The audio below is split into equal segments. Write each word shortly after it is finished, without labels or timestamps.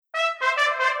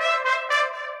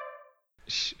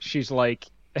she's like,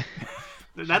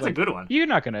 That's a good one. You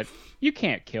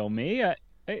can't kill me.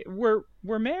 We're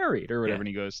married or whatever. Yeah. And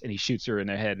he goes, and he shoots her in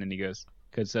the head, and then he goes,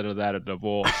 could settle that a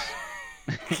divorce.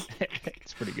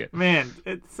 It's pretty good. Man,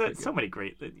 it's so many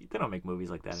great. They don't make movies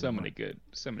like that So anymore. many good.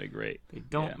 So many great. They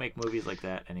don't make movies like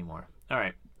that anymore. All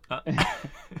right.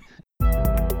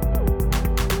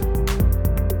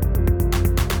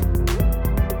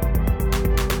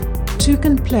 Two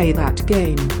can play that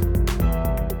game.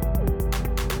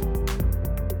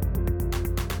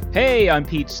 Hey, I'm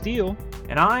Pete Steele.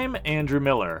 And I'm Andrew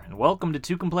Miller, and welcome to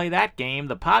Two Can Play That Game,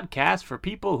 the podcast for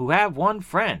people who have one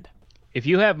friend. If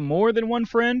you have more than one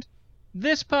friend,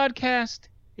 this podcast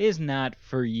is not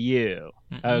for you.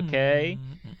 Okay?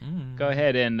 Go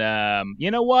ahead and,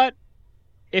 you know what?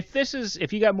 If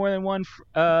you got more than one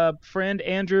friend,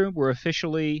 Andrew, we're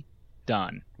officially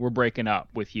done. We're breaking up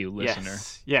with you, listener.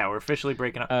 Yes. Yeah, we're officially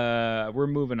breaking up. We're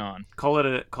moving on. Call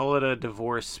it a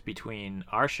divorce between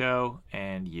our show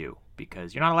and you,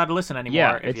 because you're not allowed to listen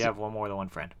anymore if you have more than one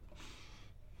friend.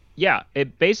 Yeah,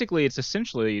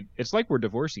 it's like we're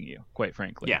divorcing you, quite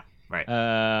frankly. Yeah, right.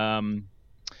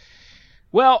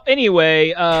 Well,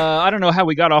 anyway, I don't know how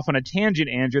we got off on a tangent,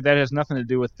 Andrew. That has nothing to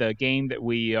do with the game that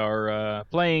we are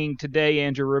playing today,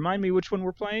 Andrew. Remind me which one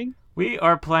we're playing? We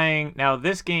are playing... Now,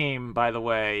 this game, by the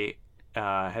way,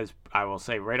 I will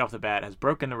say right off the bat, has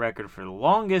broken the record for the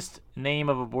longest name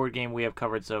of a board game we have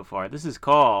covered so far. This is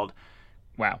called...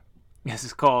 Wow. This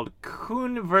is called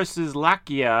KUNE versus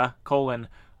LAKIA,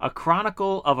 A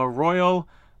Chronicle of a Royal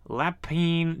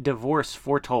Lapine Divorce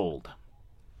Foretold.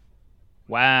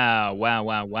 Wow.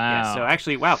 Yeah, so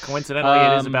actually, coincidentally,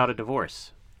 it is about a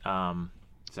divorce.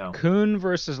 KUNE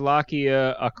versus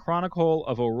LAKIA, A Chronicle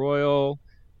of a Royal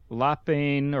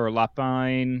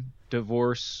Lapine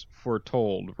Divorce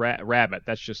Foretold. Rabbit,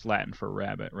 that's just Latin for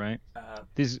rabbit, right?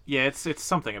 Yeah, it's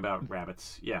something about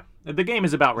rabbits. Yeah, the game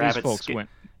is about rabbits. Folks went.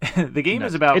 The game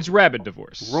is about... It's rabbit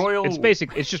divorce.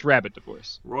 It's just rabbit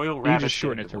divorce. Royal rabbits. You just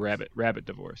shorten it to rabbit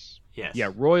divorce. Yes.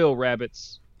 Yeah, royal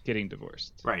rabbits getting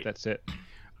divorced. Right. That's it.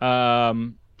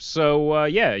 So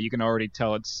you can already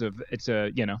tell it's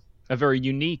a very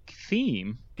unique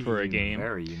theme for a game.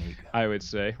 Very unique, I would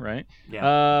say, right?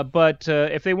 Yeah. But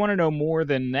if they want to know more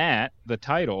than that, the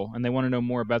title, and they want to know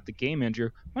more about the game, Andrew,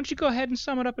 why don't you go ahead and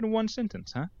sum it up in one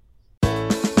sentence, huh?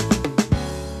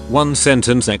 One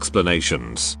sentence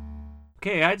explanations.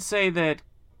 Okay, I'd say that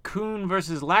KUNE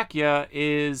versus LAKIA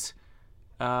is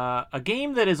a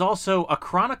game that is also a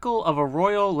chronicle of a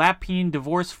royal Lapine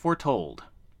divorce foretold.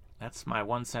 That's my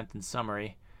one sentence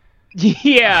summary.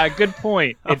 Yeah, good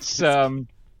point. It's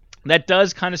that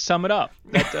does kind of sum it up.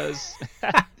 That does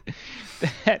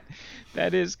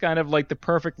that is kind of like the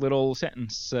perfect little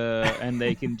sentence,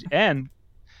 and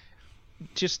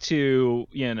just to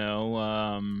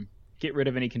get rid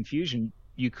of any confusion,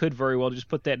 you could very well just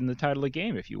put that in the title of the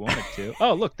game if you wanted to.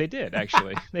 Oh, look, they did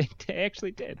actually. They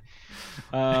actually did.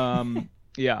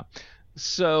 Yeah.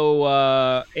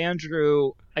 So,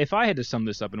 Andrew, if I had to sum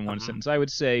this up in one sentence, I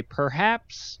would say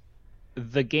perhaps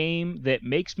the game that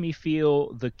makes me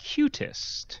feel the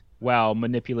cutest while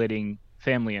manipulating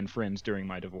family and friends during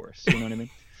my divorce. You know what I mean?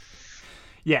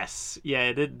 Yes.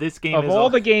 Yeah, this game of is... all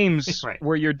the games right.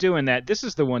 where you're doing that, this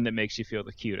is the one that makes you feel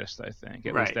the cutest, I think.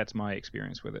 At least that's my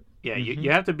experience with it. Yeah,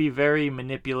 you have to be very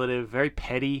manipulative, very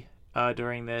petty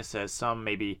during this, as some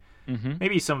maybe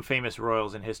some famous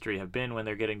royals in history have been when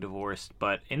they're getting divorced.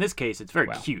 But in this case, it's very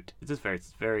cute. It's very,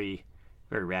 very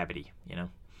rabbity, you know?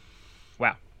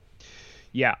 Wow.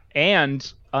 Yeah,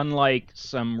 and unlike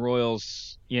some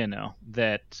royals,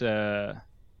 that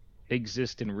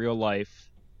exist in real life,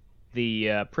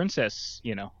 the princess,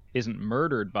 isn't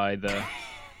murdered by the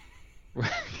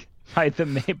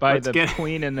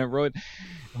queen and the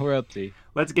royalty.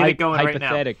 Let's get it going right now.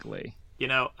 Hypothetically,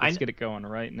 let's get it going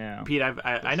right now. Pete,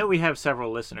 I know we have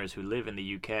several listeners who live in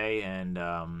the UK, and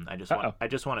I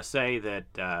just want to say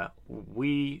that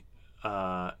we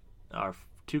are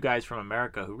two guys from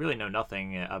America who really know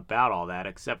nothing about all that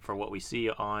except for what we see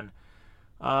on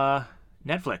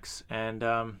Netflix, and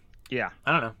I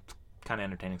don't know. Kind of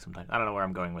entertaining sometimes. I don't know where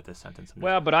I'm going with this sentence.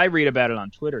 Well, but I read about it on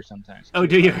Twitter sometimes. Oh,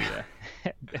 do you?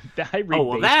 I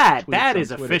read that is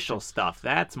official stuff.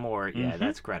 That's more,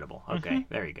 that's credible. Okay,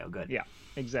 there you go. Good. Yeah,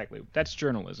 exactly. That's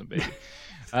journalism, baby.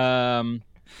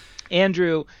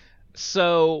 Andrew,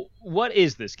 so what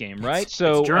is this game, right? It's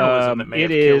journalism that may have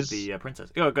killed the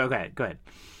princess. Go ahead.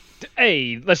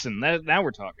 Hey, listen, now we're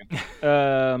talking.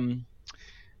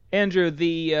 Andrew,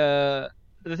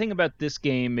 the thing about this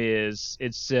game is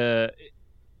it's a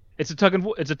tug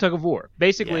of war.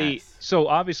 Basically, yes. So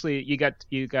obviously you got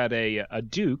a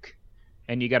duke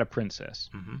and you got a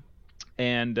princess. Mm-hmm.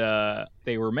 and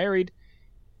they were married.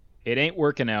 It ain't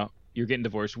working out. You're getting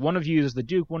divorced. One of you is the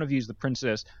duke, one of you is the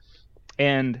princess,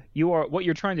 and what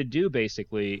you're trying to do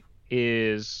basically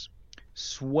is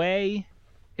sway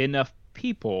enough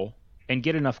people and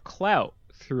get enough clout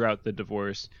throughout the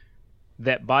divorce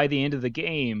that by the end of the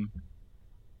game,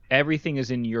 everything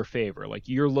is in your favor. Like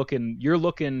you're looking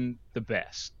the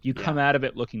best. You come out of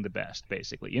it looking the best,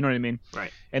 basically. You know what I mean?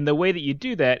 Right. And the way that you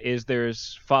do that is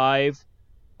there's 5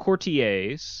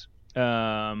 courtiers,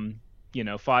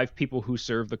 5 people who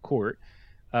serve the court,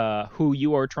 who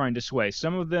you are trying to sway.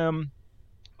 Some of them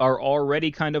are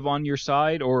already kind of on your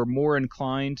side or more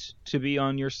inclined to be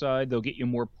on your side. They'll get you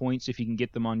more points if you can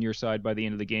get them on your side by the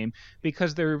end of the game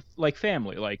because they're like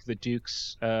family. Like the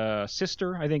Duke's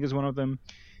sister, I think, is one of them,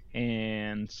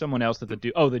 and someone else that the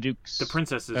Duke's the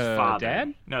princess's father.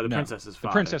 Dad? No, the princess's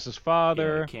father. The princess's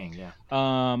father. Yeah, the king. Yeah.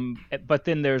 But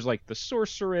then there's like the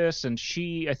sorceress, and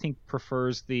she I think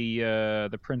prefers the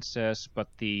princess, but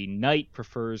the knight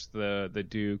prefers the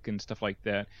Duke and stuff like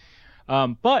that.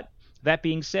 But that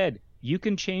being said, you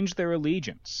can change their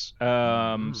allegiance.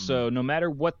 So no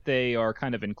matter what they are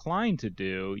kind of inclined to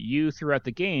do, you throughout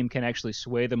the game can actually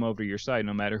sway them over to your side,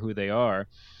 no matter who they are.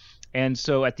 And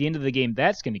so at the end of the game,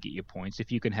 that's going to get you points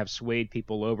if you can have swayed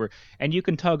people over, and you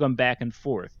can tug them back and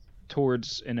forth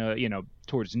towards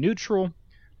neutral,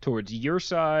 towards your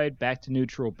side, back to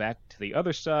neutral, back to the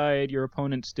other side your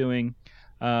opponent's doing.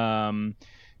 And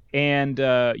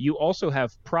you also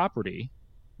have property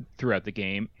throughout the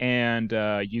game, and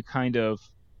you kind of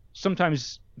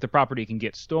sometimes the property can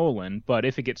get stolen, but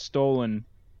if it gets stolen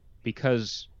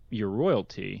because you're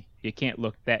royalty, you can't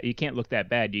look that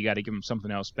bad. You got to give them something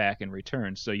else back in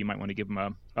return, so you might want to give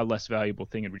them a less valuable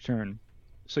thing in return.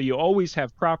 So you always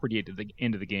have property at the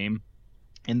end of the game,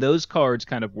 and those cards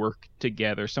kind of work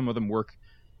together. Some of them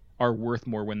are worth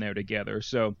more when they're together,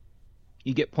 so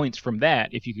you get points from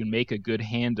that if you can make a good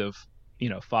hand of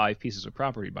 5 pieces of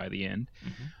property by the end.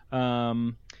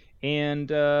 And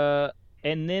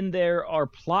then there are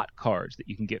plot cards that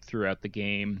you can get throughout the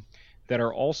game that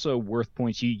are also worth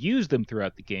points. You use them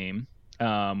throughout the game.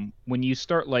 When you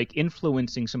start like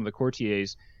influencing some of the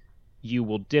courtiers, you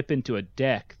will dip into a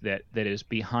deck that is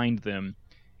behind them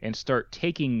and start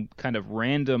taking kind of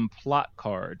random plot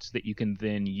cards that you can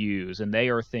then use. And they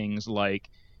are things like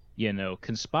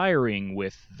conspiring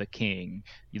with the king.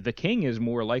 The king is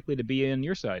more likely to be on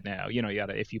your side now,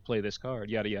 yada, if you play this card,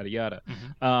 yada, yada, yada.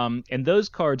 And those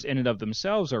cards in and of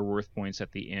themselves are worth points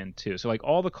at the end too. So like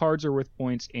all the cards are worth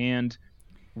points, and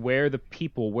where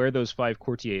those 5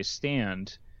 courtiers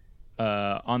stand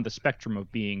on the spectrum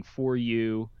of being for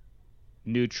you,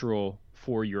 neutral,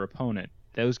 for your opponent,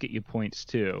 those get you points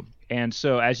too. And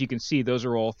so as you can see, those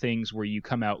are all things where you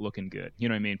come out looking good. You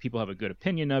know what I mean? People have a good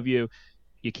opinion of you.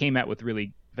 You came out with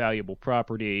really valuable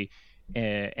property,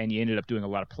 and you ended up doing a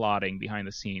lot of plotting behind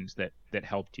the scenes that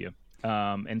helped you.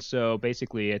 And so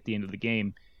basically at the end of the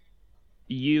game,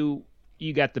 you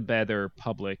got the better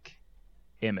public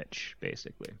image,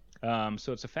 basically.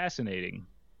 So it's a fascinating.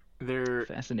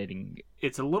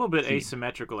 It's a little bit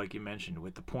asymmetrical, like you mentioned,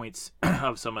 with the points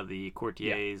of some of the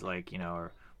courtiers,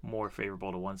 are more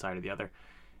favorable to one side or the other.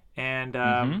 And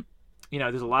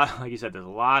there's a lot, like you said, there's a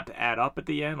lot to add up at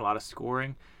the end, a lot of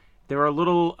scoring. There are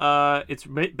little, it's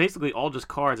basically all just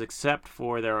cards, except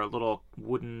for there are little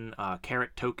wooden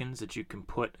carrot tokens that you can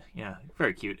put,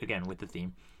 very cute, again, with the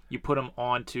theme. You put them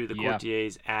onto the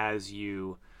courtiers as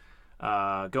you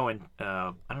go in,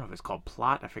 I don't know if it's called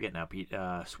plot, I forget now, Pete.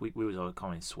 We was always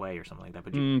calling sway or something like that.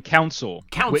 But counsel.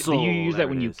 Counsel. You use that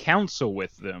when you counsel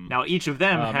with them. Now each of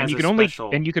them has and you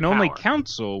can power. only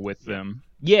counsel with them.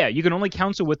 Yeah, you can only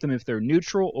counsel with them if they're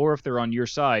neutral or if they're on your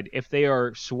side. If they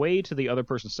are swayed to the other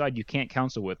person's side, you can't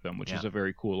counsel with them, which is a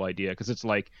very cool idea, because it's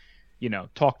like,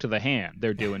 talk to the hand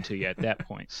they're doing to you at that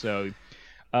point. So,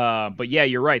 but yeah,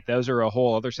 you're right. Those are a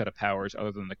whole other set of powers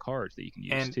other than the cards that you can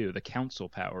use too, the counsel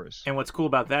powers. And what's cool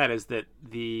about that is that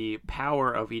the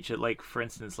power of each, like for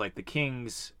instance, like the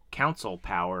king's counsel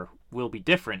power will be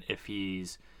different if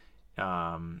he's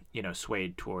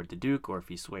swayed toward the duke, or if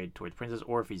he's swayed toward the princess,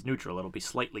 or if he's neutral. It'll be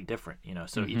slightly different,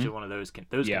 so each of one of those can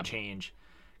change.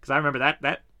 Because I remember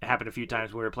that happened a few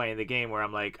times when we were playing the game, where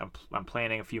I'm like, I'm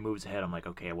planning a few moves ahead. I'm like,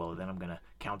 okay, well then I'm gonna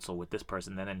counsel with this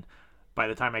person. Then by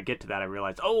the time I get to that, I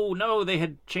realize, oh no, they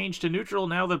had changed to neutral.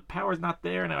 Now the power's not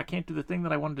there, and I can't do the thing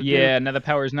that I wanted to do. Yeah, now the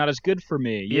power is not as good for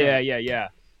me. Yeah.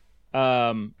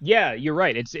 You're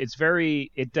right.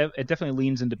 It definitely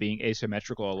leans into being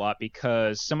asymmetrical a lot,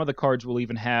 because some of the cards will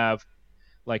even have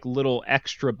like little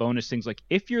extra bonus things, like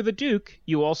if you're the duke,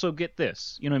 you also get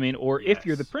this. You know what I mean? Or if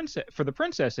you're the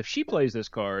princess, if she plays this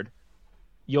card,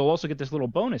 you'll also get this little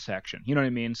bonus action. You know what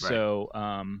I mean? Right. So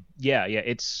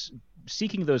it's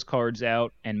seeking those cards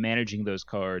out and managing those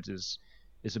cards is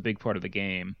a big part of the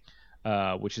game,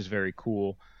 which is very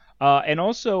cool. And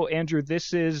also, Andrew,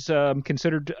 this is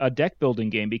considered a deck building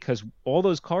game because all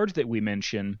those cards that we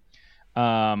mentioned,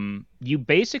 you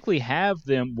basically have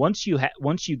them once you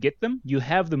get them, you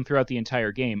have them throughout the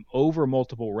entire game over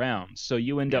multiple rounds. So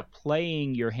you end up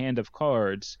playing your hand of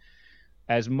cards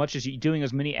as much as doing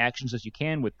as many actions as you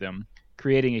can with them,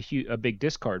 creating a big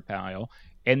discard pile,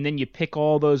 and then you pick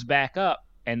all those back up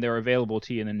and they're available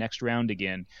to you in the next round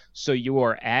again. So you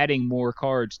are adding more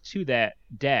cards to that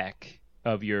deck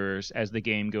of yours as the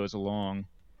game goes along.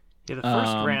 Yeah, the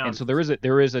first round, and so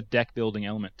there is a deck building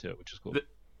element to it, which is cool.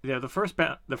 The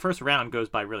first round goes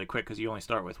by really quick because you only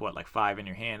start with like 5 in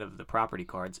your hand of the property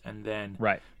cards, and then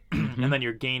and then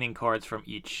you're gaining cards from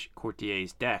each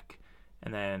courtier's deck,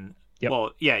 and then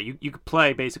you could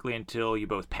play basically until you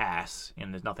both pass,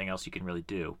 and there's nothing else you can really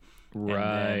do.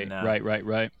 Right.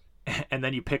 And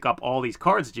then you pick up all these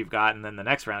cards that you've got, and then the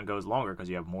next round goes longer because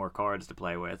you have more cards to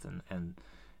play with, and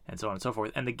so on and so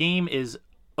forth. And the game is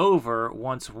over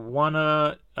once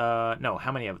how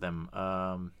many of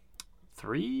them?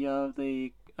 3 of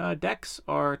the decks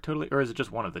are totally, or is it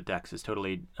just one of the decks is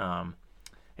totally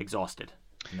exhausted?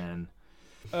 And then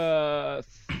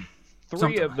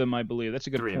 3 of them, I believe. That's a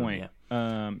good point.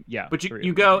 But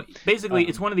you go basically.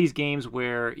 It's one of these games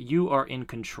where you are in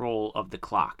control of the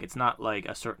clock. It's not like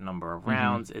a certain number of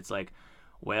rounds. It's like,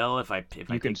 well, if I take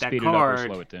that card, speed it up or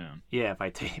slow it down. Yeah, if I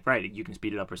take you can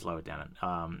speed it up or slow it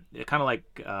down. It kind of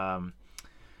like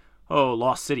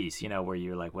Lost Cities, where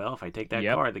you're like, well, if I take that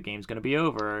card, the game's going to be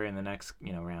over in the next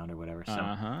round or whatever.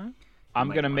 So I'm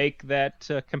going to make that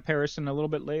comparison a little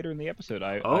bit later in the episode.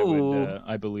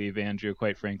 I believe, Andrew,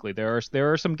 quite frankly. There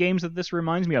are some games that this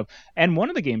reminds me of. And one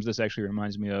of the games this actually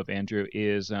reminds me of, Andrew,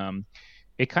 is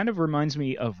it kind of reminds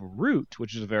me of Root,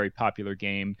 which is a very popular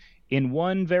game, in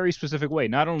one very specific way.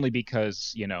 Not only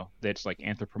because, that's like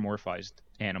anthropomorphized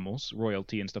animals,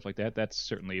 royalty and stuff like that. That's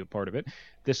certainly a part of it.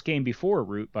 This game before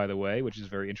Root, by the way, which is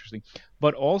very interesting.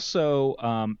 But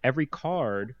also every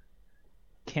card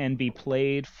can be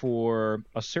played for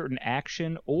a certain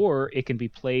action, or it can be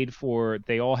played for,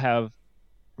 they all have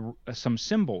some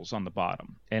symbols on the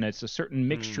bottom, and it's a certain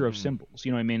mixture of symbols.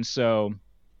 You know what I mean? So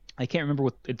I can't remember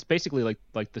what it's basically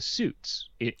like the suits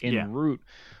in Root,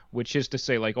 which is to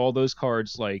say, like, all those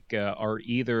cards are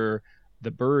either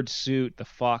the bird suit, the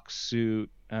fox suit,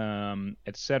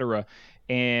 etc.,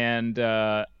 and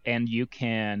you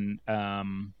can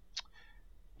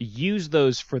use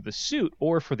those for the suit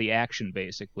or for the action,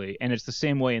 basically. And it's the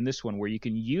same way in this one, where you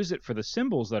can use it for the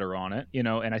symbols that are on it,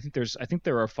 and I think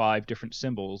there are 5 different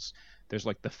symbols. There's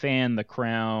like the fan, the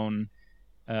crown,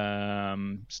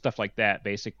 stuff like that,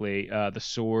 basically, the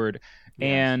sword.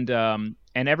 Yes.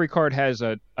 And every card has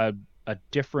a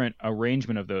different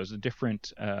arrangement of those, a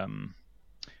different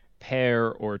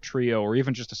pair or trio, or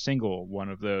even just a single one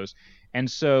of those. And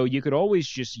so you could always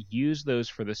just use those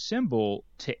for the symbol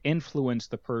to influence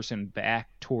the person back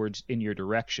towards in your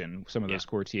direction, some of those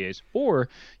courtiers, or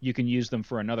you can use them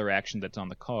for another action that's on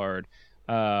the card.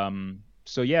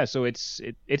 So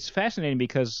it's fascinating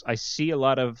because I see a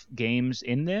lot of games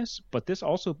in this, but this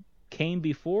also came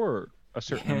before a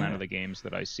certain amount of the games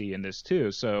that I see in this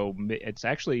too. So it's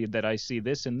actually that I see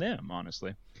this in them,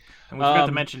 honestly. And we forgot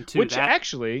to mention too, which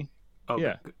actually,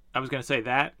 I was going to say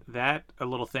that a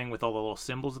little thing with all the little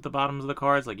symbols at the bottoms of the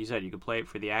cards, like you said, you could play it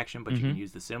for the action, but you can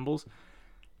use the symbols.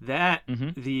 That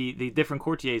the different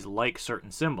courtiers like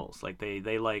certain symbols, like they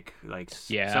like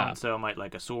so and so might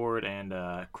like a sword and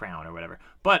a crown or whatever.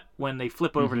 But when they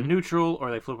flip over to neutral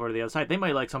or they flip over to the other side, they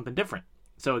might like something different.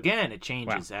 So again, it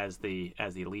changes as the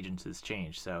allegiances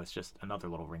change. So it's just another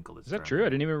little wrinkle. Is that true? I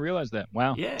didn't even realize that.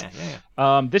 Wow. Yeah.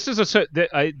 This is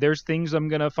there's things I'm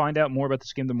gonna find out more about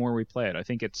this game the more we play it. I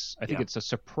think it's a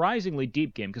surprisingly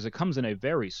deep game because it comes in a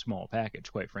very small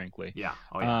package, quite frankly. Yeah.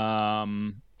 Oh, yeah.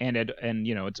 And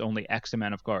it's only X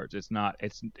amount of cards. It's not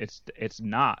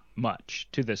much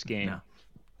to this game.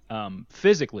 No.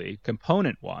 Physically,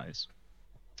 component wise,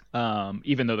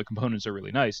 even though the components are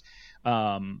really nice.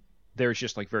 There's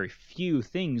just like very few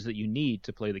things that you need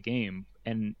to play the game,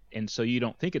 and so you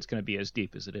don't think it's going to be as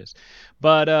deep as it is.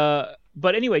 But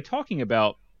anyway, talking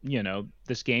about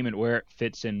this game and where it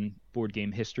fits in board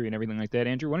game history and everything like that,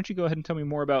 Andrew, why don't you go ahead and tell me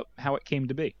more about how it came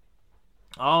to be?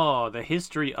 Oh, the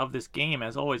history of this game.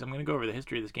 As always, I'm going to go over the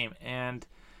history of this game. And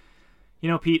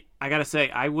Pete, I gotta say,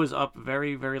 I was up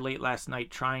very, very late last night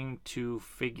trying to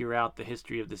figure out the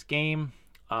history of this game.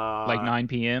 Like 9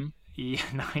 p.m. Yeah,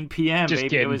 9 p.m. Just baby.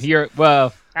 kidding. It was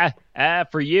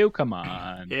For you, come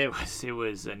on. It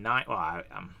was a 9. Well,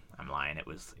 I'm lying. It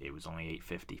was only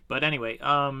 8:50. But anyway,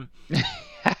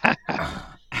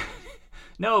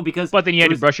 no, because but then you had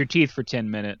to brush your teeth for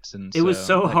 10 minutes, and it was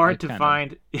so hard to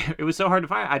find. It was so hard to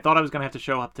find. I thought I was gonna have to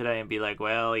show up today and be like,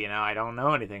 well, I don't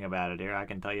know anything about it here. I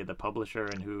can tell you the publisher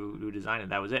and who designed it.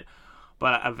 That was it.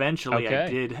 But eventually,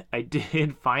 I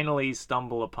did finally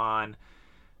stumble upon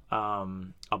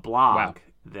a blog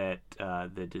that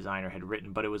the designer had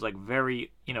written, but it was like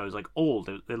very, it was like old.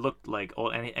 It looked like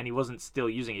old, and he wasn't still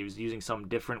using it. He was using some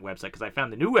different website, because I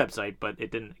found the new website, but it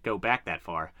didn't go back that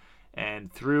far.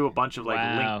 And through a bunch of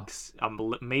links, a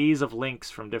maze of links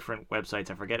from different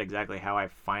websites, I forget exactly how I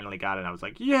finally got it. I was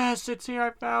like, yes, it's here.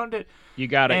 I found it. You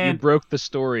got it. You broke the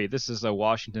story. This is a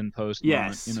Washington Post moment.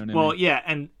 Yes. You know what I mean?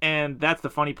 Yeah, and that's the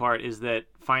funny part, is that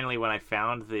finally when I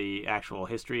found the actual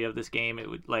history of this game, it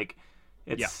would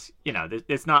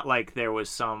it's not like there was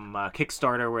some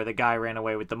Kickstarter where the guy ran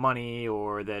away with the money,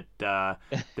 or that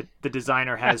the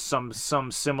designer has some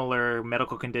similar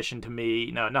medical condition to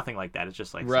me. No, nothing like that. It's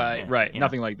just like right,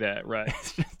 nothing like that. Right.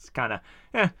 It's just kind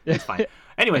of it's fine.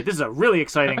 Anyway, this is a really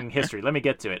exciting history. Let me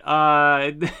get to it.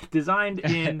 Designed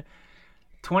in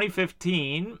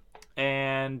 2015.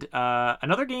 And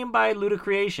another game by Luda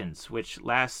Creations, which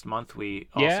last month we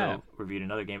also reviewed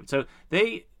another game. So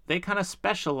they kind of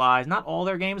specialize, not all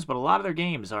their games, but a lot of their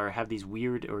games have these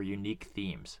weird or unique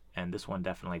themes, and this one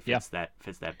definitely fits that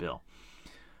bill.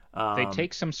 They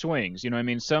take some swings, I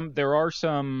mean, there are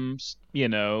some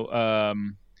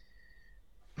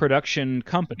production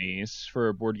companies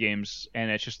for board games, and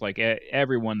it's just like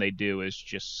everyone they do is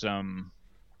just some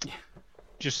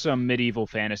medieval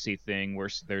fantasy thing where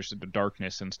there's the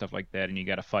darkness and stuff like that, and you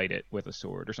got to fight it with a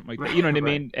sword or something like that. You know what I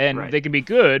mean? And they can be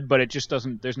good, but it just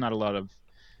doesn't. There's not a lot of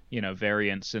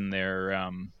variance in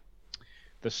their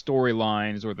the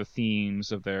storylines or the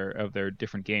themes of their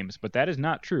different games. But that is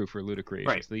not true for Luda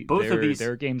Creations. Right.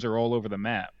 Their games are all over the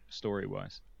map story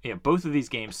wise. Yeah, both of these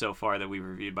games so far that we've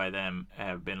reviewed by them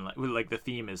have been like the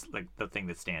theme is like the thing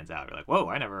that stands out. You're like, whoa,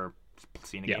 I never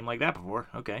seen a game like that before.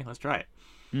 Okay, let's try it.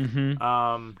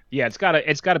 Mm-hmm.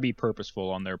 It's gotta be purposeful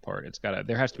on their part.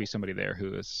 There has to be somebody there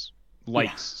who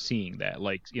likes seeing that.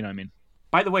 You know what I mean?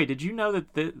 By the way, did you know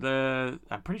that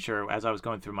I'm pretty sure, as I was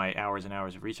going through my hours and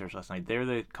hours of research last night, they're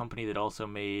the company that also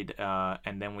made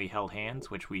And Then We Held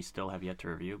Hands, which we still have yet to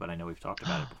review, but I know we've talked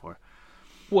about it before.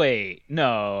 Wait,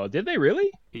 no, did they really?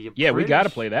 Yeah, we got to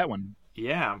play that one.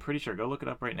 Yeah, I'm pretty sure. Go look it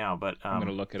up right now. But I'm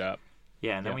gonna look it up.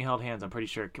 Yeah, And Then We Held Hands. I'm pretty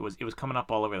sure it was coming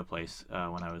up all over the place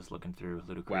when I was looking through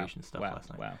Luda Creation stuff last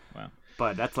night. Wow.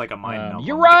 But that's like a mind melt.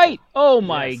 You're right. Oh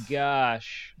my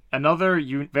gosh. Another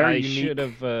very unique. Should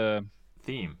have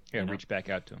theme. Yeah, reach back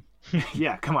out to him.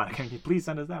 Yeah, come on. Can you please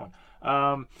send us that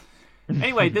one?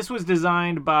 Anyway, this was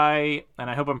designed by, and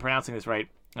I hope I'm pronouncing this right,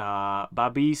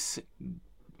 Babis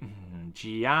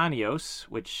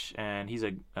Giannios, and he's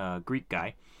a Greek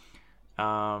guy,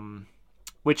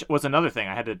 which was another thing.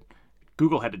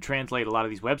 Google had to translate a lot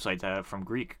of these websites from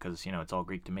Greek, because, it's all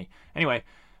Greek to me. Anyway,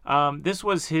 this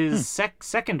was his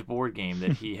second board game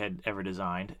that he had ever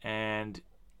designed, and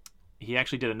he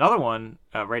actually did another one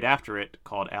right after it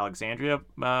called Alexandria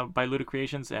by Luda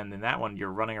Creations, and in that one you're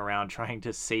running around trying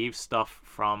to save stuff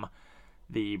from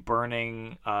the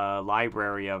burning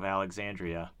library of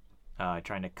Alexandria,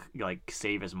 trying to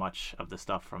save as much of the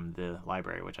stuff from the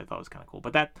library, which I thought was kind of cool.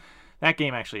 But that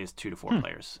game actually is 2 to 4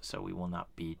 players, so we will not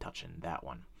be touching that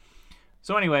one.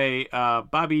 So anyway,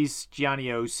 Babis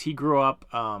Giannios, he grew up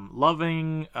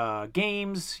loving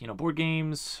games, board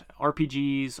games,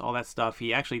 RPGs, all that stuff.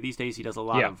 He actually these days he does a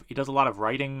lot of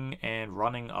writing and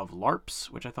running of LARPs,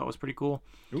 which I thought was pretty cool.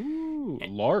 Ooh,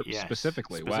 LARPs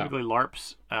specifically.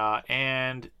 LARPs,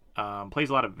 and plays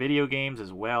a lot of video games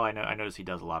as well. I noticed he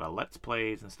does a lot of Let's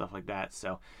Plays and stuff like that.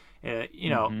 So, a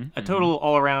total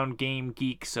all around game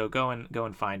geek. So go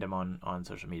and find him on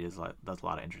social media. Does a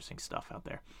lot of interesting stuff out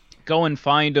there. Go and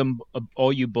find them,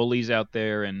 all you bullies out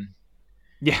there, and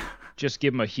just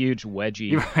give them a huge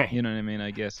wedgie. Right. You know what I mean? I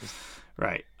guess.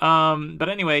 Right. But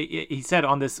anyway, he said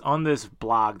on this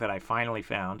blog that I finally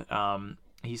found,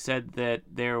 he said that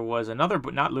there was another,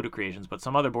 not Luda Creations, but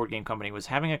some other board game company was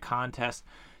having a contest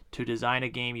to design a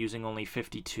game using only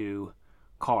 52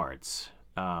 cards,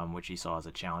 which he saw as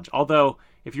a challenge. Although,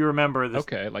 if you remember this,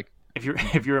 if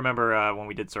you remember when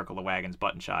we did Circle the Wagons,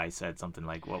 Button Shy said something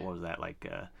like, what was that, like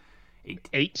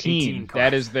 18 cards.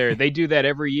 That is they do that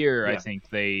every year. I think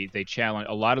they challenge.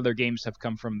 A lot of their games have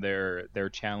come from their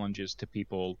challenges to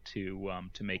people to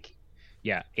make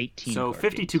Yeah, 18. So card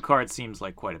 52 games. cards seems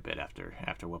like quite a bit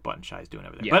after what Button Shy is doing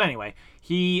over there. Yeah. But anyway,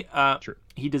 he True.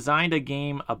 he designed a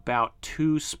game about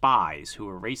two spies who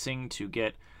were racing to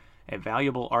get a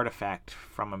valuable artifact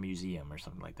from a museum or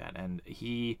something like that. And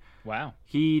he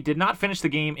did not finish the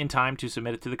game in time to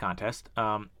submit it to the contest.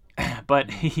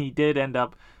 But he did end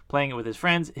up playing it with his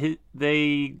friends.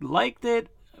 They liked it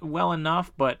well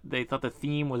enough, but they thought the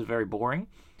theme was very boring.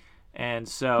 And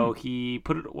so he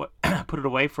put it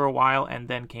away for a while, and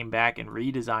then came back and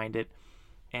redesigned it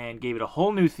and gave it a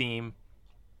whole new theme.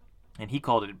 And he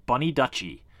called it Bunny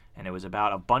Duchy, and it was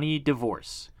about a bunny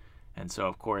divorce. And so,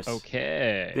 of course,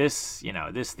 this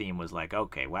theme was like,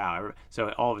 okay, wow. So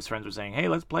all of his friends were saying, hey,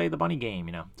 let's play the bunny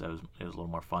game, So it was a little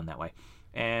more fun that way.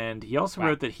 And he also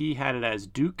wrote that he had it as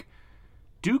Duke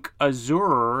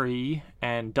Azzurri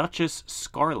and Duchess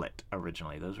Scarlet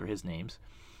originally. Those were his names.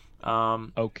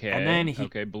 And then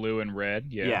blue and red.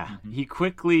 Yeah. Yeah. Mm-hmm. He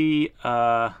quickly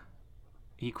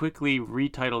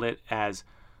retitled it as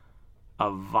A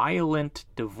Violent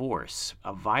Divorce.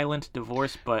 A Violent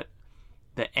Divorce, but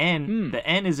the N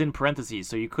is in parentheses,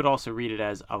 so you could also read it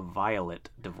as A Violet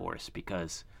Divorce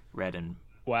because red and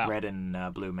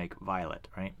blue make violet,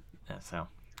 right? So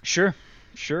Sure.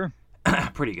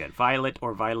 pretty good. Violet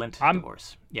or Violent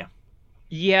Divorce. Yeah.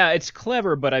 Yeah, it's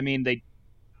clever, but I mean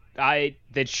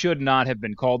that should not have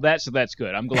been called that, so that's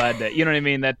good. I'm glad that you know what I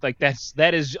mean.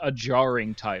 That is a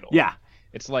jarring title. Yeah,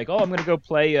 it's like, oh, I'm gonna go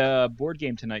play a board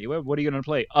game tonight. What are you gonna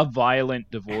play? A Violent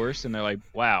Divorce, and they're like,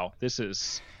 wow, this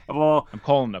is. Well, I'm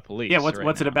calling the police. Yeah,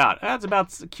 what's it about? It's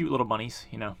about cute little bunnies,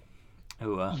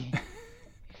 who.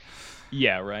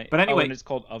 Yeah, right. But anyway, and it's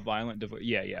called A Violent Divorce.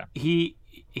 Yeah. He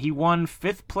won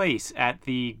 5th place at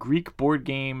the Greek board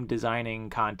game designing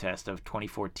contest of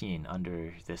 2014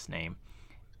 under this name.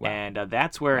 Wow. And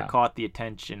that's where it caught the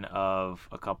attention of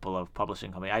a couple of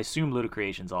publishing companies. I assume Luda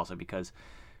Creations also because,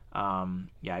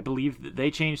 I believe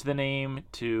they changed the name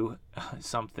to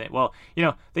something. Well,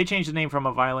 they changed the name from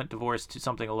A Violent Divorce to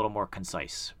something a little more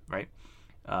concise, right?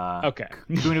 Okay.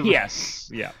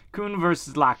 Yes. Yeah. KUNE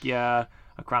versus LAKIA,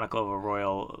 A Chronicle of a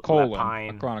Royal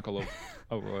Lapine. A Chronicle of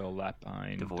a Royal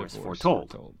Lapine. Divorce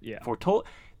Foretold. Yeah. Foretold.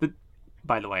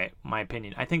 By the way, my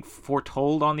opinion, I think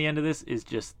Foretold on the end of this is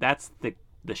that's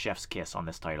the chef's kiss on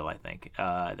this title, I think.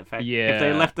 The fact if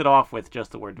they left it off with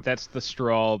just the word, that's the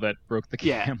straw that broke the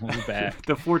camel's back.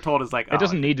 The Foretold is like it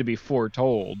doesn't need to be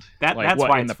foretold. That's what,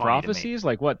 why in it's the prophecies.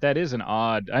 Like what? That is an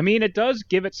odd. I mean, it does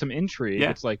give it some intrigue.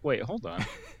 Yeah. It's like, wait, hold on.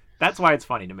 That's why it's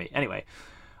funny to me. Anyway,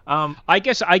 I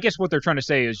guess what they're trying to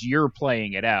say is you're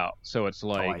playing it out. So it's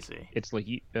like I see. It's like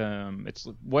it's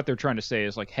what they're trying to say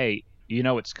is like, hey,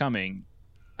 it's coming.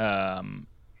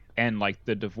 And like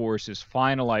the divorce is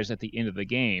finalized at the end of the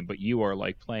game, but you are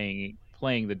like playing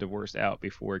the divorce out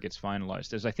before it gets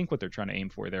finalized. Is I think what they're trying to aim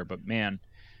for there. But man,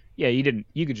 yeah,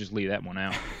 you could just leave that one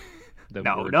out.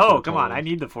 No, come on. I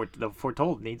need the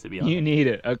Foretold needs to be on. You need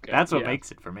it. Okay, that's what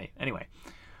makes it for me. Anyway.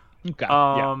 Okay.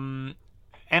 And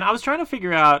I was trying to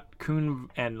figure out KUNE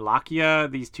and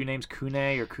LAKIA, these two names,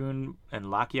 KUNE or KUNE and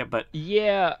LAKIA, but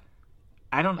yeah.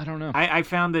 I don't know. I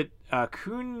found that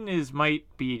KUNE might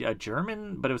be a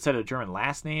German, but it said a German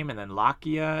last name, and then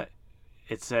LAKIA,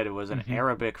 it said it was an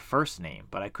Arabic first name,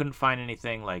 but I couldn't find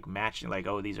anything like matching, like,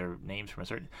 oh, these are names from a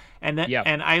certain. And then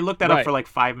and I looked that up for like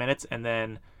 5 minutes, and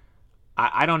then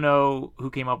I don't know who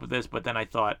came up with this, but then I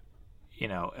thought,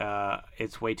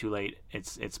 it's way too late.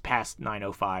 It's past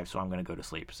 9:05, so I'm going to go to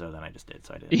sleep. So then I just did.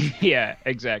 So I did. Yeah,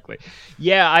 exactly.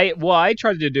 Yeah, I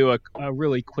tried to do a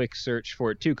really quick search for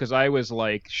it too, because I was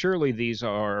like, surely these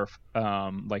are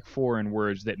like foreign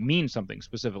words that mean something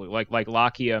specifically. Like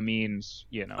LAKIA means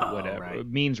whatever. Right. It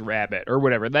means rabbit or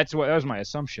whatever. That was my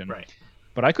assumption. Right.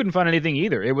 But I couldn't find anything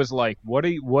either. It was like, what are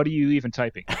you even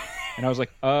typing? And I was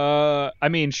like, I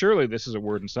mean, surely this is a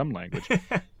word in some language.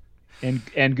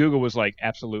 And Google was like,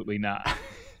 absolutely not.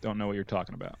 Don't know what you're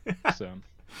talking about. So,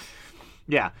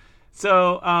 yeah.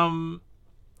 So,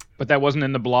 but that wasn't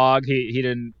in the blog. He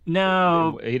didn't.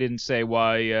 No, he didn't say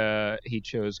why he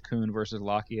chose KUNE versus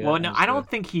LAKIA. Well, no, I don't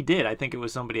think he did. I think it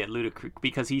was somebody at Ludacris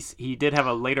because he did have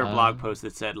a later blog post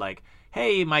that said like,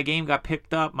 hey, my game got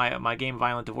picked up. My game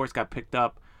Violent Divorce got picked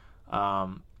up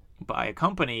by a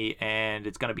company, and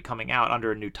it's going to be coming out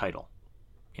under a new title.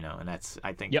 And that's,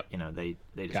 I think, they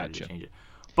decided to change it.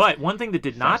 But one thing that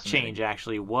did not change,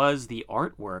 actually, was the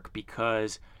artwork,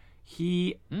 because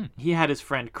he had his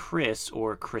friend Chris,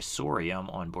 or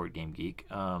Chrisorium on Board Game Geek,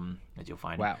 as you'll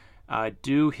find,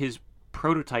 do his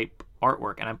prototype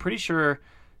artwork. And I'm pretty sure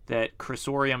that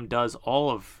Chrisorium does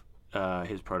all of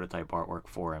his prototype artwork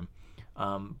for him.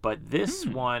 But this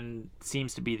one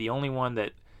seems to be the only one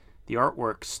that the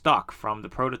artwork stuck from the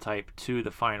prototype to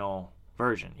the final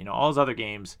version. All those other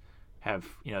games have,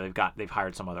 they've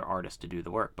hired some other artist to do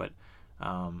the work, but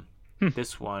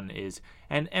this one is,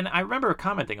 and I remember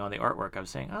commenting on the artwork. I was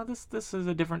saying, oh, this is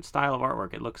a different style of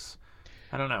artwork. It looks,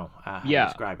 I don't know how to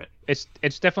describe it.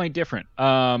 It's definitely different.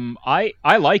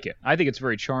 I like it. I think it's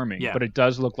very charming. Yeah. But it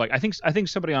does look like, I think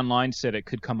somebody online said it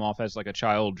could come off as like a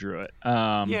child drew it.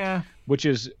 Yeah. Which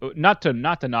is not to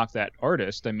knock that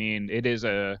artist. I mean, it is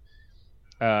a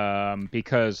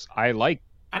because I like.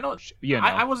 I know.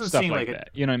 I wasn't stuff seeing like like that.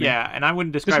 You know what I mean? Yeah, and I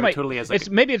wouldn't describe it totally as like.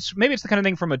 Maybe it's the kind of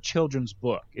thing from a children's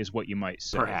book, is what you might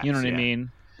say. Perhaps, you know what I mean?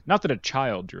 Not that a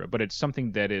child drew it, but it's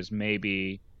something that is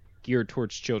maybe geared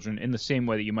towards children in the same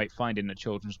way that you might find in a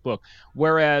children's book.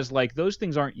 Whereas, like, those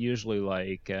things aren't usually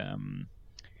like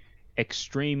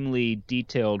extremely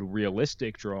detailed,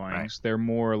 realistic drawings. Right. They're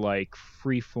more like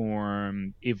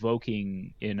freeform,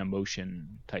 evoking an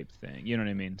emotion type thing. You know what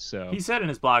I mean? So he said in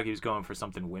his blog he was going for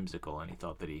something whimsical, and he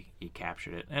thought that he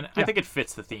captured it. And I think it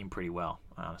fits the theme pretty well,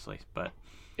 honestly. But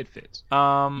it fits.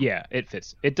 Yeah, it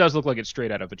fits. It does look like it's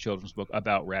straight out of a children's book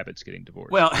about rabbits getting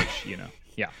divorced. Well, which,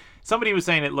 yeah. Somebody was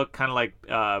saying it looked kind of like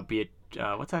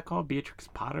what's that called? Beatrix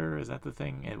Potter? Is that the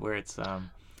thing? Where it's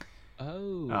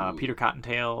Peter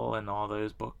Cottontail and all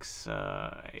those books.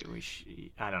 I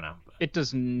don't know. It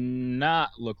does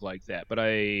not look like that, but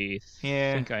I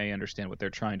think I understand what they're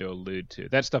trying to allude to.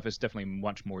 That stuff is definitely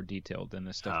much more detailed than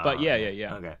this stuff. But yeah.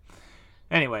 Okay.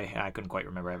 Anyway, I couldn't quite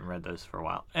remember. I haven't read those for a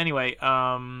while. Anyway,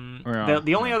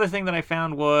 the only other thing that I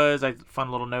found was a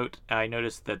fun little note. I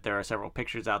noticed that there are several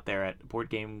pictures out there at board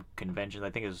game conventions.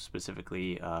 I think it was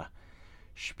specifically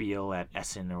Spiel at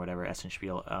Essen or whatever, Essen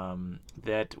Spiel,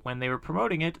 that when they were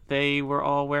promoting it, they were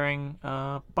all wearing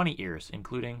bunny ears,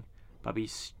 including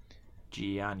Babis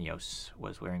Giannios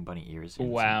was wearing bunny ears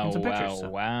in some pictures. So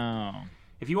Wow.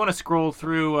 if you want to scroll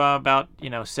through about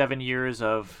 7 years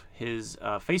of his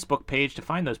Facebook page to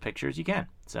find those pictures, you can.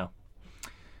 So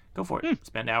go for it.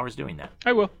 Spend hours doing that.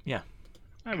 I will. Yeah.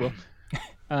 I will.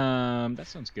 That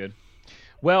sounds good.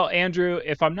 Well, Andrew,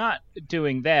 if I'm not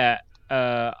doing that,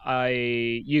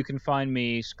 you can find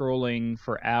me scrolling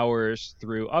for hours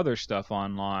through other stuff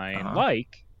online,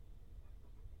 like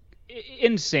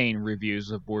insane reviews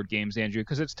of board games, Andrew,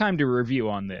 because it's time to review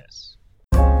on this.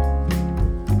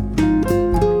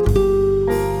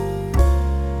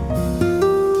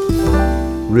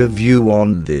 Review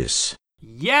on this.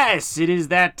 Yes, it is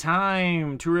that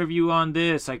time to review on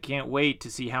this. I can't wait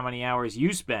to see how many hours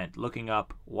you spent looking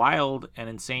up wild and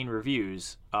insane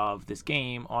reviews of this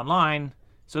game online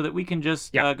so that we can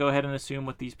just go ahead and assume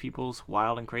what these people's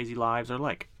wild and crazy lives are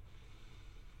like.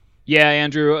 Yeah,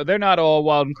 Andrew, they're not all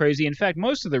wild and crazy. In fact,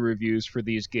 most of the reviews for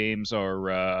these games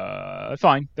are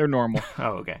fine. They're normal.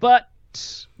 Oh, okay. But,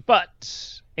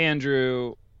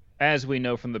 Andrew, as we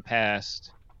know from the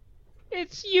past,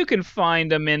 you can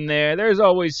find them in there. There's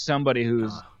always somebody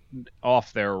who's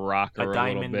off their rocker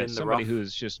a little bit. Somebody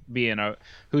who's just being a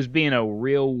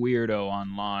real weirdo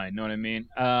online. Know what I mean?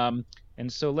 And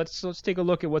so let's take a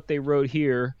look at what they wrote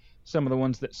here. Some of the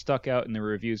ones that stuck out in the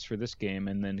reviews for this game,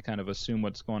 and then kind of assume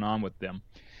what's going on with them.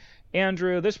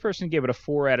 Andrew, this person gave it a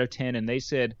 4 out of 10, and they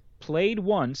said, played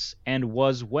once and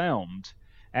was whelmed.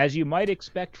 As you might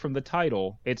expect from the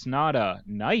title, it's not a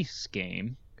nice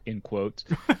game, in quotes.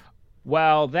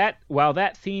 While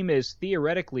that theme is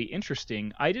theoretically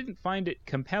interesting, I didn't find it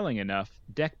compelling enough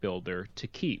deck builder to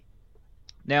keep.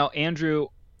 Now, Andrew,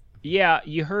 yeah,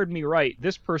 you heard me right.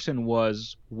 This person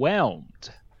was whelmed.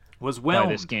 By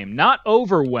this game. Not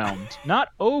overwhelmed. Not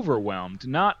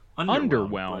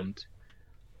underwhelmed. But...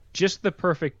 just the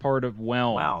perfect part of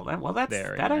whelm. Wow,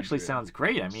 that actually sounds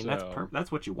great. I mean,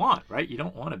 that's what you want, right? You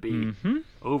don't want to be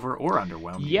over or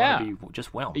underwhelmed. You want to be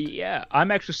just whelmed. Yeah,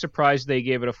 I'm actually surprised they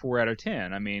gave it a 4 out of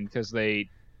 10. I mean, because they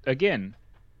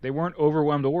weren't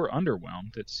overwhelmed or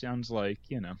underwhelmed. It sounds like,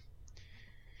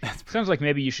 sounds like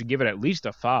maybe you should give it at least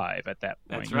a 5 at that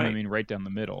point. That's you right. know what I mean? Right down the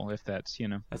middle, if that's,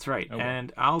 That's right. Oh,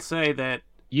 and I'll say that...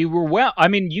 you were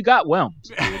you got whelmed,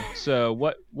 dude. So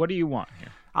what do you want here?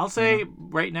 I'll say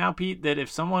right now, Pete, that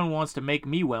if someone wants to make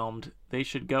me whelmed, they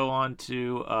should go on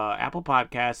to Apple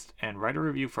Podcasts and write a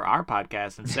review for our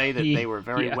podcast and say that they were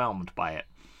very whelmed by it.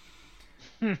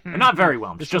 Or not very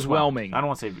whelmed. This just was whelming. I don't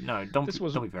want to say... No, don't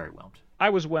be very whelmed. I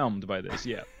was whelmed by this,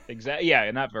 yeah. Exactly. Yeah,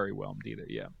 not very whelmed either,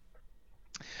 yeah.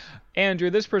 Andrew,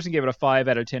 this person gave it a 5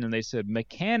 out of 10, and they said,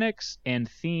 mechanics and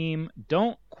theme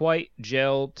don't quite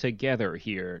gel together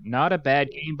here. Not a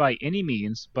bad game by any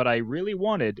means, but I really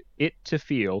wanted it to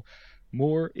feel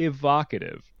more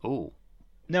evocative. Oh.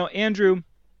 Now, Andrew,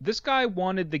 this guy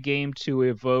wanted the game to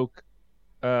evoke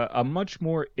a much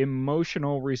more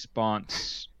emotional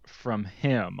response from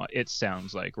him, it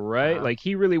sounds like, right? Uh-huh. Like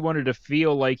he really wanted to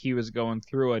feel like he was going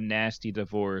through a nasty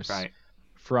divorce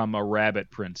from a rabbit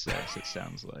princess, it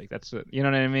sounds like. That's it. You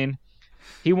know what I mean?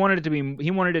 He wanted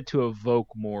it to evoke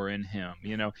more in him,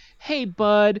 Hey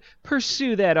bud,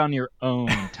 pursue that on your own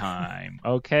time,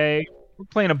 okay? We're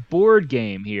playing a board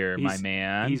game here, my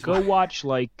man. Go watch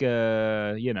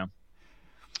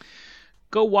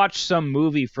go watch some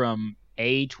movie from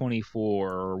A24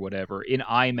 or whatever in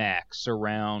IMAX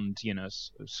surround,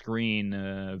 screen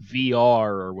VR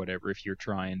or whatever if you're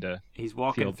trying to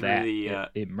feel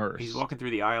that immersed. He's walking through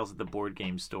the aisles at the board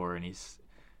game store and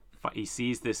he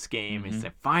sees this game and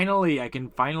said, "Finally, I can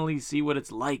finally see what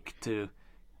it's like to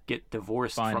get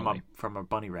divorced from a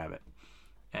bunny rabbit."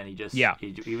 And he just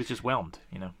he was just whelmed,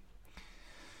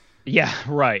 Yeah,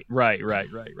 right.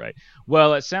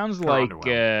 Well, it sounds like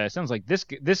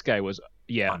this guy was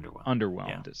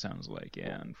underwhelmed. It sounds like,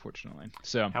 unfortunately.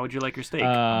 So how would you like your steak?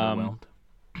 Underwhelmed.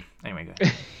 Anyway, go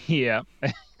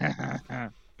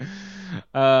ahead.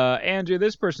 Andrew,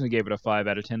 this person gave it a 5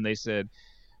 out of 10. They said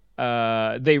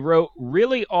they wrote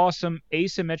really awesome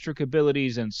asymmetric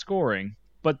abilities and scoring,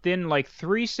 but then like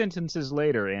 3 sentences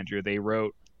later, Andrew, they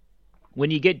wrote, when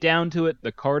you get down to it,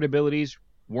 the card abilities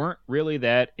weren't really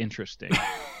that interesting.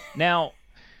 Now,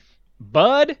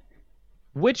 bud,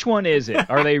 which one is it?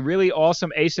 Are they really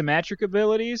awesome asymmetric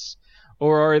abilities,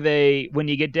 or are they, when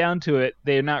you get down to it,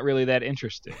 they're not really that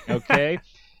interesting? Okay,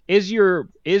 is your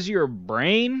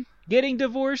brain getting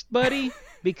divorced, buddy?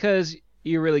 Because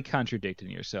you're really contradicting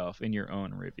yourself in your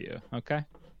own review. Okay.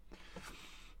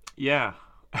 Yeah.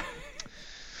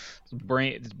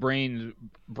 brain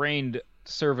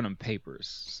serving them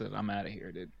papers. So I'm out of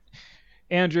here, dude.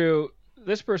 Andrew,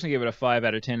 this person gave it a 5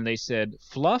 out of 10. They said,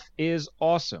 fluff is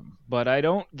awesome, but I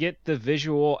don't get the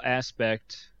visual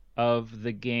aspect of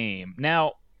the game.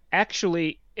 Now,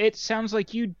 actually, it sounds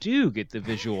like you do get the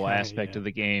visual aspect of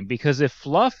the game, because if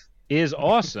fluff is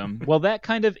awesome, well, that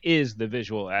kind of is the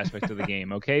visual aspect of the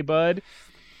game, okay, bud?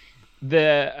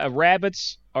 The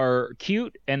rabbits are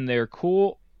cute and they're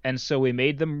cool, and so we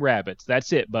made them rabbits.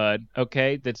 That's it, bud.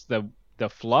 Okay, that's the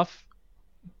fluff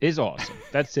is awesome.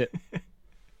 That's it.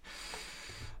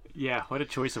 Yeah, what a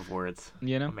choice of words.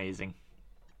 Amazing.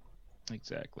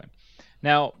 Exactly.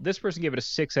 Now, this person gave it a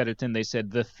 6 out of 10. They said,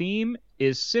 the theme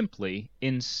is simply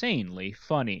insanely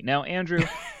funny. Now, Andrew,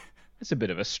 it's a bit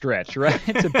of a stretch, right?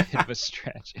 It's a bit of a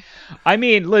stretch. I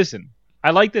mean, listen, I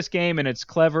like this game, and it's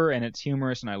clever, and it's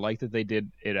humorous, and I like that they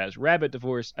did it as rabbit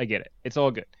divorce. I get it. It's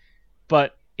all good.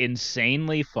 But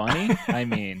insanely funny? I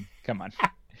mean, come on.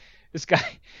 This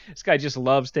guy just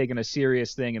loves taking a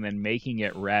serious thing and then making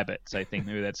it rabbits. I think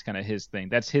maybe that's kind of his thing.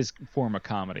 That's his form of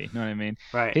comedy. You know what I mean?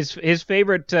 Right. His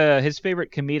favorite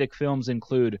comedic films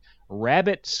include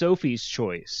Rabbit Sophie's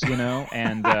Choice,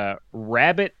 and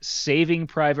Rabbit Saving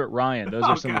Private Ryan. Those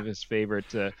are some of his favorite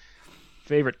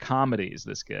comedies.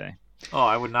 This guy. Oh,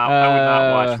 I would not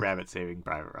watch Rabbit Saving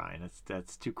Private Ryan.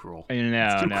 That's too cruel.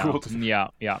 No. Cruel to...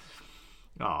 Yeah.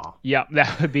 Oh. Yeah,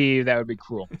 that would be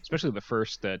cruel, especially the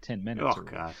first 10 minutes. Oh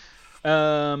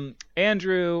God.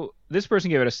 Andrew, this person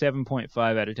gave it a 7.5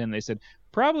 out of 10. They said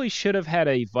probably should have had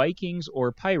a Vikings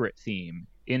or pirate theme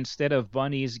instead of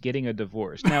bunnies getting a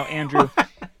divorce. Now, Andrew,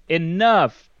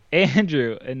 enough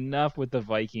with the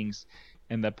Vikings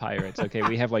and the pirates. Okay,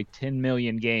 we have like 10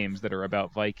 million games that are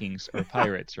about Vikings or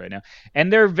pirates right now,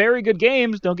 and they're very good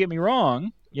games. Don't get me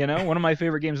wrong. One of my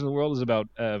favorite games in the world is about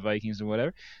Vikings and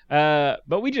whatever.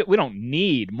 But we don't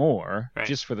need more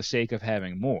just for the sake of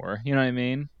having more. You know what I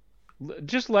mean?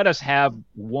 Just let us have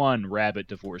one rabbit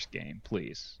divorce game,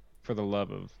 please, for the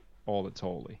love of all that's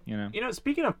holy.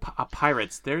 Speaking of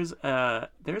pirates, there's a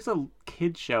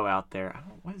kid show out there. I don't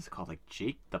know, what is it called? Like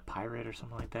Jake the Pirate or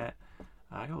something like that.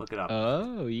 I gotta look it up.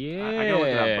 Oh yeah, I gotta look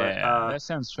it up. But that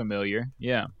sounds familiar.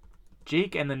 Yeah.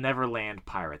 Jake and the Neverland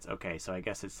Pirates. Okay, so I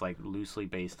guess it's like loosely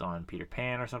based on Peter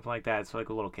Pan or something like that. It's like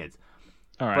little kids.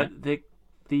 All right. But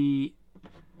the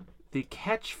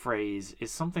catchphrase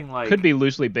is something like, could be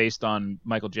loosely based on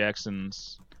Michael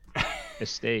Jackson's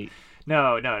estate.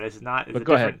 No, it's not. It's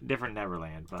go different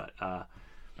Neverland. But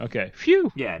okay.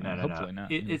 Phew. Yeah, no. Hopefully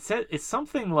not. It's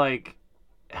something like,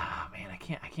 man, I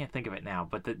can't think of it now.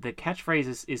 But the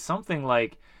catchphrase is something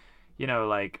like,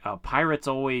 pirates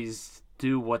always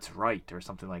do what's right or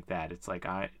something like that. It's like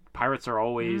pirates are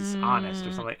always honest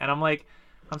or something. And I'm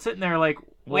sitting there like,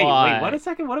 wait, what a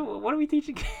second. What are we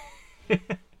teaching?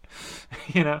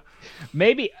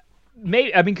 Maybe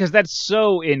Maybe, I mean, because that's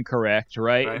so incorrect,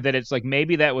 right? That it's like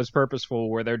maybe that was purposeful,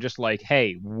 where they're just like,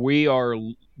 "Hey, we are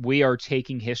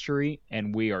taking history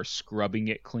and we are scrubbing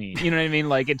it clean." You know what I mean?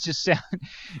 Like it's just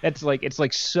it's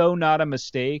like so not a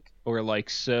mistake, or like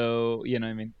so, you know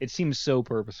what I mean? It seems so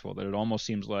purposeful that it almost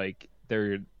seems like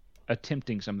they're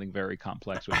attempting something very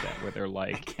complex with that, where they're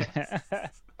like.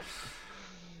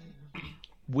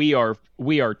 We are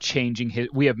changing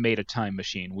we have made a time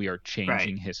machine. We are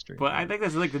changing history. But I think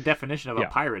that's like the definition of a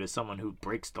pirate is someone who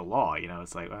breaks the law. You know,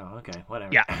 it's like, well, okay,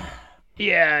 whatever.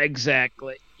 Yeah,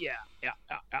 exactly. Yeah.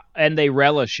 And they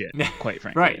relish it, quite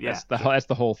frankly. Right. Yeah. That's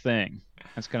the whole thing.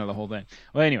 That's kind of the whole thing.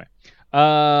 Well, anyway,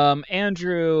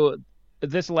 Andrew,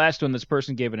 this last one, this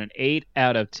person gave it an 8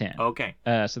 out of 10. Okay.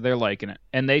 So they're liking it,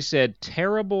 and they said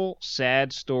terrible,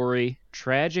 sad story,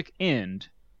 tragic end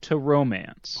to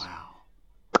romance. Wow.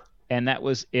 And that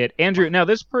was it. Andrew, now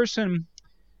this person,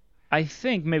 I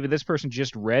think maybe this person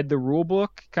just read the rule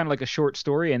book, kind of like a short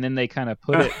story, and then they kind of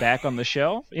put it back on the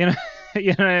shelf. You know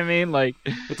what I mean? Like,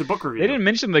 it's a book review. They didn't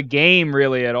mention the game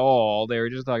really at all. They were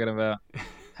just talking about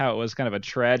how it was kind of a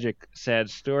tragic, sad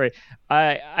story.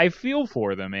 I feel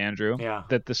for them, Andrew,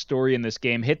 that the story in this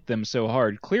game hit them so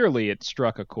hard. Clearly, it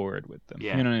struck a chord with them.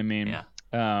 Yeah. You know what I mean? Yeah.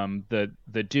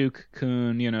 The Duke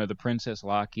KUNE, the Princess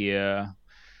LAKIA,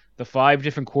 the 5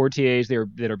 different courtiers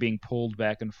that are being pulled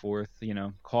back and forth,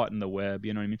 caught in the web.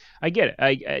 You know what I mean? I get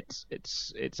it.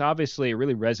 It's obviously it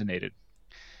really resonated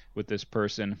with this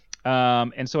person,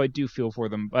 and so I do feel for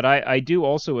them. But I do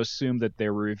also assume that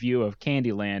their review of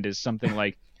Candyland is something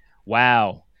like,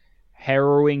 "Wow,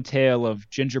 harrowing tale of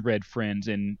gingerbread friends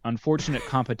in unfortunate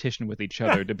competition with each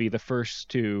other to be the first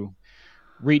to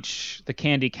reach the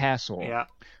Candy Castle. Yeah.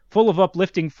 Full of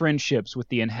uplifting friendships with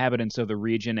the inhabitants of the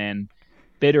region and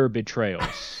bitter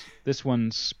betrayals. This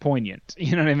one's poignant."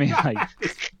 You know what I mean? Like,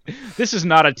 this is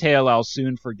not a tale I'll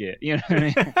soon forget. You know what I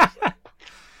mean?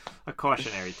 A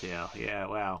cautionary tale. Yeah,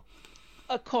 wow.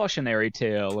 A cautionary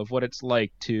tale of what it's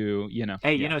like to,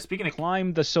 Hey, speaking of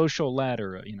climb the social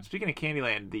ladder. Speaking of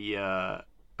Candyland,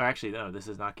 or actually, no, this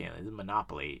is not Candyland. This is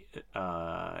Monopoly.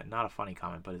 Not a funny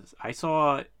comment, but I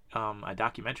saw a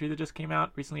documentary that just came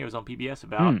out recently. It was on PBS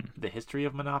about the history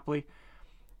of Monopoly.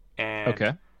 And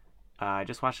okay. I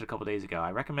just watched it a couple days ago. I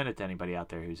recommend it to anybody out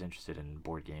there who's interested in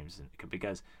board games,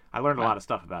 because I learned a lot of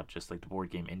stuff about just like the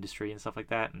board game industry and stuff like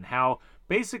that, and how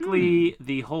basically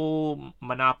the whole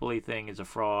Monopoly thing is a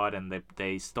fraud, and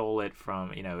they stole it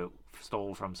from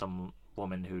from some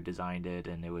woman who designed it,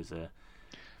 and it was the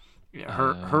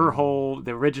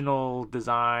original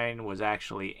design was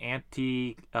actually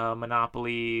anti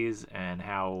monopolies, and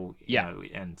how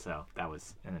and so that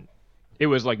was it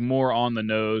was like more on the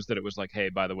nose that it was like, hey,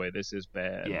 by the way, this is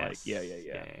bad. Yes. Like,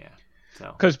 Yeah.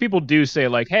 So because people do say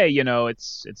like, hey, it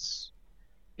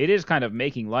is kind of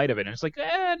making light of it, and it's like,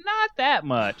 not that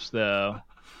much though.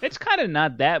 It's kind of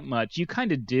not that much. You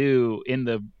kind of do in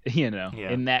the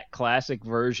in that classic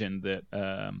version that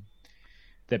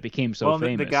became so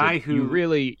famous. The guy who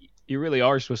you really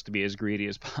are supposed to be as greedy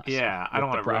as possible. Yeah, I don't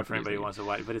want to ruin for anybody who wants to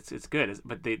watch, but it's good.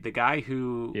 But the guy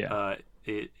who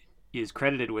is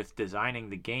credited with designing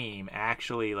the game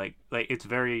actually like it's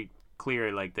very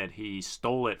clear like that he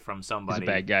stole it from somebody. He's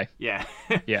a bad guy. Yeah.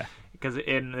 Yeah. Because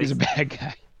he's a bad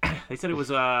guy. They said it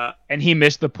was and he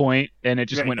missed the point and it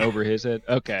just went over his head.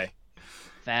 Okay.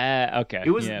 Okay.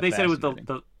 It was they said it was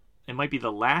it might be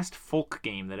the last folk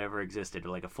game that ever existed,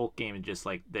 like a folk game just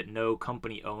like that no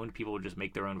company owned. People would just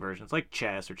make their own versions, like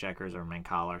chess or checkers or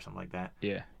Mancala or something like that.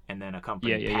 Yeah. And then a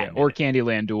company or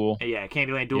Candyland Duel. Yeah,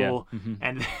 Candyland Duel. Yeah. Mm-hmm.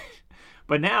 And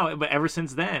but ever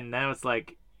since then, now it's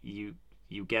like you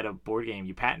get a board game,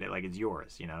 you patent it like it's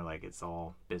yours, like it's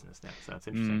all business now. So it's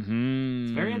interesting. Mm-hmm.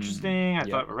 It's very interesting.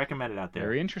 I recommend it out there.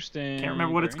 Very interesting. Can't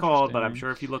remember what it's called, but I'm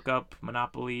sure if you look up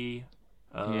Monopoly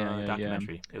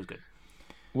documentary, it was good.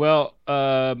 Well,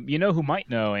 who might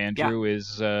know, Andrew,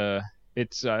 is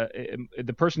it's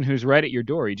the person who's right at your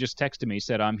door. He just texted me,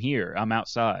 said, "I'm here. I'm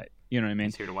outside." You know what I mean?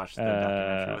 He's here to watch the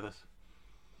documentary with us.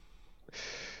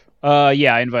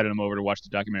 Yeah, I invited him over to watch the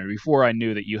documentary before I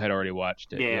knew that you had already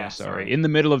watched it. Yeah, sorry. In the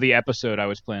middle of the episode, I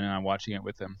was planning on watching it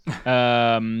with him.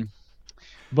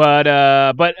 But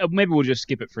maybe we'll just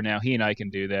skip it for now. He and I can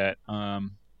do that.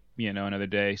 Another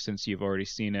day, since you've already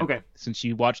seen it. Okay. Since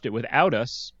you watched it without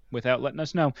letting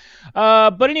us know.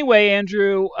 But anyway,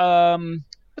 Andrew,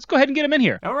 let's go ahead and get him in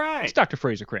here. All right. It's Dr.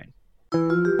 Fraser Crane.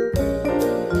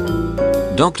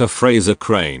 Dr. Fraser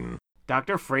Crane.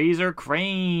 Dr. Fraser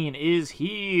Crane is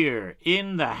here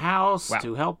in the house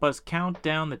to help us count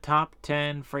down the top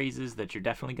 10 phrases that you're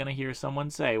definitely going to hear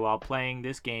someone say while playing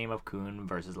this game of KUNE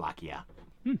versus LAKIA.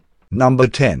 Number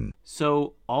 10.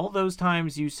 So all those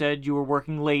times you said you were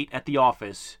working late at the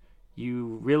office,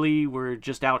 you really were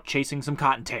just out chasing some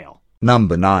cottontail.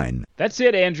 Number 9. That's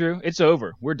it, Andrew. It's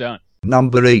over. We're done.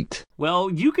 Number 8.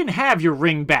 Well, you can have your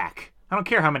ring back. I don't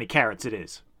care how many carats it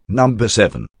is. Number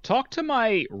 7. Talk to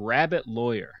my rabbit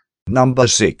lawyer. Number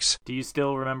 6. Do you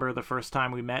still remember the first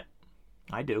time we met?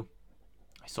 I do.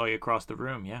 I saw you across the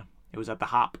room, yeah. It was at the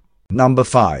Hop. Number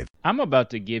 5. I'm about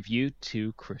to give you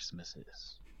 2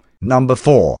 Christmases. Number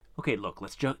 4. Okay, look,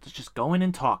 let's just go in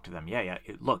and talk to them. Yeah.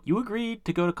 Look, you agreed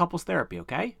to go to couples therapy,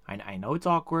 okay? I know it's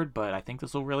awkward, but I think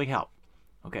this will really help.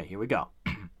 Okay, here we go.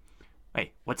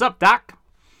 Hey, what's up, Doc?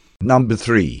 Number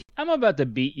 3. I'm about to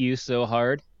beat you so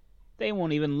hard, they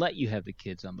won't even let you have the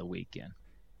kids on the weekend.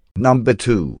 Number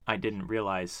 2. I didn't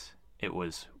realize it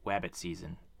was wabbit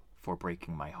season for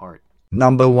breaking my heart.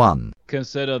 Number 1.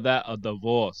 Consider that a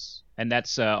divorce. And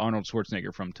that's Arnold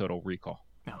Schwarzenegger from Total Recall.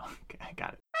 Oh, okay, I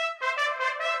got it.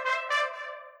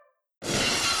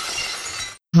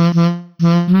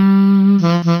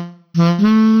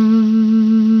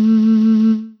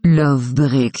 Love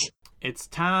break. It's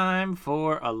time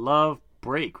for a love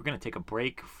break. We're going to take a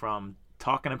break from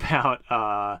talking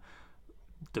about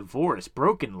divorce,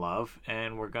 broken love,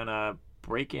 and we're going to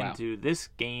break into this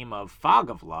game of Fog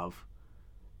of Love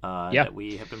that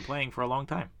we have been playing for a long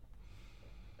time.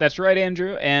 That's right,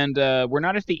 Andrew. And we're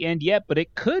not at the end yet, but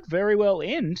it could very well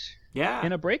end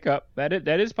in a breakup. That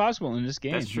is possible in this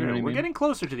game. That's true. You know we're I mean? getting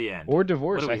closer to the end. Or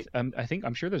divorce.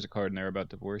 I'm sure there's a card in there about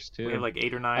divorce, too. We have like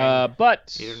 8 or 9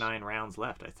 but 8 or 9 rounds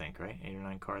left, I think, right? 8 or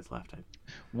 9 cards left.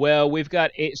 Well, we've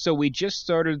got 8. So we just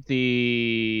started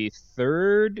the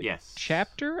 3rd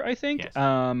chapter, I think. Yes.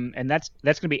 And that's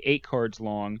going to be 8 cards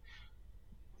long.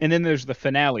 And then there's the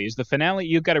finale. Is the finale,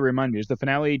 you've got to remind me, is the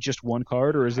finale just 1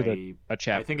 card or is it a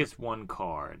chapter? I think it's 1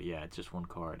 card. Yeah, it's just 1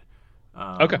 card.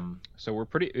 Okay. So we're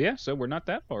so we're not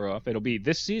that far off. It'll be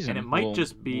this season. And it might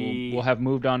just be... We'll have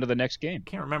moved on to the next game.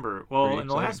 Can't remember. Well, in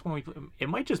the last one, it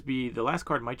might just be, the last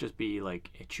card might just be like,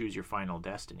 choose your final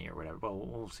destiny or whatever. Well,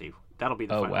 we'll see. That'll be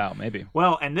the final. Oh, wow, maybe.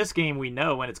 Well, and this game we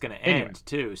know when it's going to end,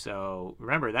 too. So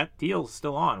remember, that deal's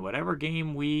still on. Whatever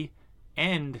game we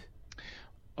end...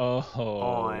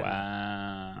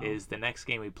 wow. is the next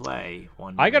game we play.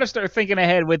 I got to start thinking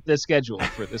ahead with the schedule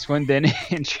for this one then.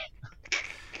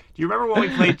 Do you remember when we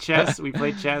played chess? We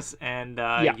played chess, and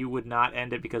you would not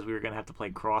end it because we were going to have to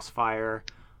play Crossfire.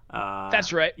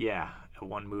 That's right. Yeah,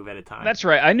 1 move at a time. That's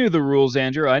right. I knew the rules,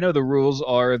 Andrew. I know the rules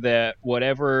are that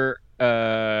whatever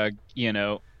game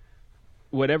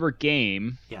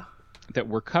that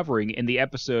we're covering in the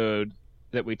episode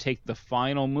that we take the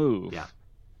final move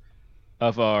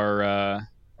of our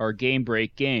game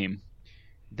break game,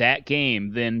 that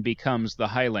game then becomes the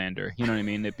Highlander. You know what I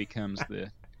mean? It becomes the...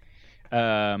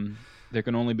 there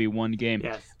can only be 1 game.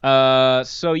 Yes.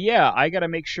 So yeah, I got to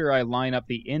make sure I line up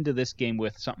the end of this game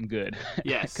with something good.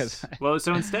 Yes. Well,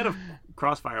 so instead of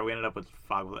Crossfire, we ended up with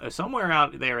Fog. Somewhere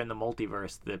out there in the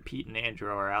multiverse, that Pete and Andrew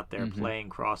are out there playing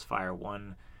Crossfire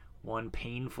one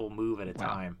painful move at a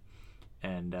time.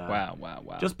 And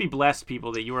wow. Just be blessed,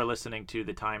 people, that you are listening to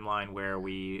the timeline where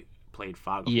we played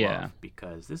Fog of Love,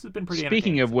 because this has been pretty entertaining.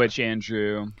 Speaking of which,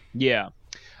 Andrew,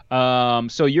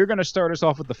 so you're going to start us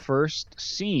off with the first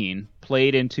scene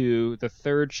played into the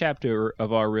 3rd chapter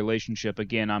of our relationship.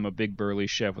 Again, I'm a big burly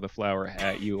chef with a flower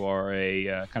hat. You are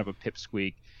a kind of a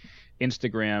pipsqueak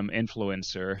Instagram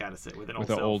influencer with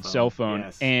an old cell phone.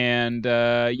 Yes. And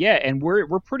and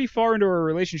we're pretty far into our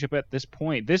relationship at this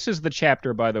point. This is the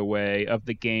chapter, by the way, of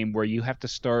the game where you have to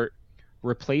start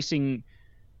replacing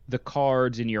the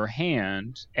cards in your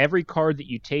hand. Every card that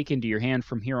you take into your hand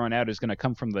from here on out is going to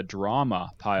come from the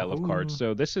drama pile of cards.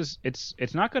 So this is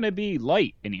it's not going to be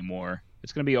light anymore.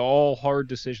 It's going to be all hard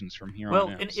decisions from here on out.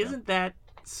 Well, and isn't that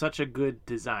such a good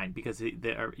design? Because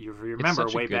you remember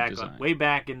way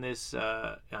back in this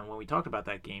when we talked about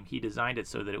that game, he designed it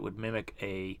so that it would mimic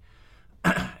a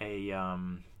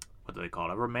what do they call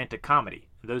it? A romantic comedy.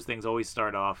 Those things always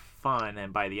start off fun,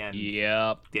 and by the end,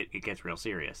 it gets real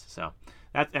serious. So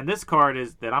and this card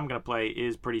that I'm going to play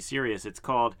is pretty serious. It's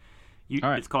called You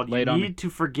Need to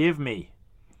Forgive Me.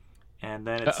 And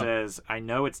then it says, I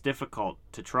know it's difficult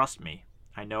to trust me.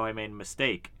 I know I made a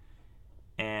mistake.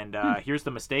 And here's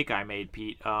the mistake I made,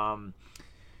 Pete.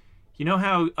 You know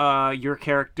how your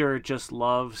character just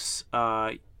loves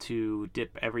to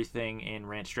dip everything in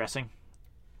ranch dressing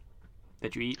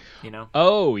that you eat, you know?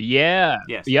 Oh, yeah.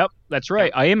 Yes. Yep, that's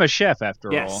right. Yep. I am a chef after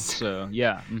all. Yes. So,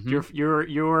 yeah.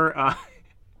 Mm-hmm.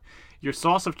 Your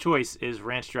sauce of choice is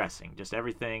ranch dressing. Just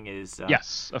everything is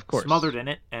yes, of course, smothered in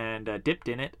it and dipped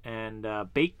in it and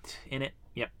baked in it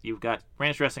You've got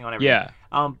ranch dressing on everything. Yeah.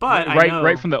 But I know,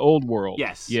 right from the old world.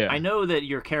 Yes. Yeah. I know that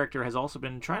your character has also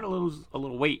been trying to lose a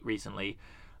little weight recently.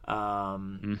 You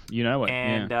know it.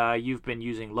 And you've been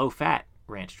using low-fat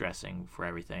ranch dressing for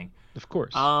everything. Of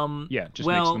course. Yeah. Just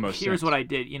well, makes the most here's sense. what I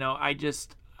did. I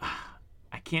just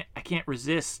I can't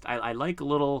resist. I like a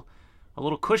little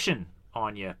cushion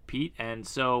on you, Pete. And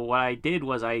so what I did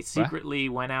was I secretly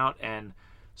went out and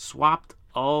swapped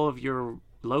all of your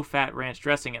low-fat ranch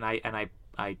dressing, and I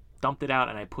dumped it out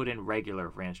and I put in regular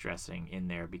ranch dressing in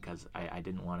there because I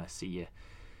didn't want to see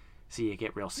you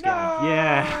get real skinny. No!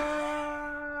 Yeah.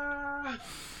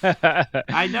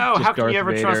 I know. How can you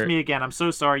ever trust me again? I'm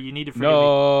so sorry. You need to forgive me.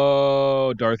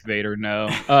 No, Darth Vader, no.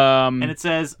 And it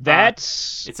says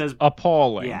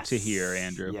appalling to hear,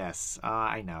 Andrew. Yes,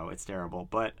 I know it's terrible,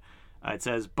 but it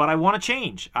says, but I want to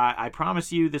change. I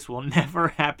promise you, this will never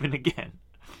happen again.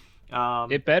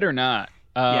 It better not.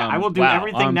 I will do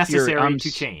everything necessary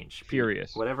to change.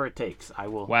 Furious. Whatever it takes, I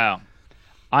will. Wow.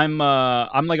 I'm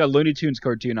like a Looney Tunes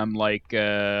cartoon. I'm like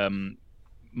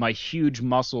my huge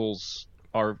muscles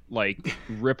are like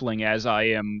rippling as I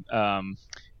am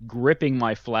gripping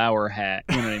my flower hat.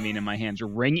 You know what I mean? In my hands,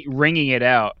 wringing it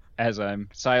out as I'm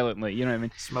silently. You know what I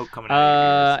mean? Smoke coming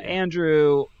out of your ears.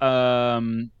 Andrew.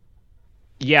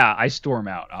 Yeah, I storm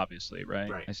out, obviously, right?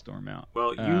 Right. I storm out.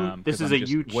 Well, this is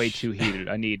way too heated.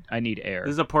 I need air.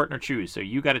 This is a partner choose, so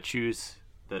you got to choose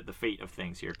the fate of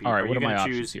things here. All right, what are my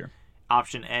options choose here?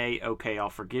 Option A, okay, I'll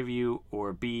forgive you,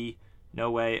 or B,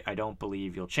 no way, I don't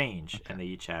believe you'll change. Okay. And they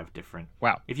each have different.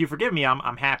 Wow. If you forgive me,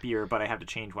 I'm happier, but I have to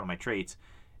change one of my traits.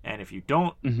 And if you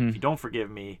don't,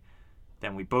 forgive me,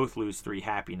 then we both lose 3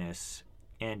 happiness,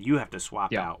 and you have to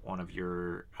swap out one of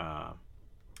your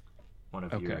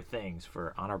your things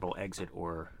for honorable exit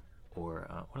or what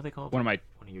are they called? One of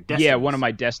your destinies. Yeah, one of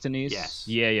my destinies. Yes.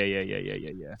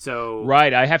 Yeah. So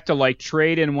right, I have to like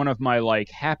trade in one of my like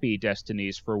happy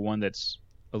destinies for one that's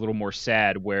a little more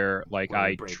sad, where like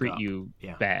I treat you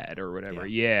bad or whatever.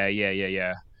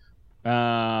 Yeah.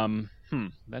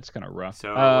 That's kind of rough.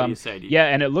 So what do you say?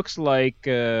 And it looks like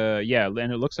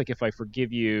if I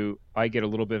forgive you, I get a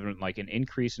little bit of like an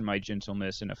increase in my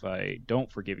gentleness, and if I don't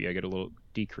forgive you, I get a little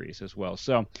decrease as well.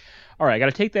 So, all right, I got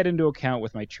to take that into account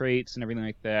with my traits and everything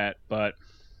like that. But,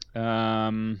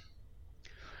 there's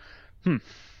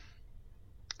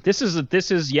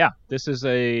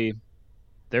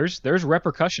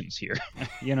repercussions here.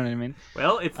 You know what I mean?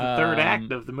 Well, it's the third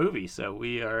act of the movie, so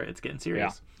it's getting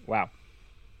serious. Yeah. Wow.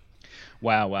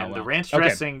 And the ranch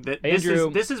dressing,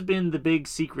 this has been the big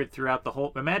secret throughout the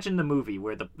whole. Imagine the movie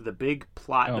where the big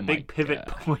plot, pivot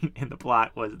point in the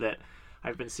plot was that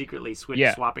I've been secretly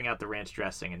swapping out the ranch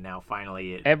dressing, and now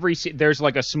finally there's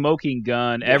like a smoking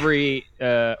gun,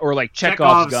 or like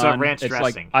Chekhov's gun. Ranch it's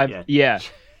dressing.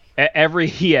 Every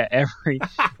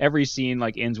scene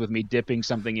like ends with me dipping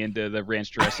something into the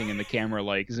ranch dressing, and the camera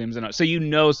like zooms in on, so you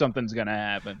know something's gonna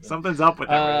happen. Something's up with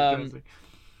that ranch dressing.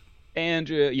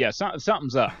 Andrew,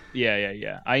 something's up.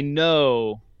 Yeah. I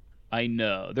know.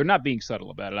 They're not being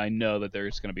subtle about it. I know that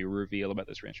there's going to be a reveal about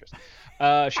this ranch dressing.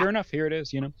 Sure enough, here it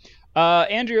is.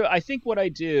 Andrew, I think what I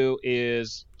do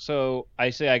is, so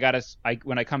I say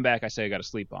when I come back, I say I got to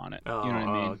sleep on it. Oh, you know what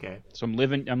I mean? Okay. So I'm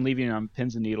leaving on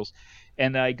pins and needles,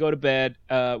 and I go to bed.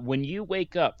 When you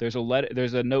wake up, there's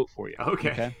a note for you.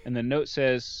 Okay. And the note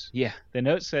says,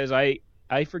 I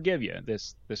forgive you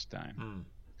this time.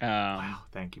 Wow,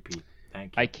 thank you, Pete.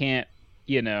 Thank you. I can't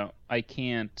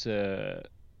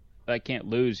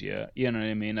lose you. You know what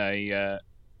I mean?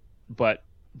 But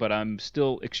I'm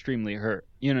still extremely hurt.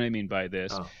 You know what I mean by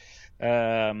this? Oh.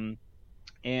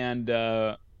 And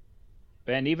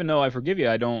even though I forgive you,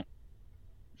 I don't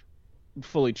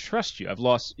fully trust you. I've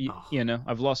lost,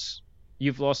 you've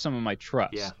lost some of my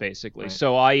trust, basically. Right.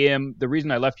 So the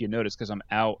reason I left you a note is because I'm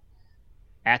out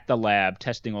at the lab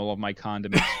testing all of my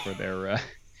condiments for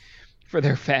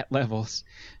their fat levels,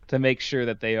 to make sure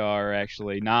that they are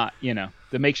actually not,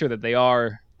 to make sure that they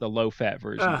are the low fat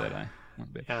version that I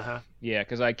want to be. Yeah,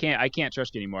 because I can't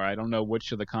trust you anymore. I don't know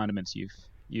which of the condiments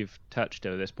you've touched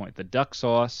at this point. The duck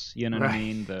sauce, you know what I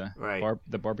mean? The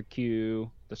barbecue,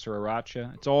 the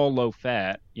sriracha. It's all low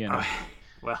fat, Well,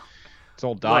 it's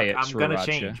all diet. Look, I'm going to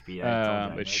change, Pete.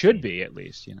 It should be, at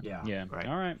least, Yeah. Right.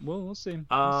 All right. Well, we'll see.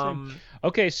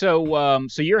 Okay. So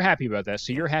you're happy about that.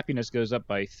 So your happiness goes up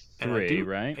by 3,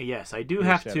 right? Yes, I do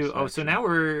have to. Oh, so now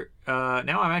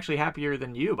now I'm actually happier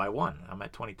than you by 1. I'm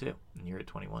at 22, and you're at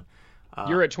 21.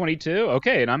 You're at 22.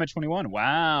 Okay, and I'm at 21.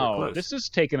 Wow. This is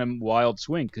taking a wild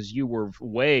swing because you were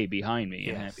way behind me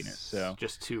in happiness. So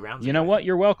just 2 rounds. You know what?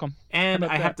 You're welcome. And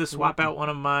I have to swap out one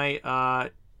of my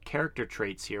character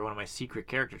traits here, one of my secret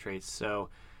character traits. So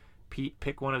Pete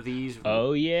pick one of these.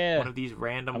 Oh yeah. One of these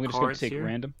random I'm cards just gonna take here.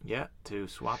 random. Yeah, to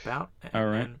swap out. And All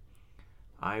right. Then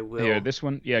I will. Here, this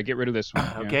one. Yeah, get rid of this one.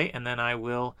 Okay, yeah. And then I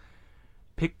will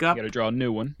pick up. You got to draw a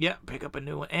new one. Yeah, pick up a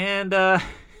new one. And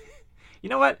you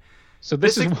know what? So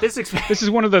this is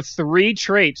one of the 3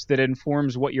 traits that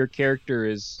informs what your character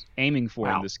is aiming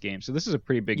for in this game. So this is a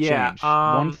pretty big change.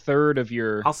 1/3 of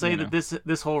your. I'll say that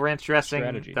this whole ranch dressing,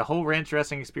 strategy. the whole ranch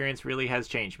dressing experience really has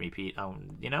changed me, Pete.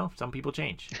 Some people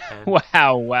change. And,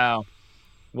 wow.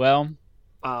 Well,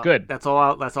 good. That's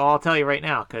all I'll tell you right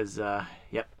now. Because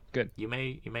yep. Good. You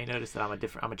may notice that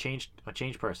I'm a changed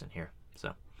person here.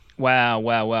 So.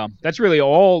 Wow. That's really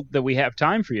all that we have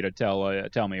time for you to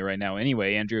tell me right now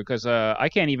anyway, Andrew, because I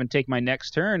can't even take my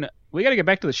next turn. We got to get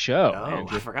back to the show, Oh,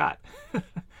 Andrew. I forgot.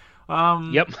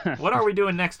 Yep. What are we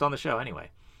doing next on the show anyway?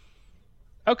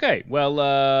 Okay, well,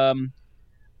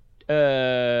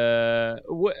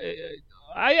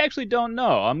 I actually don't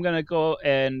know. I'm going to go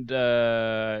and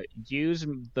use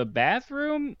the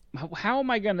bathroom. How am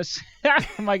I going to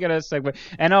segue?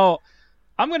 And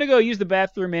I'm going to go use the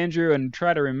bathroom, Andrew, and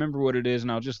try to remember what it is,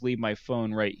 and I'll just leave my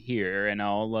phone right here, and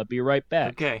I'll be right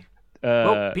back. Okay.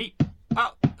 Pete.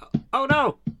 Oh,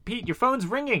 no. Pete, your phone's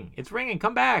ringing. It's ringing.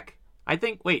 Come back.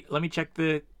 Wait, let me check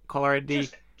the caller ID.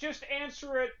 Just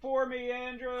answer it for me,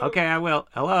 Andrew. Okay, I will.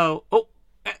 Hello. Oh,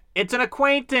 it's an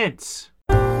acquaintance.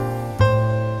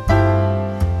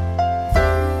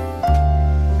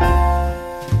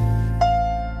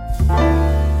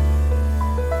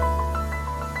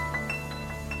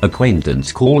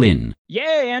 Acquaintance call in.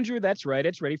 Yeah, Andrew, that's right.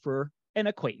 It's ready for an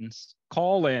acquaintance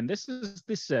call in. This is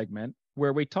the segment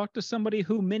where we talk to somebody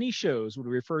who many shows would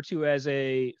refer to as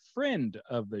a friend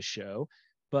of the show.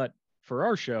 But for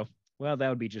our show, well, that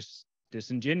would be just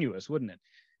disingenuous, wouldn't it?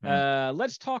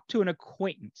 Let's talk to an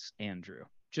acquaintance, Andrew.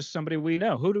 Just somebody we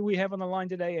know. Who do we have on the line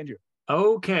today, Andrew?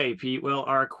 Okay, Pete. Well,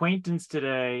 our acquaintance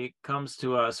today comes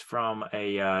to us from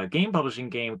a game publishing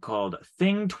game called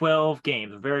Thing 12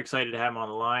 Games. I'm very excited to have him on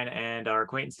the line. And our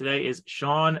acquaintance today is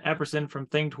Sean Epperson from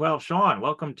Thing 12. Sean,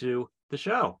 welcome to the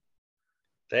show.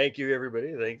 Thank you,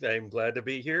 everybody. I'm glad to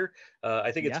be here.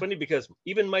 I think it's funny because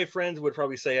even my friends would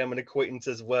probably say I'm an acquaintance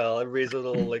as well. Everybody's a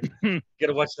little like,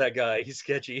 gotta watch that guy. He's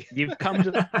sketchy. You've come to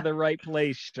the right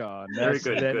place, Sean. Very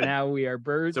good. Good. Now we are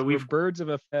birds. So we're birds of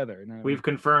a feather. No, we've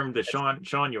confirmed that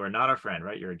Sean, you are not our friend,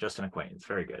 right? You're just an acquaintance.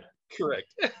 Very good.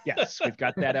 Correct. Yes, we've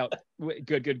got that out.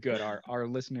 Good. Our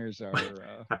listeners are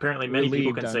apparently many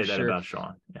people can say that sure. about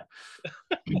Sean. Yeah.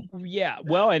 Yeah.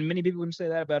 Well, and many people can say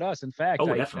that about us. In fact,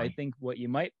 I think what you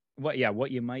might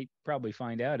probably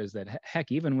find out is that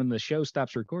heck, even when the show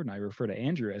stops recording, I refer to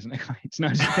Andrew as an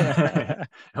acquaintance.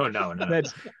 Oh no.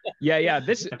 That's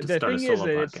the thing is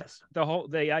that it's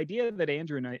the idea that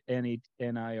Andrew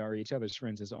and I are each other's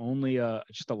friends is only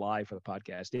just a lie for the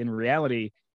podcast. In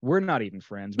reality, we're not even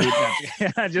friends. We don't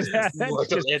even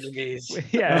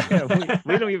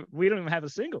have a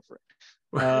single friend.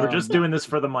 We're just doing this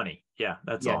for the money. Yeah,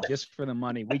 that's all. Just for the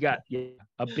money. We got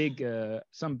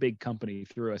some big company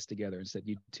threw us together and said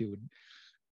you two would.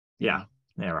 Yeah.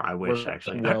 I wish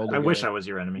actually. I wish I was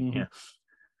your enemy. Mm-hmm. Yeah.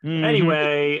 Mm-hmm.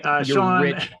 Anyway, Sean.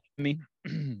 Rich.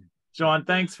 Sean,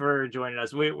 thanks for joining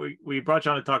us. We brought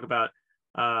you on to talk about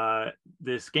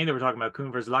this game that we're talking about,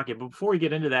 KUNE versus LAKIA. But before we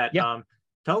get into that,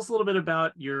 tell us a little bit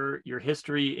about your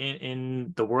history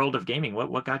in the world of gaming.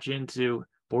 What got you into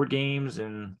board games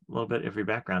and a little bit of your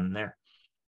background in there?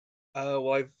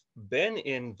 Well, I've been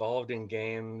involved in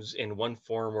games in one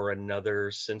form or another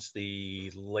since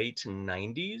the late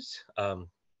 90s.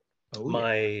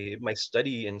 My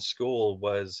study in school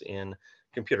was in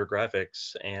computer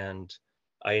graphics, and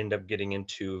I ended up getting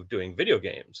into doing video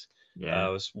games. I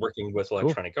was working with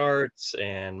Electronic Arts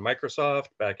and Microsoft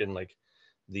back in like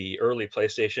the early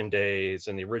PlayStation days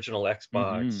and the original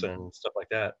Xbox and stuff like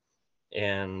that.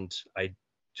 And I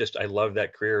love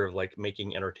that career of like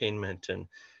making entertainment and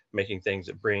making things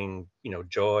that bring,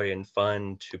 joy and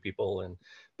fun to people and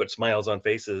put smiles on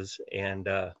faces. And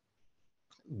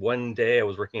one day I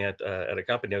was working at a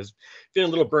company. I was feeling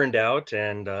a little burned out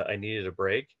and I needed a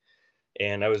break.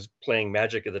 And I was playing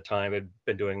Magic at the time. I'd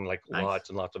been doing like lots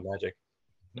and lots of Magic.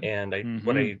 And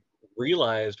what I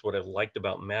realized, what I liked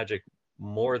about Magic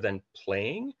more than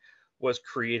playing was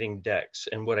creating decks.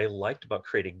 And what I liked about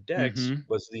creating decks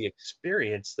was the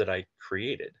experience that I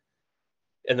created.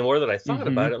 And the more that I thought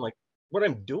about it, I'm like, what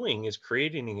I'm doing is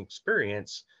creating an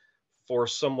experience for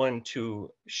someone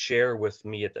to share with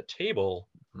me at the table.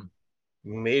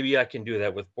 Maybe I can do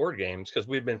that with board games, because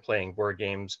we've been playing board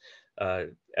games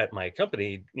at my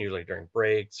company, usually during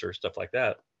breaks or stuff like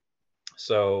that.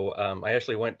 So I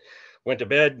actually went to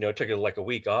bed, took like a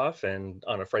week off, and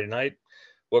on a Friday night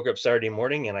woke up Saturday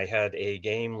morning and I had a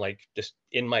game like just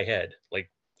in my head, like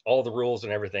all the rules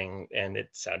and everything, and it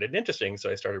sounded interesting.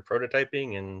 So I started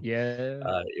prototyping, and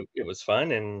it was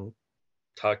fun. And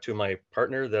talked to my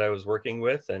partner that I was working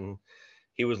with, and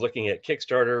he was looking at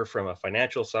Kickstarter from a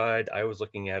financial side. I was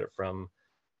looking at it from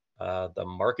the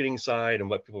marketing side and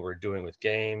what people were doing with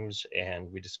games,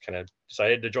 and we just kind of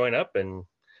decided to join up and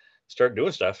start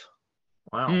doing stuff.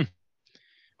 Wow. Awesome.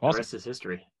 The rest is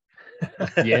history.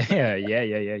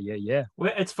 Yeah.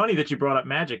 Well, it's funny that you brought up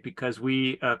Magic, because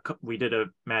we did a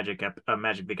Magic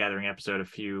the Gathering episode a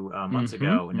few months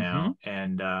ago now,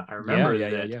 and I remember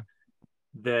that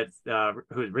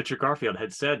Richard Garfield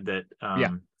had said that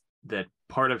that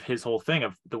part of his whole thing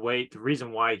of the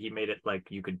reason why he made it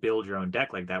like you could build your own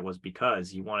deck like that was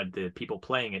because he wanted the people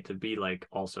playing it to be like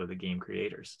also the game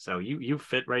creators. So you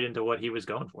fit right into what he was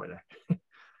going for there.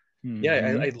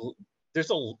 Yeah,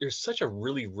 there's such a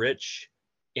really rich,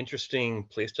 interesting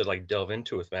place to like delve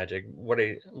into with Magic. What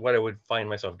I would find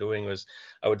myself doing was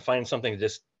I would find something that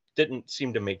just didn't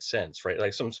seem to make sense, right?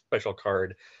 Like some special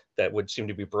card that would seem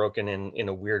to be broken in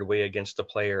a weird way against the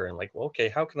player, and like, well, okay,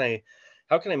 how can I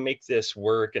make this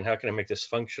work, and how can I make this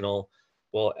functional?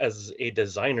 Well, as a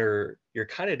designer, you're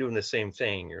kind of doing the same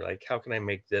thing. You're like, how can I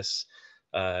make this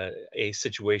a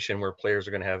situation where players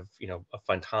are going to have, a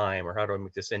fun time, or how do I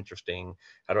make this interesting?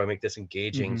 How do I make this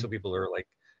engaging? So people are like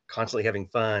constantly having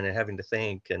fun and having to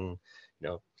think, and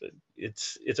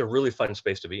it's a really fun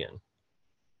space to be in.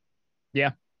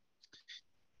 Yeah,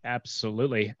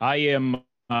 absolutely.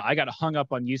 I got hung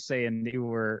up on you saying you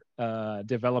were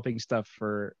developing stuff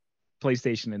for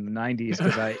PlayStation in the 90s,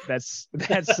 because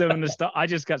that's so I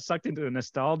just got sucked into a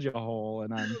nostalgia hole,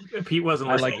 and Pete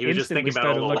wasn't listening. He was just thinking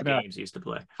about all the games he used to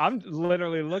play. I'm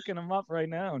literally looking them up right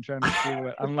now and trying to see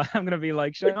what I'm gonna be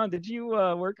like. Sean, did you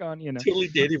work on totally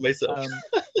dating myself?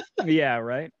 Yeah,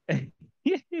 right.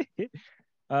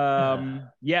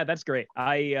 Yeah, that's great.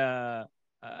 I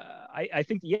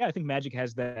think Magic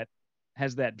has that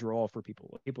draw for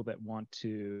people that want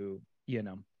to,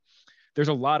 there's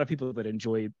a lot of people that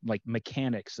enjoy like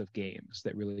mechanics of games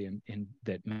that really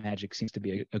that Magic seems to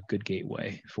be a good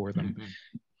gateway for them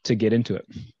to get into it,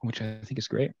 which I think is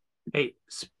great. Hey,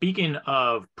 speaking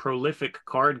of prolific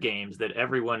card games that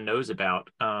everyone knows about,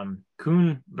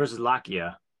 KUNE versus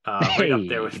LAKIA, right up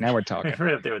there with, now we're talking.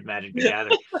 Right up there with Magic the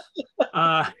Gathering.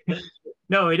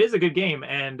 No, it is a good game,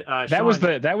 and that Sean, was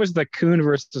the KUNE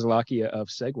versus LAKIA of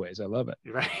segues. I love it.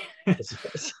 Right.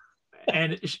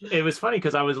 And it was funny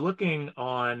because I was looking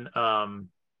on,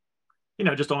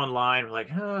 just online, like,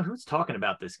 who's talking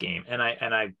about this game? And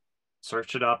I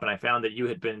searched it up, and I found that you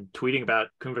had been tweeting about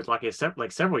KUNE vs. LAKIA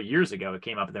like several years ago. It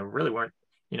came up, and there really weren't,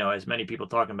 as many people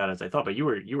talking about it as I thought. But you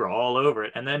were all over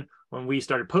it. And then when we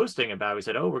started posting about it, we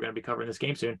said, "Oh, we're going to be covering this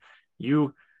game soon."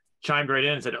 You chimed right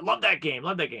in and said, "Love that game.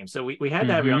 So we had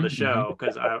to have you on the show,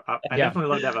 because I definitely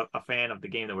love to have a fan of the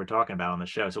game that we're talking about on the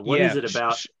show. So what is it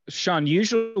about? Sean,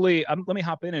 usually, let me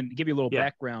hop in and give you a little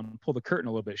background, pull the curtain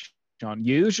a little bit, Sean.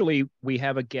 Usually we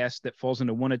have a guest that falls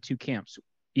into one of two camps.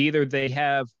 Either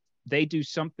they do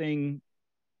something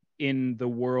in the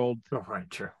world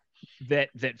that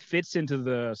fits into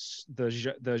the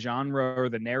genre or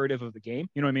the narrative of the game.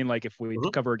 You know what I mean? Like if we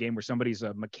cover a game where somebody's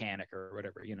a mechanic or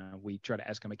whatever, we try to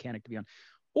ask a mechanic to be on,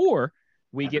 or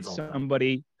we get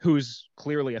somebody who's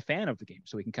clearly a fan of the game,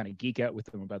 so we can kind of geek out with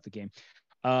them about the game.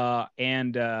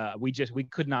 We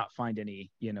could not find any,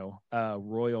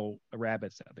 royal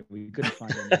rabbits out there. We couldn't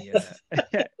find any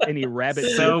any rabbit.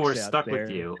 So we're stuck with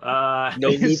you.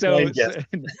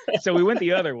 So we went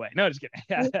the other way. No, just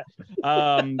kidding.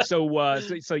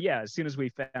 So yeah, as soon as we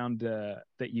found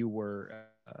that you were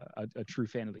a true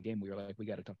fan of the game, we were like, we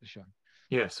got to talk to Sean.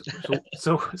 Yes.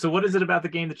 So what is it about the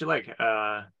game that you like,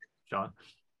 Sean?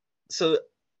 So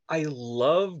I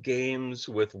love games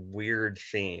with weird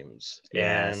themes.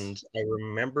 Yes. And I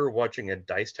remember watching a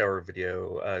Dice Tower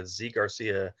video. Z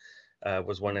Garcia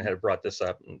was one that had brought this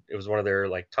up. It was one of their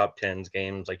like top 10s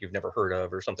games like you've never heard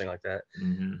of or something like that.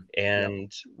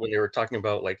 And when they were talking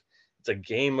about like it's a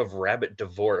game of rabbit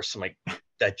divorce, I'm like,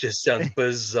 that just sounds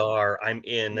bizarre. I'm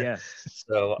in. Yes.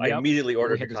 So I immediately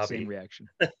ordered a copy. Same reaction.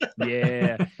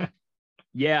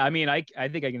 Yeah. I mean, I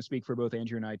think I can speak for both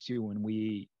Andrew and I too.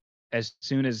 When as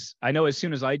soon as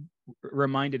I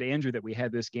reminded Andrew that we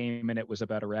had this game and it was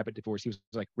about a rabbit divorce, he was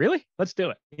like, "Really? Let's do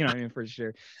it." For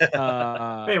sure.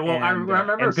 I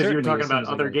remember because you were talking about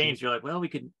other games. You're like, "Well,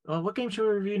 what game should we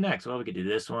review next? Well, we could do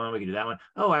this one. We could do that one.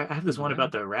 Oh, I have this one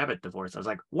about the rabbit divorce." I was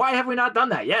like, "Why have we not done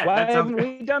that yet? Why haven't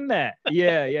we done that?"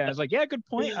 Yeah. I was like, "Yeah, good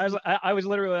point." I was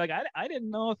literally like, I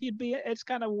didn't know if you'd be. It's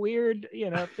kind of weird,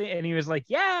 thing. And he was like,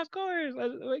 "Yeah, of course,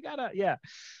 we gotta." Yeah.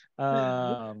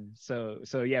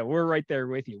 So yeah, we're right there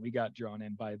with you. We got drawn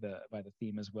in by the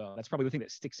theme as well. That's probably the thing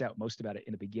that sticks out most about it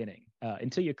in the beginning,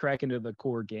 until you crack into the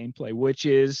core gameplay, which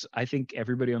is, I think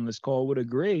everybody on this call would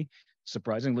agree,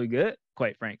 surprisingly good,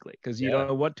 quite frankly, because you don't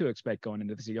know what to expect going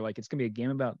into this. You're like, it's gonna be a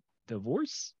game about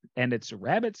divorce, and it's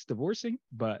rabbits divorcing,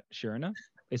 but sure enough,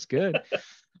 it's good.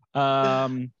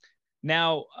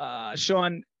 Now,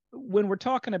 Sean, when we're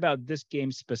talking about this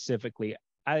game specifically,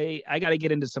 I got to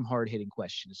get into some hard hitting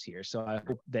questions here. So I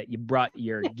hope that you brought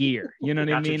your gear. You know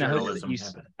what I mean? I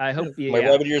hope you. My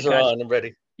rabbit ears are on. I'm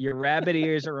ready. Your rabbit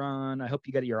ears are on. I hope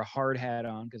you got your hard hat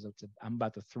on, because I'm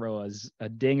about to throw a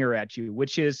dinger at you,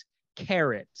 which is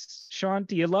carrots. Sean,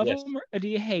 do you love them or do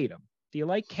you hate them? Do you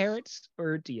like carrots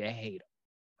or do you hate them?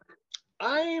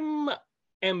 I'm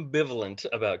ambivalent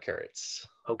about carrots.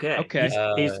 Okay.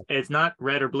 It's not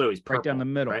red or blue. He's purple. Right down the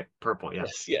middle. Right? Purple, yeah.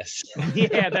 Yes.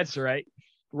 Yeah, that's right.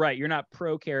 Right. You're not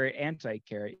pro carrot, anti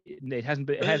carrot.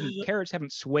 Carrots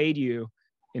haven't swayed you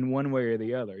in one way or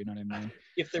the other. You know what I mean?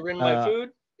 If they're in my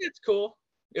food, it's cool.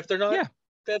 If they're not,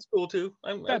 that's cool too.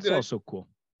 That's also cool.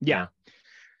 Yeah.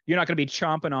 You're not going to be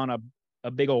chomping on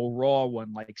a big old raw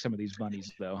one like some of these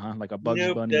bunnies, though, huh? Like a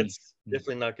Bugs Bunny. That's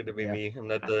definitely not going to be me. I'm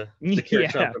not the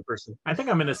carrot chomping person. I think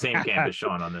I'm in the same camp as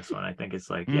Sean on this one. I think it's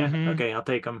like, okay, I'll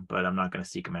take them, but I'm not going to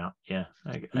seek them out. Yeah.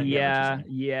 I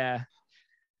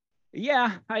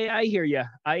hear you.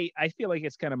 I feel like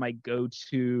it's kind of my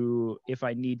go-to if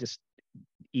I need to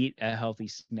eat a healthy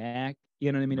snack.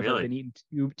 You know what I mean? If I've been eating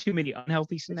too many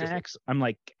unhealthy snacks, I'm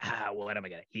like, what am I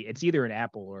going to eat? It's either an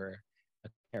apple or a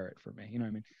carrot for me. You know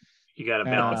what I mean? You got to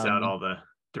balance out all the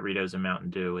Doritos and Mountain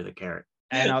Dew with a carrot.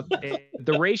 And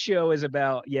the ratio is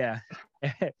about,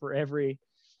 for every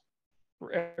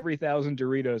 1,000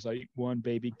 Doritos, I eat one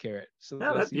baby carrot. So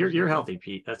you're healthy,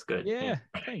 Pete. That's good. Yeah,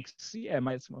 thanks. Yeah,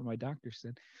 that's what my doctor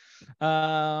said.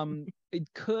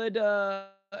 Could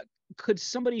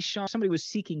somebody was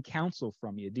seeking counsel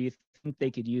from you? Do you think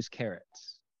they could use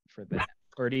carrots for that?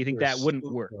 Or do you think that wouldn't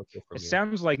work? It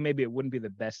sounds like maybe it wouldn't be the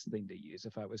best thing to use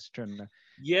if I was trying to.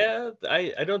 Yeah,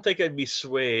 I don't think I'd be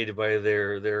swayed by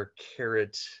their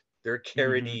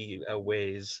carroty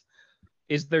ways.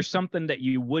 Is there something that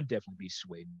you would definitely be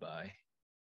swayed by?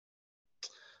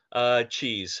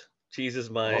 Cheese. Cheese is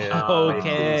my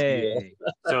okay.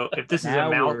 So if this is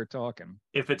we're talking.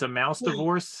 If it's a mouse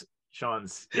divorce,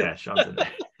 Sean's in there.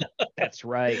 That's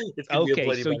right.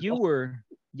 Okay, so you were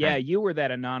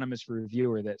that anonymous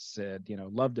reviewer that said,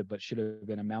 loved it, but should have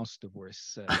been a mouse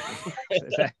divorce.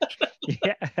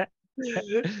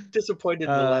 Disappointed in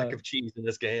the lack of cheese in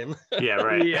this game. Yeah,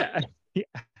 right. Yeah.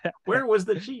 Where was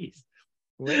the cheese?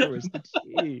 Where was the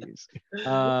cheese?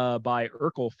 By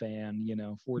Urkel fan,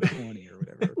 420 or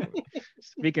whatever.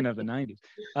 Speaking of the 90s.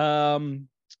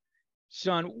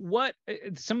 Sean, what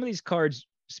some of these cards,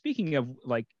 speaking of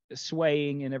like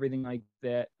swaying and everything like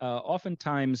that,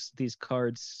 oftentimes these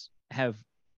cards have,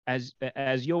 as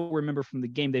you'll remember from the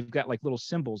game, they've got like little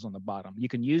symbols on the bottom. You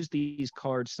can use these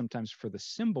cards sometimes for the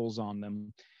symbols on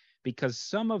them, because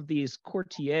some of these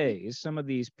courtiers, some of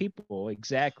these people,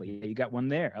 exactly, you got one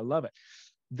there, I love it,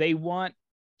 they want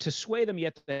to sway them,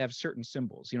 yet to have certain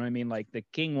symbols. You know what I mean? Like the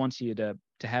king wants you to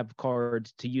have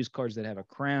cards, to use cards that have a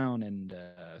crown and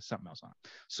something else on it,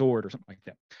 sword or something like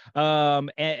that.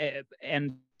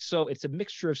 And so it's a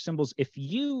mixture of symbols. If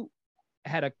you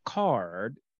had a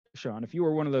card, Sean, if you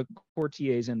were one of the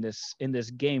courtiers in this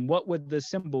game, what would the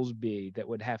symbols be that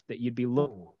you'd be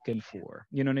looking for?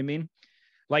 You know what I mean?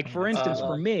 Like for instance,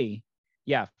 for me,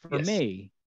 if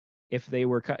they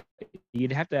were cut,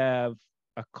 you'd have to have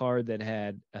a card that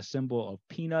had a symbol of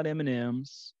peanut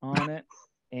M&Ms on it,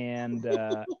 and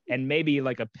maybe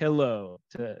like a pillow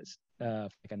to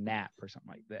like a nap or something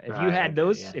like that. If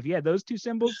you had those two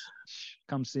symbols,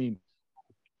 come see me.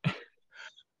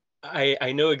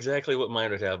 I know exactly what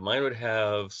mine would have. Mine would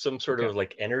have some sort of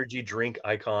like energy drink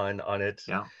icon on it.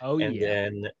 Yeah.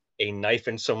 Then a knife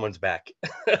in someone's back.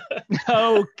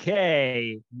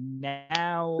 Okay,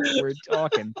 now we're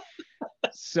talking.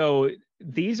 So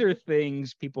these are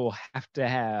things people have to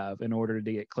have in order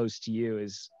to get close to you.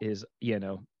 Is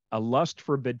a lust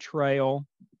for betrayal,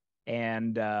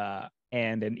 and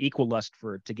an equal lust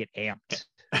to get amped.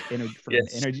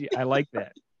 Energy. I like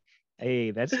that.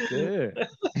 Hey, that's good.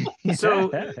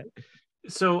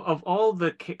 So of all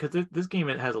because this game,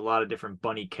 it has a lot of different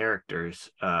bunny characters,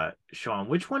 Sean,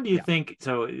 which one do you think,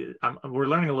 so we're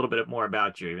learning a little bit more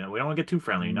about you, we don't want to get too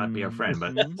friendly, not be our friend,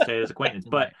 but stay as acquaintance,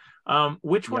 but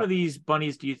which one of these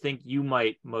bunnies do you think you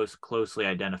might most closely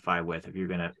identify with, if you're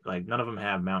gonna, like, none of them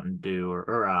have Mountain Dew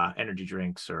or energy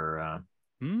drinks or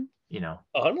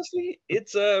honestly,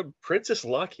 it's Princess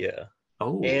LAKIA.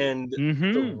 Oh. And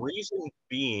the reason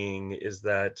being is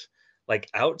that, like,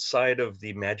 outside of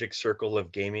the magic circle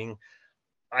of gaming,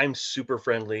 I'm super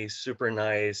friendly, super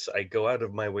nice. I go out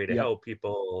of my way to help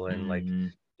people, and like,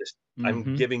 just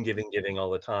I'm giving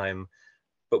all the time.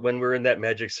 But when we're in that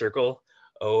magic circle,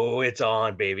 oh, it's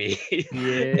on, baby. And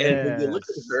when you look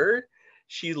at Yes. her,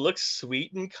 she looks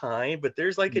sweet and kind, but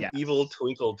there's like an evil Yes.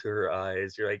 twinkle to her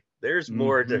eyes. You're like, there's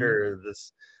more to her.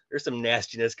 There's some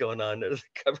nastiness going on under the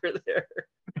cover there.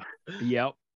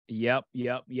 Yep.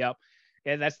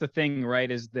 And that's the thing,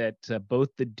 right? Is that both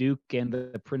the Duke and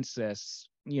the princess,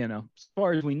 you know, as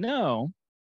far as we know,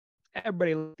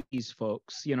 everybody likes these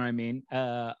folks, you know what I mean?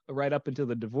 Right up until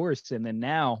the divorce. And then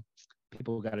now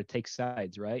people got to take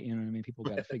sides, right? You know what I mean? People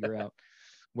got to figure out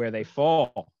where they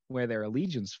fall, where their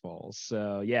allegiance falls.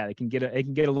 So yeah, it can get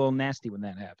a little nasty when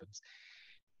that happens.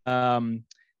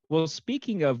 Well,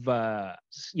 speaking of,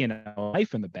 you know,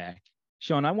 knife in the back,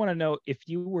 Sean, I want to know, if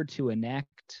you were to enact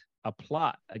a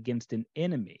plot against an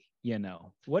enemy, you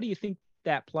know, what do you think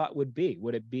that plot would be?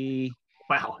 Would it be,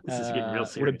 wow, this is getting real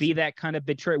serious. Would it be that kind of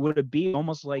betrayal? Would it be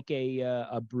almost like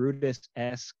a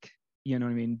Brutus-esque, you know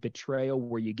what I mean, betrayal,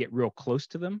 where you get real close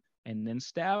to them and then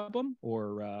stab them,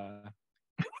 or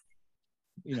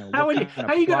you know, how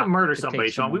are you gonna murder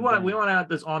somebody, Sean? We want to have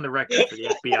this on the record for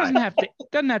the FBI.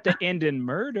 Doesn't have to end in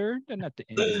murder. Doesn't have to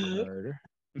end in murder.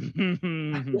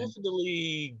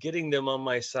 Definitely getting them on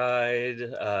my side,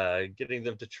 getting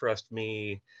them to trust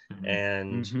me,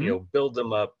 and you know, build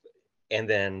them up, and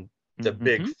then the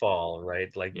big fall, right?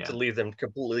 Like, to leave them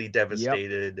completely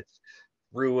devastated,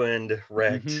 ruined,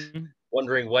 wrecked,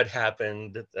 wondering what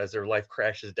happened as their life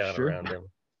crashes down around them,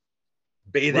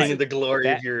 bathing in the glory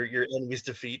of your enemy's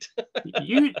defeat.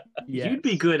 You'd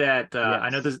be good at I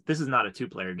know this is not a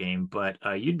 2-player game, but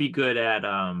you'd be good at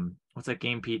what's that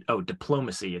game, Pete? Oh,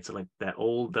 Diplomacy. It's like that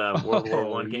old World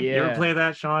War I game. You ever play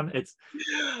that, Sean?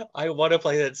 I want to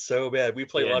play that so bad. We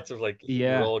play lots of like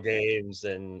role games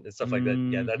and stuff like that.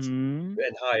 Yeah, that's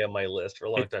been high on my list for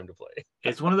a long time to play.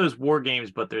 It's one of those war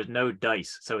games, but there's no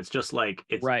dice, so it's just like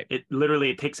it literally,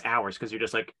 it takes hours, because you're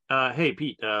just like, hey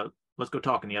Pete, let's go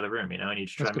talk in the other room, you know, and you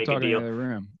just try to make a deal.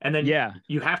 And then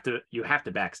you have to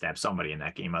backstab somebody in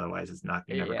that game, otherwise you're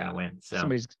never gonna win. So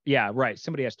somebody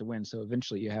has to win. So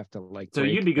eventually you have to, like, so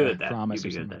you'd be good at that. Promise,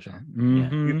 you'd be good at that.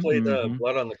 You played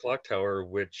Blood on the Clock Tower,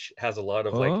 which has a lot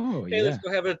of like, hey, let's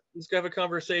go have a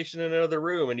conversation in another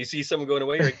room, and you see someone going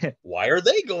away, you're like, why are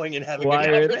they going and having a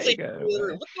conversation in another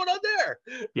room? What's going on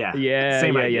there?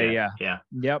 Same idea.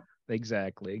 Yep,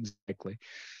 exactly.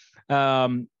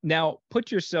 Now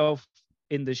put yourself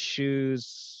in the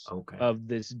shoes of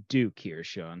this Duke here,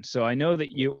 Sean. So I know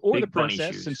that you, or the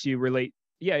princess, since you relate.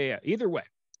 Either way.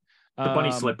 The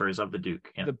bunny slippers of the Duke.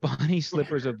 Yeah. The bunny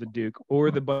slippers of the Duke,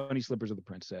 or the bunny slippers of the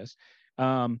princess.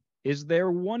 Is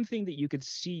there one thing that you could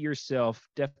see yourself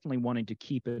definitely wanting to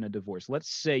keep in a divorce?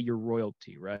 Let's say your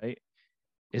royalty, right?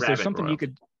 Is there something you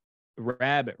could...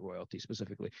 Rabbit royalty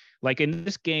specifically, like in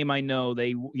this game, I know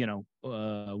they, you know,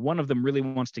 one of them really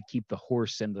wants to keep the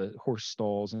horse and the horse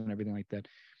stalls and everything like that,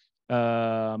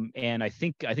 and I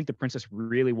think the princess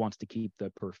really wants to keep the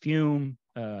perfume.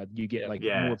 You get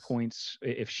more points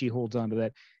if she holds on to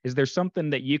that. Is there something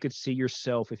that you could see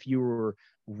yourself, if you were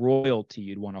royalty,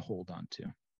 you'd want to hold on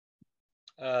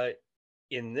to?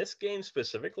 In this game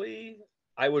specifically,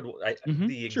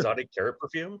 the exotic carrot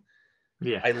perfume.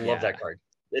 I love that card.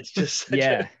 It's just such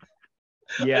I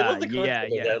love the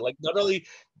concept of that. Like, not only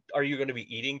are you going to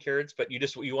be eating carrots, but you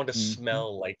want to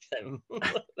smell like them.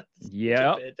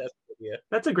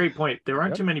 That's a great point. There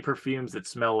aren't too many perfumes that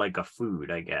smell like a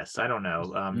food, I guess. I don't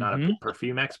know. I'm not a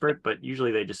perfume expert, but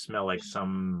usually they just smell like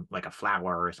like a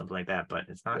flower or something like that. But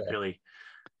it's not really.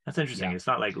 That's interesting. It's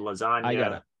not like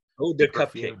lasagna. Eau de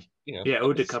cupcake. You know? Yeah,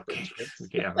 eau de cupcake.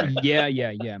 Yeah.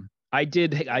 I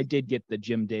did get the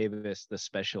Jim Davis, the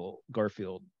special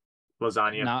Garfield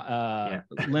lasagna, not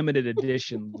limited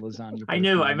edition lasagna. I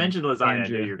knew I mentioned lasagna.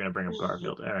 Andrew. I knew you were gonna bring up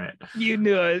Garfield. All right, you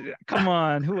knew it. Come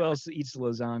on, who else eats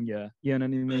lasagna? You know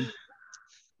what I mean?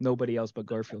 Nobody else but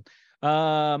Garfield.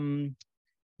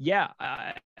 Yeah,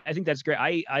 I think that's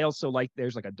great. I also like,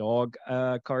 there's like a dog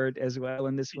card as well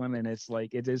in this one, and it's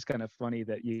like, it is kind of funny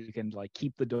that you can like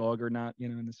keep the dog or not, you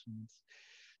know, in this one.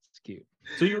 It's cute.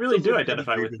 So you really do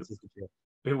identify with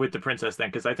the princess then,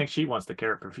 because I think she wants the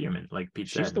carrot perfume, and like Pete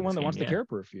said, she's the one that wants the carrot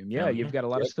perfume. Yeah, you've got a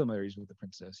lot of similarities with the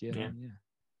princess. Yeah.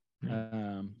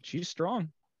 She's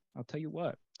strong. I'll tell you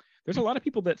what. There's a lot of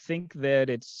people that think that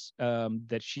it's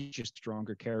that she's just a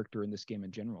stronger character in this game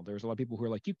in general. There's a lot of people who are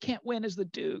like, you can't win as the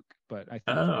Duke, but I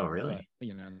think, really?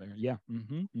 You know,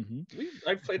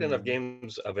 I've played enough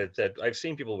games of it that I've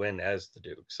seen people win as the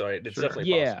Duke, so it's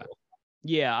definitely possible.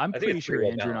 Yeah, I'm I think pretty it's pretty sure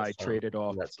well Andrew and I balanced traded off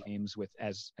on that side. games with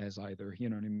as either. You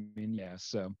know what I mean? Yeah.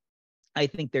 So I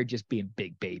think they're just being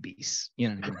big babies.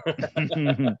 You know what I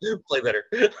mean? Play better.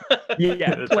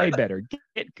 Yeah, That's play right. better,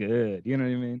 get good. You know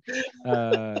what I mean?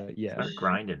 Yeah. Start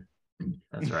grinding.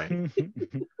 That's right.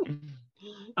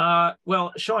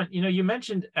 Well, Sean, you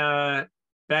mentioned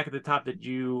back at the top that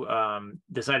you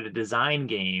decided to design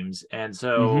games, and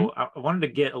so I wanted to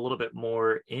get a little bit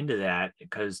more into that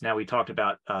because now we talked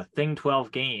about Thing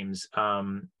 12 Games.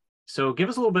 So give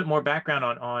us a little bit more background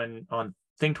on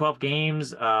Thing 12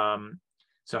 Games.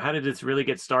 So how did this really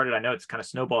get started? I know it's kind of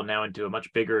snowballed now into a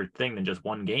much bigger thing than just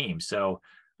one game. So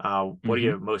what are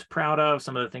you most proud of?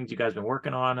 Some of the things you guys been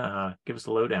working on? Give us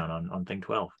a lowdown on Thing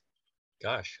 12.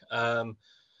 Gosh, one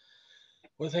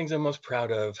of the things I'm most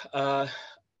proud of,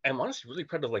 I'm honestly really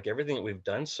proud of like everything that we've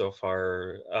done so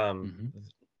far.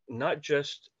 Not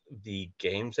just the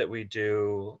games that we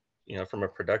do, from a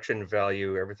production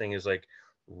value, everything is like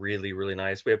really, really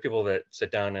nice. We have people that sit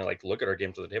down and like look at our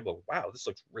games at the table. Wow, this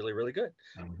looks really, really good.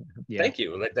 Yeah. Thank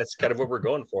you. Like that's kind of what we're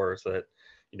going for. So that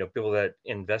people that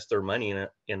invest their money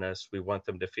in us, we want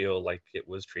them to feel like it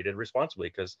was treated responsibly.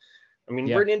 Because I mean,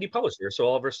 we're an indie publisher, so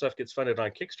all of our stuff gets funded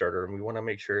on Kickstarter, and we want to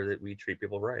make sure that we treat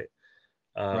people right.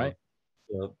 Right.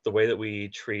 The way that we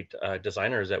treat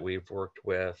designers that we've worked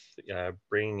with,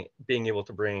 being able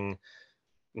to bring,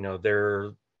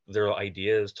 their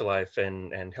ideas to life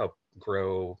and help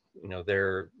grow,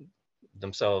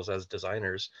 themselves as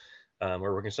designers.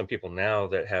 We're working with some people now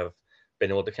that have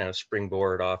been able to kind of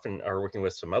springboard off and are working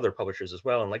with some other publishers as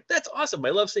well. And like, that's awesome.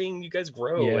 I love seeing you guys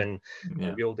grow and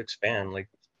be able to expand. Like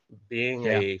being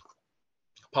a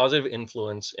positive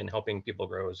influence in helping people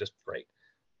grow is just great.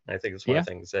 And I think it's one of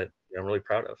the things that I'm really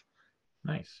proud of.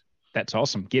 Nice. That's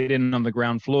awesome. Get in on the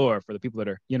ground floor for the people that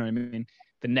are, you know what I mean?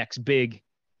 The next big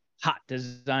hot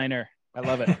designer. I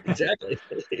love it. Exactly.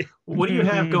 What do you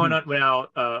have going on now?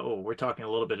 We're talking a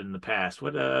little bit in the past.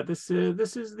 What this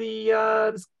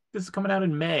is coming out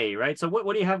in May, right? So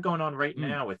what do you have going on right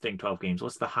now with Thing 12 Games?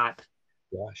 What's the hot?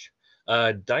 Gosh.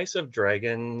 Dice of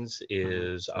Dragons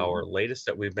is our latest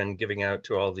that we've been giving out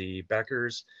to all the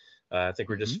backers. I think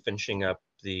we're just finishing up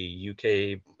the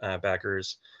UK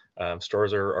backers.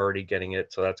 Stores are already getting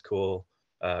it, so that's cool.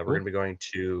 We're going to be going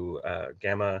to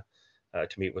Gamma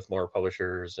to meet with more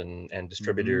publishers and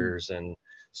distributors and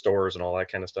stores and all that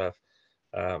kind of stuff.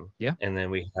 And then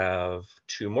we have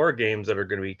 2 more games that are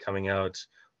going to be coming out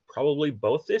probably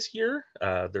both this year.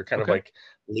 They're kind of like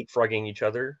leapfrogging each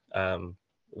other.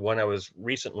 One I was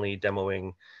recently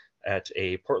demoing at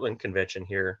a Portland convention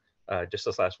here just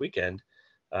this last weekend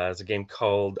is a game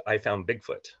called I Found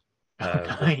Bigfoot.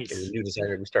 Nice. A new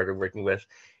designer we started working with,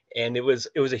 and it was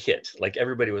a hit. Like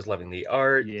everybody was loving the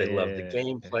art, they loved the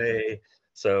gameplay,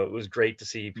 so it was great to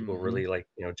see people really like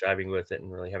jiving with it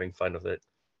and really having fun with it.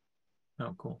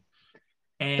 Oh, cool.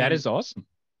 And that is awesome.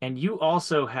 And you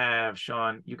also have,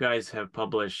 Sean, you guys have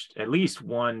published at least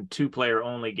one 2-player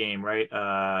only game, right?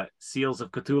 Seals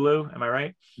of Cthulhu, am I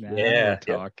right? Now we're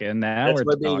talking. Now we're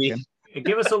talking.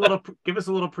 Give us a little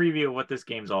preview of what this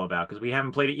game's all about, because we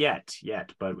haven't played it yet,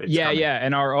 but it's coming.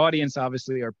 And our audience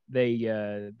obviously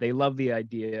they love the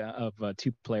idea of a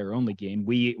 2-player only game.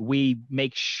 We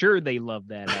make sure they love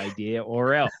that idea,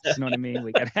 or else, you know what I mean?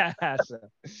 We can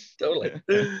totally.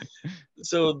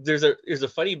 So there's a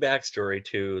funny backstory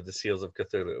to the Seals of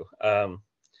Cthulhu.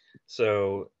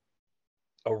 So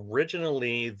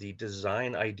originally the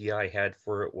design idea I had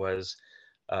for it was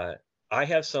I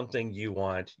have something you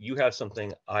want, you have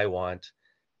something I want,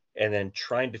 and then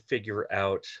trying to figure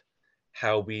out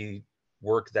how we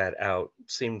work that out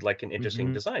seemed like an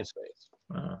interesting design space.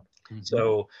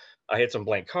 So I had some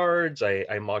blank cards,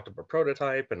 I mocked up a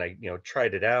prototype, and I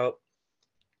tried it out,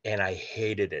 and I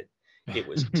hated it. It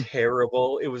was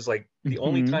terrible. It was like the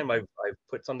only time I've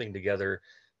put something together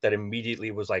that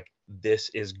immediately was like, this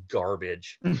is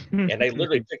garbage. And I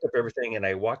literally picked up everything and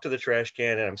I walked to the trash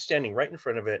can, and I'm standing right in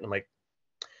front of it, and I'm like,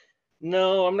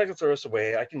 no, I'm not gonna throw this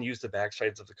away. I can use the back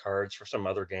sides of the cards for some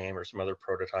other game or some other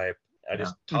prototype. I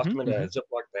just tossed them in a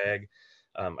Ziploc bag.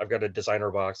 I've got a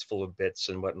designer box full of bits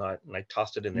and whatnot, and I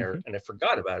tossed it in there, and I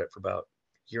forgot about it for about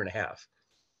a year and a half.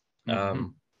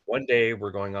 One day we're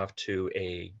going off to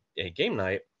a game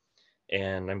night,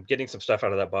 and I'm getting some stuff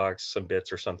out of that box, some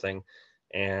bits or something,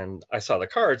 and I saw the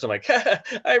cards. I'm like, I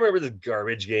remember this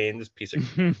garbage game, this piece of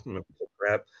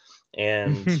crap.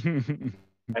 And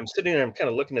I'm sitting there, I'm kind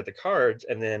of looking at the cards,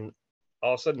 and then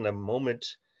all of a sudden a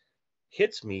moment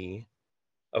hits me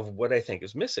of what I think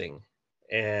is missing.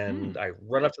 And I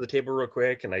run up to the table real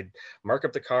quick, and I mark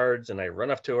up the cards, and I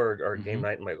run up to our game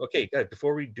night. I'm like, okay, guys,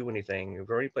 before we do anything,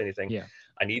 before we play anything,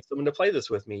 I need someone to play this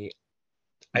with me.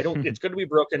 It's going to be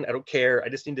broken. I don't care. I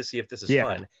just need to see if this is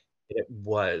fun. And it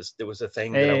was. There was a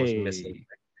thing that I was missing.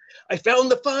 I found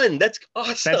the fun. That's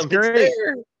awesome. That's great. It's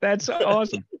there. That's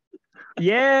awesome.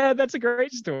 Yeah, that's a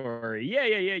great story.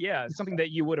 Yeah. Something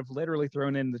that you would have literally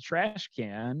thrown in the trash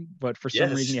can, but for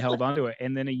some reason you held on to it.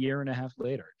 And then a year and a half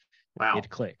later, it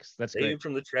clicks. That's Saved great.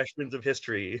 from the trash bins of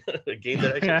history, a game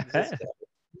that actually exists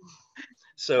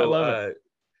now. I love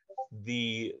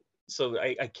it.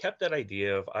 I kept that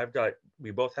idea of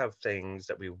we both have things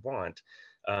that we want.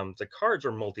 The cards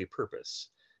are multi-purpose.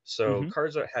 So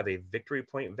cards that have a victory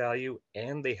point value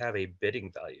and they have a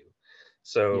bidding value.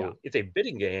 So it's a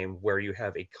bidding game where you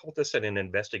have a cultist and an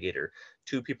investigator,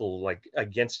 two people like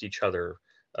against each other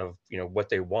of what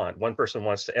they want. One person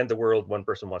wants to end the world, one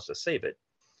person wants to save it.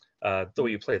 The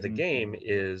way you play the game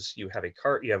is you have a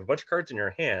bunch of cards in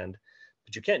your hand,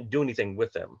 but you can't do anything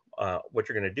with them. What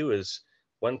you're going to do is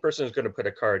one person is going to put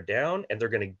a card down and they're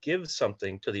going to give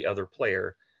something to the other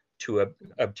player to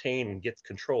obtain and get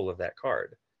control of that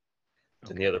card.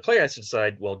 Then the other player has to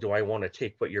decide, well, do I want to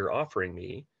take what you're offering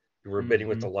me? We're bidding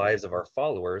with the lives of our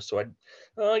followers. So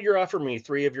you're offering me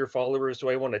 3 of your followers. Do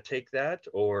I want to take that?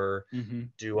 Or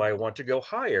do I want to go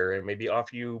higher and maybe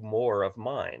offer you more of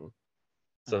mine?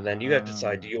 So then you have to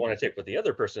decide, do you want to take what the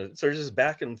other person? So there's this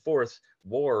back and forth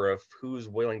war of who's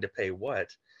willing to pay what.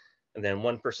 And then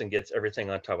one person gets everything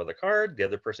on top of the card. The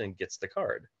other person gets the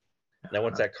card. Now,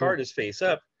 once that card is face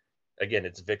up, again,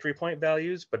 it's victory point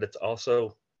values, but it's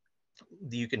also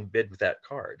you can bid with that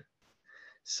card.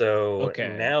 So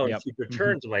now in future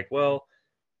turns, I'm like, well,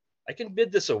 I can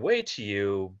bid this away to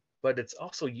you, but it's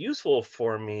also useful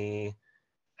for me.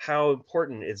 How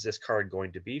important is this card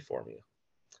going to be for me?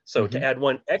 So to add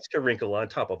one extra wrinkle on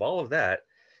top of all of that,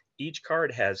 each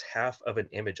card has half of an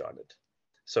image on it.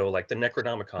 So like the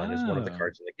Necronomicon is one of the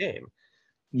cards in the game.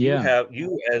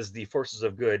 You as the forces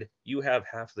of good, you have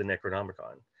half the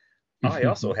Necronomicon. I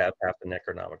also have half the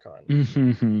Necronomicon.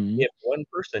 If one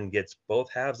person gets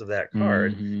both halves of that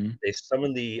card, they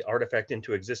summon the artifact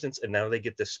into existence, and now they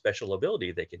get this special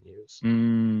ability they can use.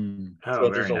 So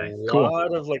there's a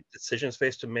lot of like decision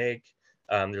space to make.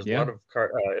 There's a lot of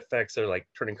effects that are like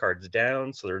turning cards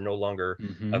down, so they're no longer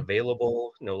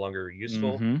available, no longer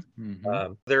useful.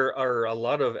 There are a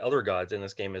lot of Elder Gods in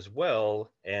this game as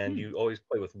well, and you always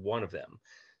play with one of them.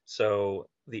 So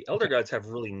the Elder Gods have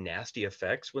really nasty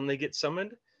effects when they get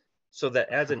summoned. So that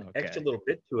adds an extra little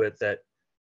bit to it that,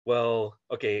 well,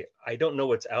 I don't know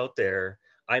what's out there.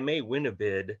 I may win a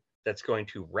bid that's going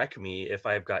to wreck me if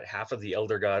I've got half of the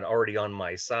Elder God already on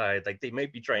my side. Like they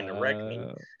might be trying to wreck me.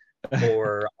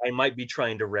 Or I might be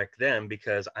trying to wreck them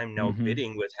because I'm now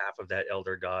bidding with half of that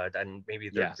Elder God, and maybe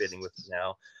they're bidding with it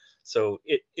now. So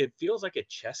it feels like a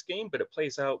chess game, but it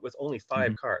plays out with only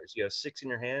 5 cards. You have 6 in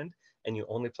your hand, and you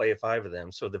only play 5 of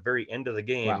them. So at the very end of the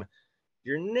game,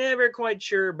 you're never quite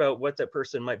sure about what that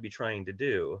person might be trying to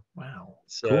do.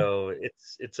 So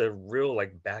it's a real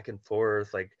like back and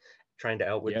forth, like trying to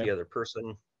outwit the other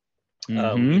person.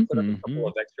 We put up a couple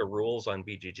of extra rules on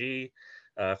BGG.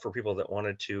 For people that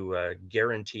wanted to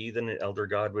guarantee that an Elder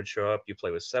God would show up. You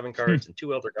play with 7 cards and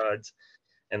 2 Elder Gods.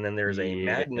 And then there's a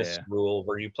Madness rule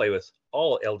where you play with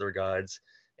all Elder Gods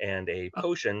and a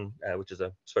Potion, which is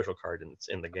a special card and it's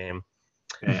in the game.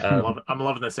 I'm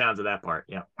loving the sounds of that part.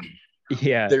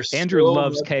 Andrew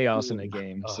loves chaos in a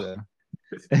game. So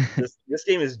this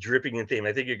game is dripping in theme.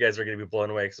 I think you guys are going to be blown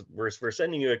away because we're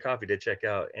sending you a copy to check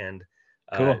out. And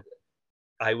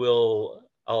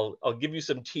I'll give you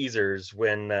some teasers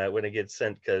when it gets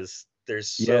sent because there's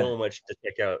so much to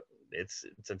check out. It's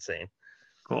insane.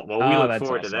 Cool. Well, we look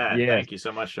forward to that. Thank you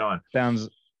so much, Sean.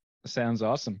 Sounds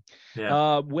awesome.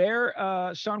 Sean,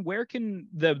 where can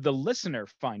the listener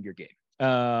find your game?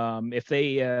 If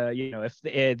they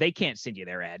if they can't send you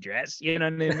their address, you know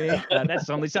what I mean?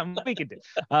 That's only something we can do.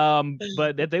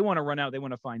 But if they want to run out, they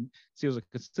want to find Seals of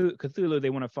Cthulhu, they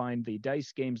want to find the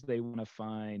dice games, they want to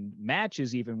find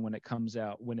matches even when it comes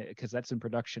out, because that's in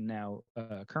production now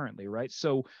currently, right?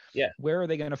 So where are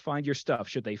they going to find your stuff?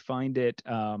 Should they find it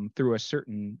through a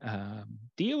certain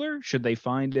dealer? Should they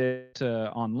find it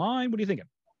online? What are you thinking?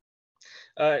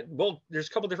 Well, there's a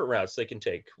couple different routes they can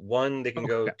take. One, they can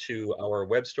go to our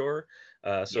web store.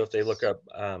 So if they look up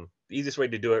the easiest way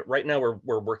to do it right now,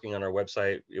 we're working on our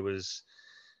website.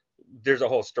 There's a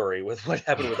whole story with what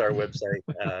happened with our website.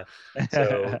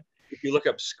 So if you look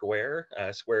up Square,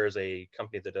 Square is a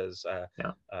company that does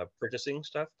purchasing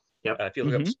stuff. If you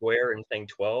look up Square and Thing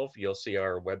 12, you'll see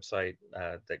our website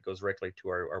that goes directly to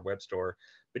our web store.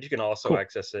 But you can also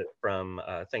access it from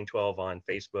Thing 12 on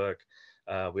Facebook.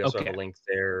 We also have a link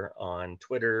there on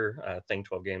Twitter, Thing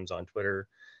 12 Games on Twitter.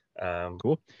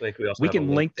 Cool. We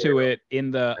can link to it in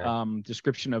the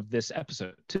description of this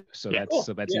episode too. So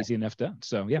that's easy enough done.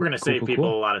 So yeah, we're gonna save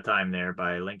people a lot of time there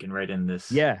by linking right in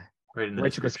this. Yeah, right in the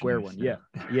right to the square one. So. Yeah.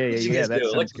 That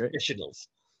sounds great.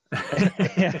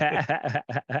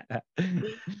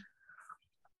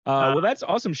 Well, that's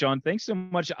awesome, Sean. Thanks so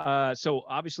much. So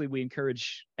obviously we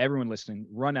encourage everyone listening,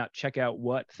 run out, check out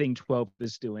what Thing 12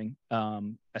 is doing,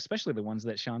 especially the ones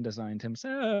that Sean designed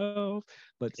himself,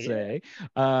 let's say.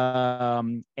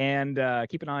 And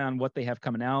keep an eye on what they have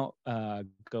coming out.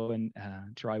 Go and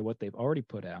try what they've already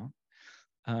put out.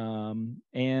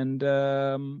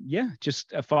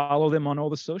 Just follow them on all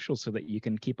the socials so that you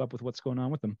can keep up with what's going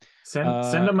on with them.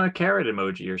 Send them a carrot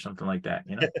emoji or something like that,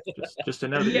 just to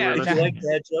know that you're listening. If you like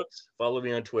dad jokes, follow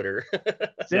me on Twitter.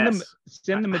 Send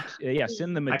them I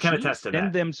can attest to that.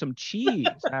 Send them some cheese.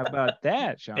 How about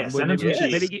that, Sean? Send them some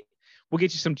cheese. Maybe we'll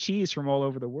get you some cheese from all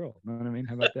over the world. You know what I mean?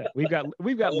 How about that? We've got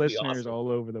listeners all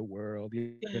over the world,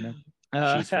 you know.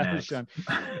 Sean.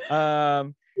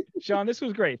 Sean, this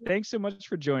was great. Thanks so much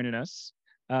for joining us.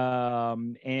 We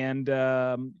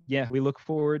look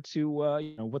forward to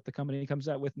what the company comes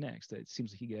out with next. It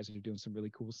seems like you guys are doing some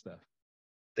really cool stuff.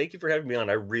 Thank you for having me on.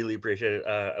 I really appreciate it.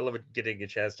 I love getting a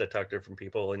chance to talk to different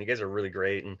people, and you guys are really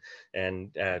great. And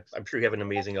I'm sure you have an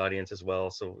amazing audience as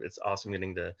well. So it's awesome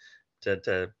getting to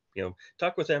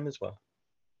talk with them as well.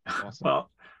 Awesome.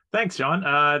 Well, thanks, Sean.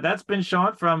 That's been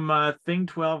Sean from Thing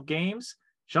 12 Games.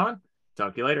 Sean,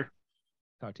 talk to you later.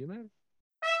 Talk to you later.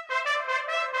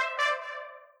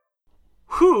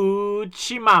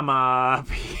 Hoochie Mama.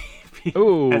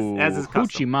 Ooh,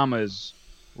 Hoochie Mama's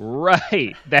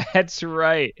right. That's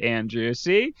right, Andrew.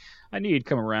 See, I knew you'd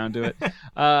come around to it.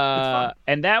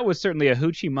 And that was certainly a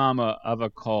Hoochie Mama of a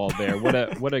call there.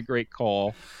 What a great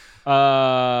call.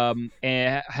 And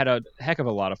had a heck of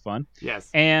a lot of fun. Yes.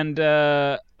 And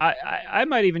I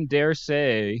might even dare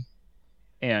say,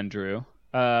 Andrew,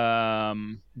 well,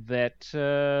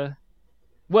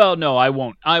 no, I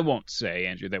won't say,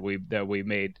 Andrew, that we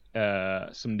made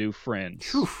some new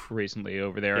friends recently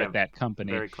over there at that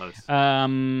company. Very close.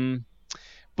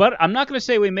 But I'm not going to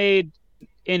say we made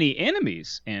any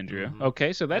enemies, Andrew. Mm-hmm.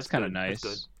 Okay, so that's kind of nice.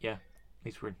 That's good. Yeah,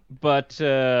 these were. But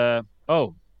that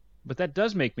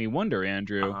does make me wonder,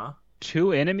 Andrew. Uh-huh.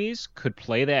 2 enemies could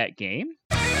play that game?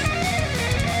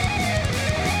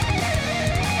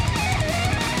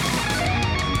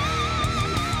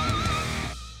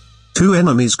 Two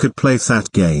enemies could play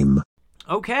that game.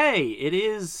 Okay, it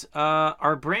is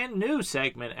our brand new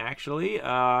segment, actually.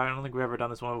 I don't think we've ever done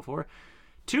this one before.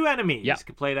 2 enemies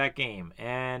could play that game.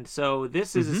 And so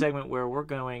this is a segment where we're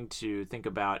going to think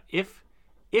about if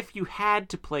you had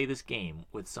to play this game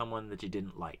with someone that you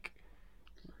didn't like,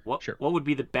 what would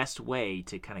be the best way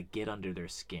to kind of get under their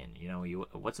skin?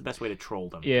 What's the best way to troll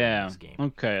them? Yeah. In this game?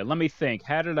 Okay. Let me think.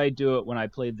 How did I do it when I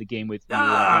played the game with you?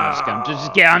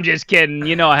 I'm just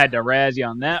kidding. I had to razz you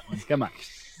on that one. Come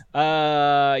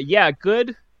on.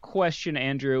 Good question,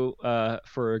 Andrew.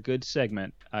 For a good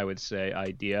segment, I would say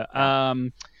idea.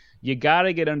 You got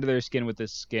to get under their skin with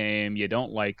this game. You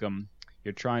don't like them.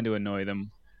 You're trying to annoy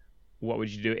them. What would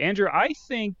you do, Andrew? I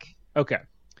think. Okay.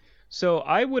 So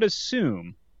I would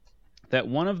assume that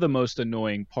one of the most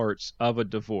annoying parts of a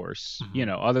divorce,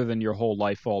 other than your whole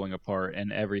life falling apart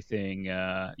and everything,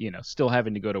 still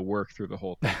having to go to work through the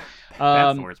whole thing.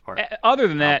 That's the worst part. Other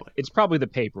than that, it's probably the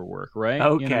paperwork, right?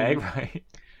 Okay, right.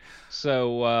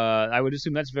 So I would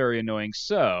assume that's very annoying.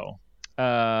 So,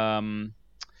 and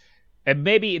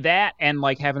maybe that and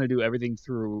like having to do everything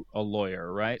through a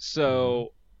lawyer, right?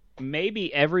 So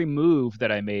maybe every move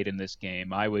that I made in this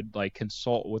game, I would like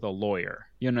consult with a lawyer.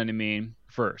 You know what I mean?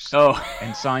 First.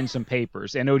 And sign some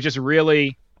papers. And it would just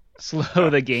really slow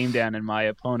the game down, and my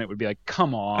opponent would be like,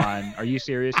 come on, are you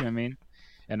serious? You know what I mean?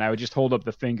 And I would just hold up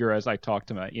the finger as I talk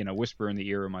to my, whisper in the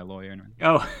ear of my lawyer.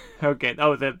 Oh, okay.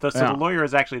 Oh, the lawyer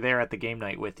is actually there at the game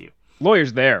night with you.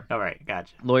 Lawyer's there. All right,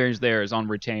 gotcha. Lawyer's there is on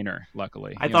retainer,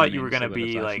 luckily. I thought you were going to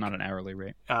be it's like not an hourly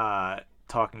rate.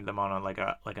 Talking to them on like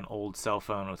an old cell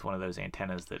phone with one of those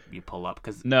antennas that you pull up.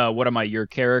 Because no, what am I, your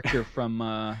character from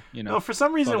No, for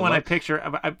some reason when I picture,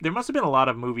 there must have been a lot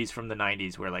of movies from the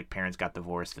 90s where like parents got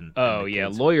divorced and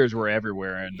lawyers were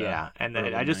everywhere. And and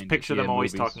I just picture them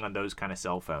always talking on those kind of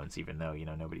cell phones, even though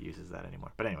nobody uses that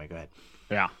anymore. But anyway, go ahead.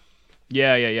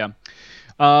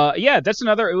 That's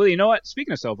another. You know what?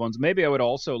 Speaking of cell phones, maybe I would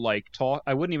also talk.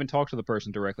 I wouldn't even talk to the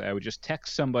person directly. I would just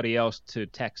text somebody else to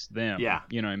text them. Yeah.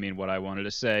 You know what I mean? What I wanted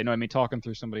to say. You know what I mean? Talking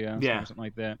through somebody else. Or something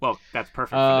like that. Well, that's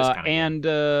perfect for this kind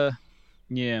of game.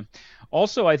 Yeah.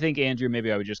 Also, I think, Andrew,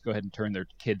 maybe I would just go ahead and turn their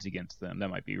kids against them. That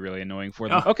might be really annoying for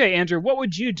them. Okay, Andrew, what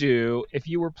would you do if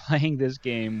you were playing this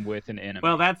game with an enemy?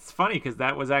 Well, that's funny because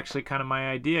that was actually kind of my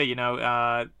idea.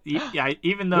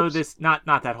 Even though this not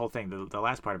that whole thing, the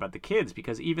last part about the kids,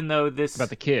 because even though this about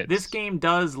the kids, this game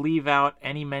does leave out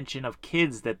any mention of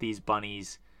kids that these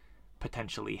bunnies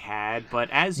potentially had, but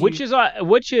which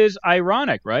is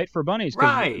ironic, right, for bunnies,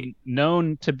 right?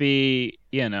 Known to be,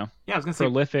 I was gonna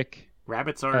prolific. Say,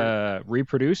 rabbits are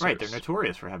reproducers. Right, they're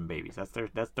notorious for having babies.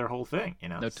 That's their whole thing,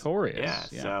 Notorious.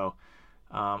 Yeah. So,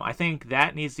 I think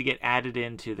that needs to get added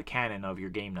into the canon of your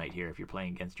game night here. If you're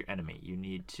playing against your enemy, you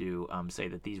need to say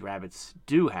that these rabbits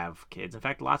do have kids. In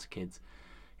fact, lots of kids.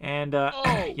 And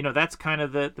that's kind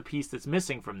of the piece that's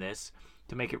missing from this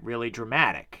to make it really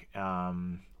dramatic.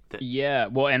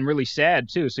 Well, and really sad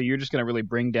too. So you're just going to really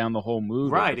bring down the whole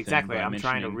mood. Right, exactly. I'm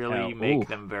trying to really make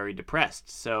them very depressed.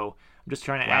 So I'm just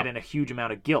trying to add in a huge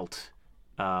amount of guilt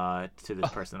to this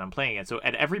person that I'm playing against. So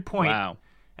at every point,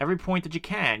 that you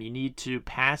can, you need to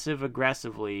passive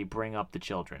aggressively bring up the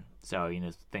children. So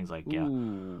things like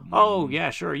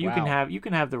sure, you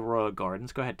can have the Royal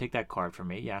Gardens. Go ahead, take that card from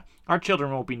me. Yeah, our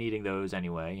children won't be needing those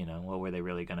anyway.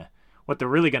 What they're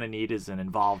really gonna need is an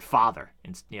involved father.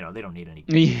 And they don't need any.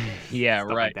 Yeah,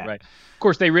 right, like right. Of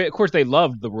course they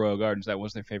loved the Royal Gardens. That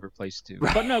was their favorite place too.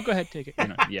 Right. But no, go ahead, take it.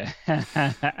 Yeah.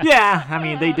 Yeah, I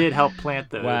mean they did help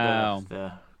plant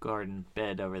the garden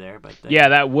bed over there, but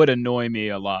that would annoy me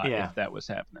a lot if that was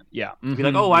happening. Yeah, be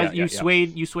like, you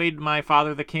swayed my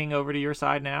father the king over to your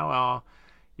side now.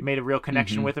 You made a real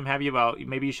connection with him, have you? Well,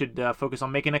 maybe you should focus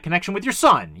on making a connection with your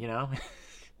son.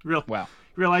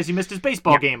 Realize you missed his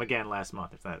baseball game again last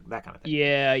month. It's that kind of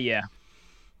thing.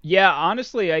 Yeah.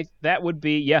 Honestly, that would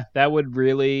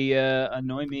really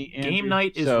annoy me. Andrew. Game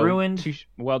night is ruined.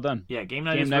 Well done. Yeah, game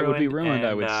night ruined, would be ruined. And,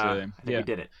 I would say. I think we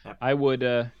did it. Yep.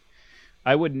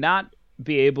 I would not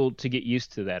be able to get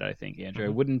used to that. I think,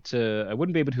 Andrew. Mm-hmm. I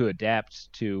wouldn't be able to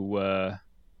adapt to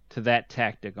that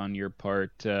tactic on your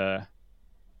part. Yeah.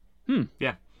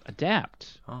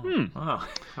 Adapt. Oh,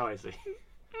 I see.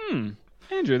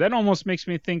 Andrew, that almost makes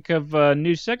me think of another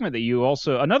new segment that you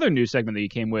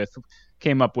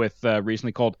came up with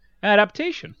recently called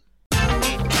Adaptation.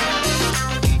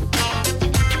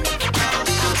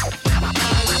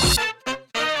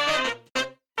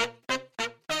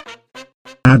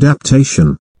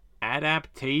 Adaptation.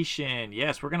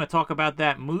 Yes, we're going to talk about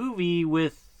that movie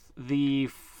with the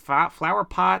flower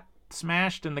pot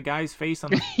smashed in the guy's face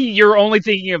on the... You're only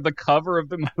thinking of the cover of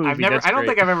the movie. I don't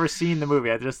think I've ever seen the movie.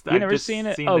 I've never seen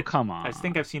it? Come on. I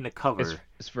think I've seen the cover.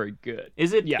 It's very good.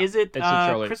 Is it? Yeah. Is it?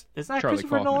 Is that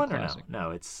Christopher Nolan or no?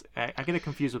 No, it's. I get it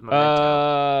confused with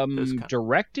Memento.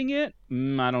 Directing it?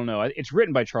 I don't know. It's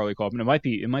written by Charlie Kaufman. It might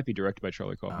be directed by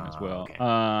Charlie Kaufman as well. Okay.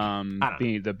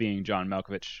 Being John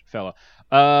Malkovich fella.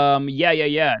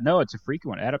 Yeah. No, it's a freaky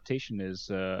one. Adaptation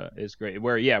is great.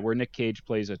 Where Nick Cage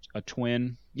plays a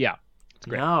twin. Yeah, it's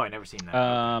great. No, I never seen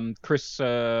that. Chris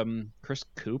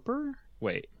Cooper.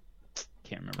 Wait,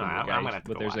 can't remember. I'm gonna have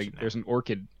to there's an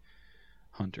orchid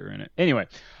hunter in it. Anyway,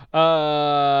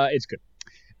 it's good.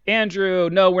 Andrew,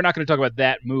 no, we're not going to talk about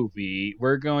that movie.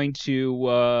 We're going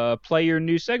to play your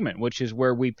new segment, which is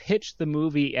where we pitch the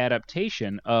movie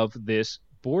adaptation of this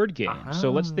board game. So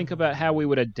let's think about how we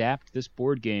would adapt this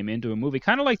board game into a movie,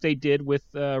 kind of like they did with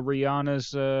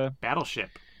Rihanna's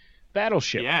Battleship.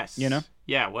 Yes.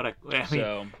 Yeah. What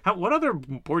other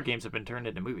board games have been turned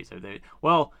into movies? Have they?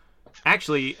 Well,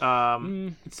 actually,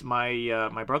 it's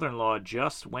my brother-in-law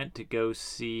just went to go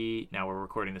see. Now we're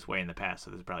recording this way in the past,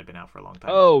 so this has probably been out for a long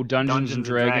time. Oh, Dungeons and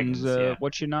Dragons.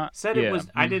 What you not? Said it was.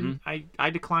 I didn't. I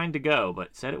declined to go,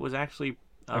 but said it was actually.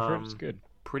 I've heard it's good.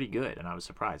 Pretty good, and I was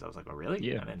surprised. I was like, "Oh, really?"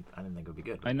 Yeah. I didn't think it would be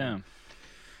good. I know.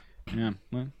 Yeah.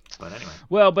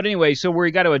 Well. But anyway, so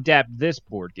we got to adapt this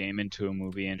board game into a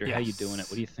movie, Andrew. Yes. How you doing it?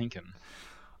 What are you thinking?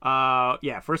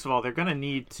 First of all, they're gonna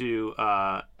need to.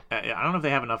 I don't know if they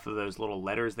have enough of those little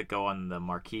letters that go on the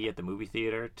marquee at the movie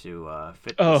theater to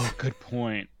fit. Oh, good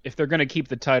point. If they're gonna keep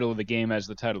the title of the game as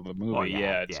the title of the movie,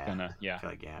 it's gonna. Yeah. I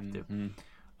feel like you have to.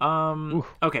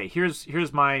 Okay.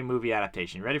 Here's my movie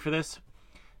adaptation. You ready for this?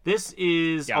 This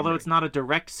is, although it's not a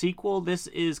direct sequel, this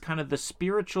is kind of the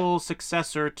spiritual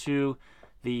successor to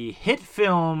the hit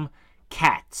film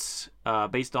Cats,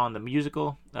 based on the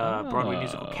musical, Broadway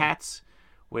musical Cats,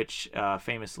 which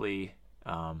famously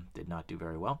did not do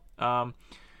very well.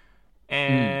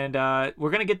 And we're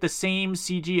going to get the same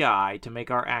CGI to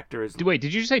make our actors... Wait,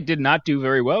 did you say did not do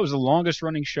very well? It was the longest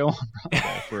running show on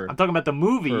Broadway for... I'm talking about the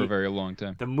movie. For a very long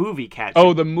time. The movie Cats.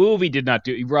 Oh, the movie did not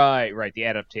do... Right, the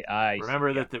adaptation.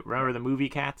 Remember the movie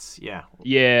Cats? Yeah.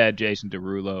 Yeah, Jason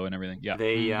Derulo and everything. Yeah.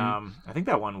 They, I think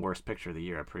that won Worst Picture of the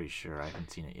Year. I'm pretty sure. I haven't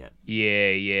seen it yet.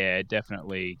 Yeah, it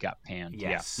definitely got panned.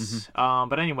 Yes. Yeah.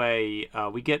 But anyway,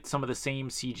 we get some of the same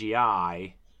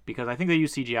CGI... Because I think they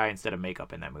use CGI instead of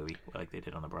makeup in that movie, like they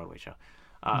did on the Broadway show.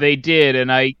 They did,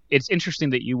 and it's interesting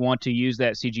that you want to use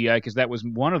that CGI because that was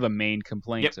one of the main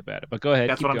complaints about it. But go ahead.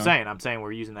 That's what I'm going. saying. I'm saying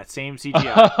we're using that same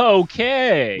CGI.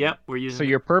 Okay. Yep, we're using. So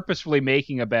you're purposefully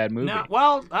making a bad movie. No,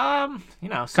 well,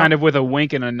 kind of with a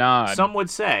wink and a nod. Some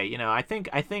would say, I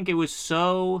think it was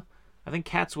so. I think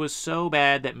Cats was so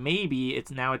bad that maybe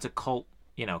it's a cult,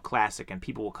 classic, and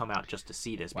people will come out just to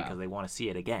see this because they want to see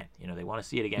it again. They want to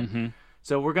see it again. Mm-hmm.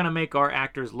 So we're going to make our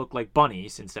actors look like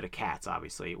bunnies instead of cats,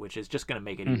 obviously, which is just going to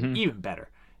make it even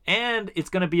better. And it's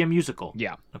going to be a musical.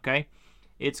 Yeah. Okay?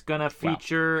 It's going to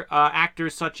feature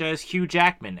actors such as Hugh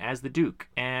Jackman as the Duke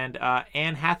and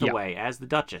Anne Hathaway as the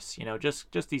Duchess.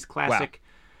 Just these classic... Wow.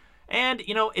 And,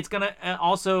 it's going to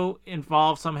also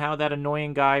involve somehow that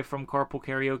annoying guy from Carpool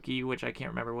Karaoke, which I can't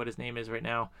remember what his name is right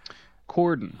now.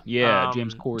 Corden. Yeah,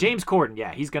 James Corden. James Corden,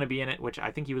 yeah. He's going to be in it, which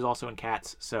I think he was also in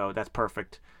Cats, so that's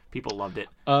perfect. People loved it.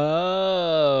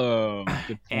 Oh,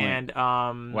 good point. And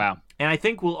wow. And I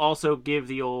think we'll also give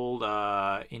the old,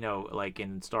 like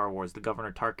in Star Wars, the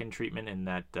Governor Tarkin treatment in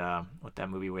that that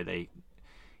movie where they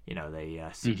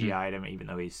CGI'd him even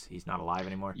though he's not alive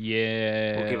anymore.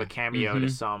 Yeah. We'll give a cameo to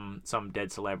some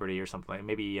dead celebrity or something.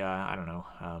 Maybe I don't know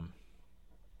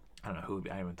who.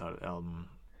 I haven't thought of.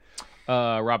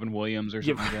 Robin Williams or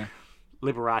something like that.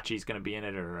 Liberace's going to be in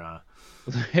it, or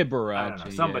Liberace. I don't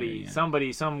know, somebody,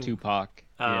 some Tupac.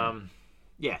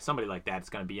 Somebody like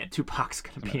that's going to be in. Tupac's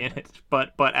going to be in it,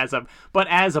 but as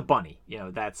a bunny,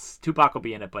 that's Tupac will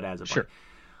be in it, but as a bunny.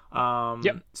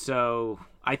 Sure. So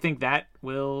I think that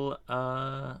will,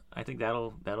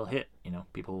 that'll hit.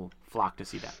 People flock to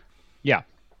see that. Yeah.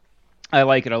 I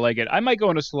like it. I might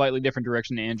go in a slightly different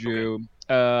direction, Andrew.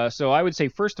 Okay. So I would say,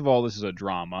 first of all, this is a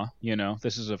drama.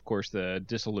 This is, of course, the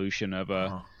dissolution of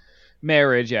a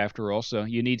marriage, after all. So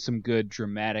you need some good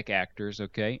dramatic actors,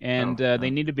 okay? And they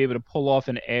need to be able to pull off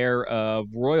an air of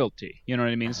royalty. You know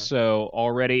what I mean? So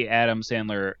already Adam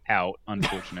Sandler out,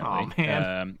 unfortunately. Oh,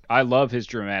 man. I love his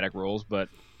dramatic roles, but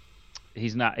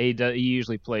he's not. He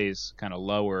usually plays kind of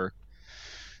lower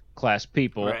class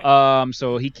people. Right.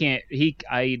 So he can't.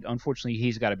 Unfortunately,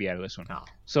 he's got to be out of this one. No.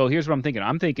 So here's what I'm thinking.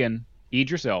 I'm thinking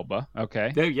Idris Elba.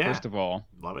 Okay. Yeah. First of all,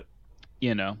 love it.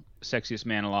 Sexiest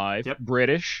man alive. Yep.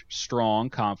 British, strong,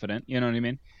 confident. You know what I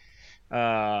mean?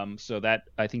 So that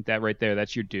I think that right there,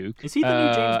 that's your Duke. Is he the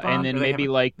new James Bond? And then maybe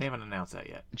they haven't announced that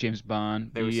yet. James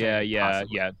Bond. They were saying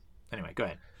possibly. Anyway, go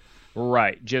ahead.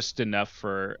 Right, just enough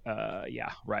for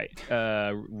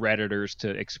Redditors to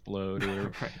explode.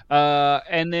 Or right.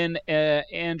 And then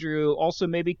Andrew, also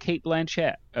maybe Cate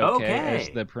Blanchett, as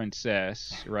the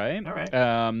princess, right? All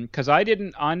right. Because I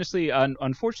didn't honestly,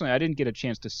 unfortunately, I didn't get a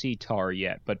chance to see Tar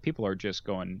yet, but people are just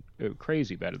going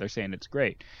crazy about it. They're saying it's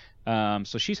great.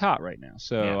 So she's hot right now.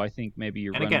 So I think maybe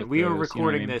you're. And again, we are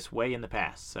recording this way in the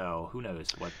past, so who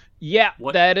knows what? Yeah,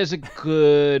 that is a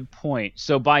good point.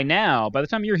 So by the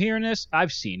time you're hearing this,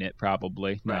 I've seen it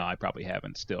probably. Right. No, I probably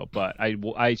haven't still, but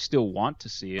I still want to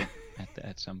see it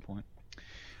at some point.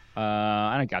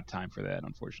 I don't got time for that,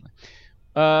 unfortunately.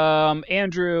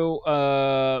 Andrew,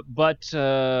 but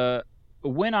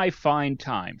when I find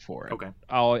time for it,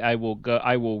 I will go.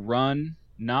 I will run,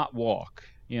 not walk.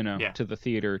 To the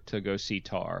theater to go see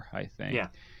Tar, I think. Yeah.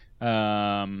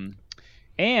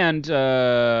 And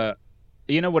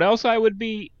what else I would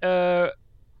be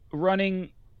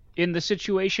running in the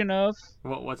situation of?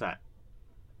 What's that?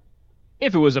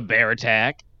 If it was a bear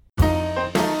attack.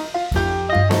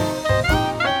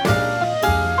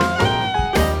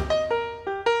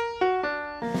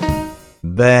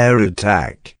 Bear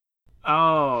attack.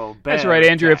 Oh, bear That's right,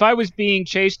 Andrew. attack. If I was being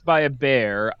chased by a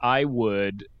bear, I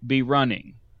would be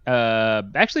running.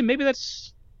 Actually, maybe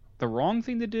that's the wrong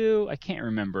thing to do. I can't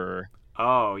remember.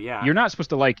 Oh, yeah. You're not supposed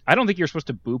to I don't think you're supposed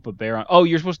to boop a bear on. Oh,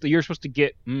 you're supposed to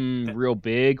get real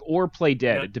big or play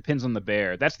dead. No. It depends on the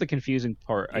bear. That's the confusing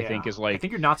part. Yeah. I think is I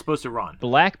think you're not supposed to run.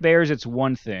 Black bears, it's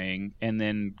one thing, and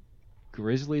then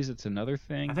grizzlies, it's another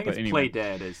thing. I think but play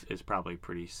dead is probably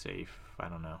pretty safe. I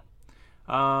don't know.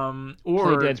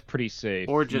 Or play dead's pretty safe.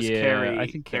 Or just I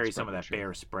think carry that's some of that true.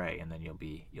 bear spray, and then you'll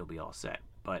be all set.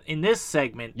 But in this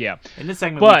segment, we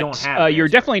don't have. But you're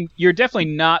definitely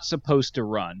not supposed to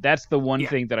run. That's the one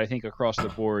thing that I think across the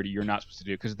board you're not supposed to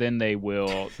do, because then they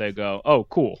go, oh,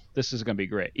 cool, this is gonna be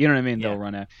great. You know what I mean? They'll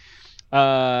run out.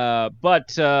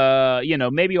 But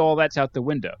maybe all that's out the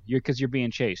window. Because you're being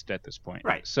chased at this point.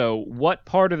 Right. So what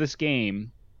part of this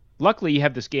game? Luckily, you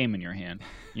have this game in your hand.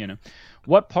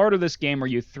 What part of this game are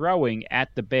you throwing at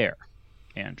the bear,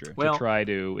 Andrew, to try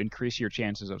to increase your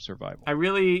chances of survival?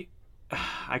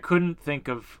 I couldn't think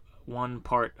of one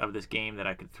part of this game that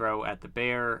I could throw at the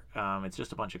bear. It's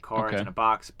just a bunch of cards in a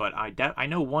box, but I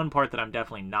know one part that I'm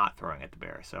definitely not throwing at the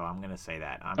bear, so I'm going to say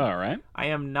that. All right. I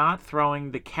am not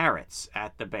throwing the carrots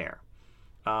at the bear.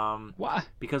 Why?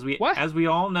 Because as we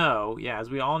all know,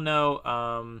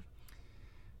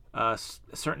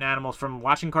 certain animals, from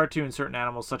watching cartoons, certain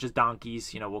animals such as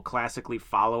donkeys, will classically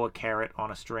follow a carrot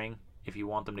on a string if you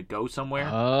want them to go somewhere.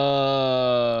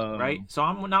 Oh. Right? So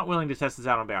I'm not willing to test this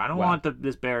out on a bear. I don't want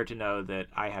this bear to know that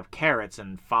I have carrots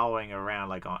and following around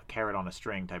like a carrot on a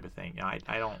string type of thing. I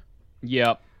don't.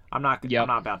 Yep. I'm not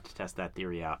about to test that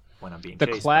theory out when I'm being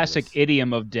chased. The classic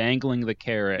idiom of dangling the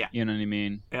carrot. Yeah. You know what I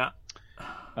mean?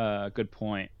 Yeah. Good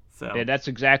point. So that's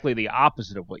exactly the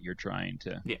opposite of what you're trying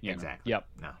to. Yeah, exactly. Yep.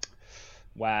 No.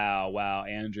 Wow,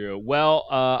 Andrew. Well,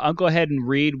 I'll go ahead and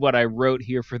read what I wrote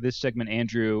here for this segment,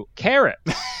 Andrew. Carrots.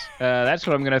 That's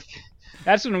what I'm gonna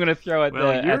throw at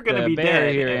you're gonna be bear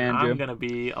dead, here, and Andrew. I'm gonna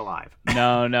be alive.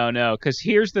 No. Because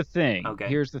here's the thing. Okay.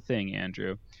 Here's the thing,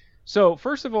 Andrew. So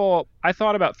first of all, I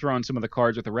thought about throwing some of the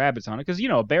cards with the rabbits on it, because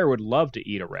a bear would love to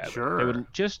eat a rabbit. Sure. They would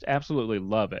just absolutely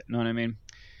love it. Know what I mean?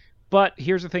 But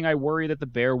here's the thing: I worry that the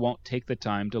bear won't take the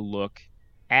time to look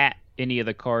at any of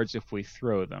the cards if we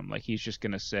throw them. Like, he's just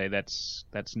gonna say that's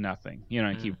nothing,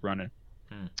 and keep running.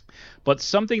 But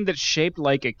something that's shaped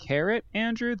like a carrot,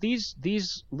 Andrew, these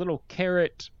little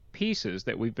carrot pieces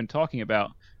that we've been talking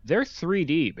about, they're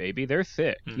 3D, baby. They're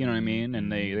thick, you know what I mean? And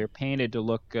they're painted to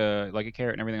look like a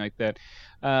carrot and everything like that.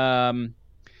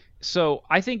 So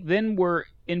I think then we're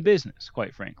in business,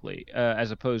 quite frankly,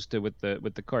 as opposed to with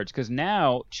the cards, because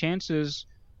now chances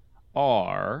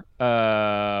are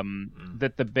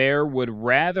that the bear would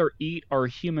rather eat our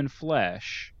human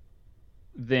flesh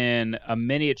than a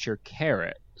miniature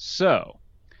carrot. So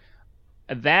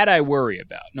that I worry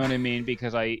about. Know what I mean?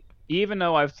 Because even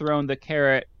though I've thrown the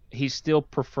carrot, he's still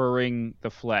preferring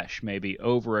the flesh maybe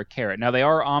over a carrot. Now, they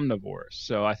are omnivores,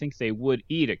 so I think they would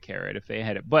eat a carrot if they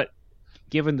had it. But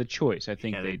given the choice, I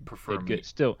think they'd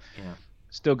still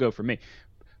go for me.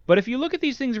 But if you look at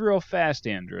these things real fast,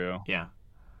 Andrew,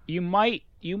 you might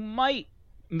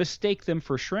mistake them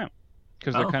for shrimp,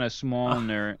 because they're kind of small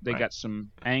and they got some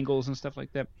angles and stuff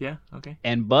like that. Yeah. Okay.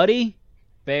 And buddy,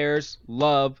 bears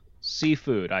love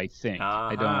seafood, I think.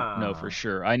 I don't know for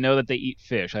sure. I know that they eat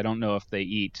fish. I don't know if they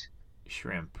eat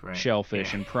shrimp, right?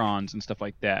 Shellfish and prawns and stuff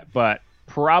like that. But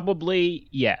probably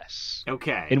yes.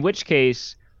 Okay. In which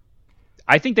case,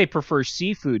 I think they prefer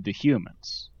seafood to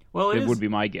humans. Well, it would be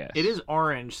my guess. It is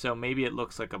orange, so maybe it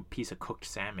looks like a piece of cooked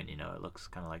salmon. It looks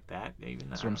kind of like that.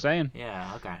 That's what I'm saying. Yeah.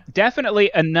 Okay.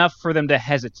 Definitely enough for them to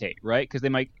hesitate, right?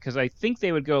 Because I think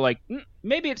they would go like,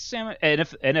 maybe it's salmon, and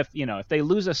if if they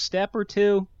lose a step or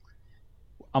two,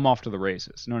 I'm off to the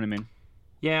races. You know what I mean?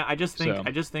 Yeah, I just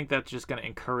think that's just going to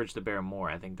encourage the bear more.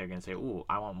 I think they're going to say, "Ooh,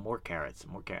 I want more carrots."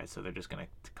 So they're just going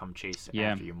to come chase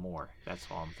after you more. That's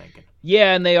all I'm thinking.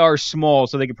 Yeah, and they are small,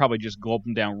 so they could probably just gulp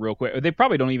them down real quick. They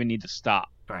probably don't even need to stop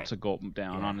to gulp them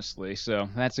down, honestly. So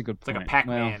that's a good point. It's like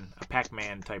a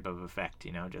Pac-Man type of effect,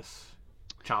 just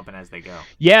chomping as they go.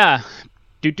 Yeah,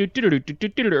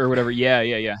 or whatever.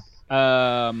 Yeah.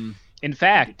 In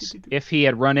fact, if he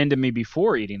had run into me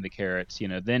before eating the carrots,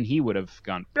 then he would have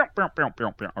gone or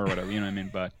whatever, you know what I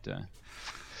mean? But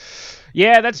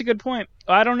yeah, that's a good point.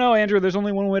 I don't know, Andrew. There's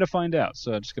only one way to find out,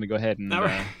 so I'm just gonna go ahead and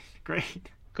great.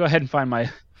 Go ahead and find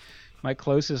my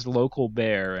closest local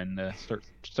bear and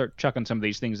start chucking some of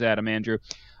these things at him, Andrew.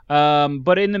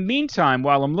 But in the meantime,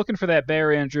 while I'm looking for that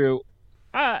bear, Andrew,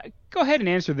 go ahead and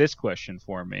answer this question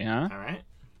for me, huh? All right.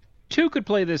 2 could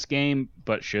play this game,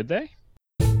 but should they?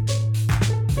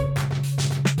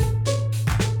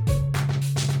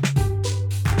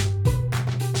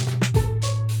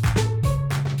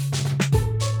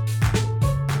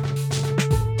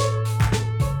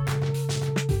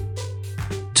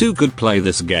 Two could play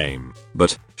this game,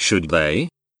 but should they?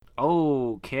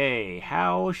 Okay,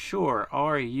 how sure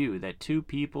are you that 2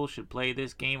 people should play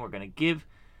this game? We're going to give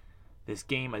this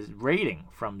game a rating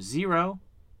from 0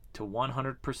 to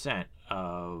 100%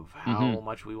 of how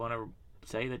much we want to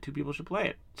say that 2 people should play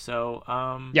it. So,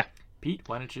 Pete,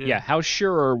 why don't you... Yeah, how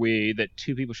sure are we that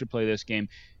 2 people should play this game?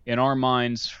 In our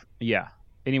minds,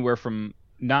 anywhere from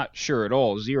not sure at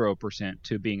all, 0%,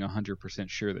 to being 100%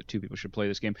 sure that 2 people should play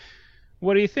this game.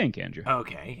 What do you think, Andrew?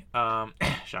 Okay.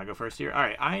 Should I go first here? All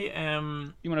right.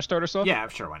 You want to start us off? Yeah,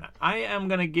 sure. Why not? I am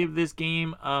gonna give this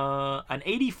game an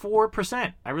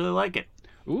 84%. I really like it.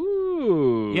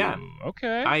 Ooh. Yeah.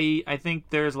 Okay. I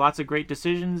think there's lots of great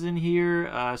decisions in here.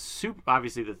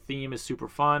 Obviously the theme is super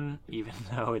fun, even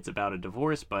though it's about a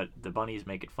divorce, but the bunnies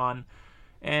make it fun,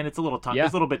 and it's a little it's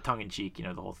a little bit tongue in cheek,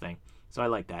 the whole thing. So I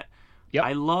like that. Yep.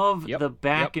 I love the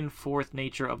back and forth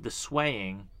nature of the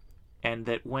swaying, and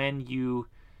that when you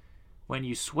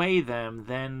sway them,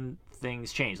 then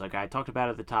things change. Like I talked about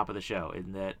at the top of the show,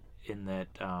 in that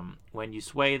when you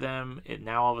sway them,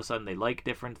 now all of a sudden they like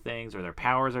different things, or their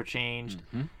powers are changed,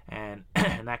 and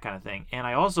and that kind of thing. And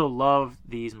I also love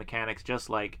these mechanics, just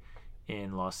like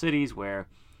in Lost Cities, where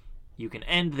you can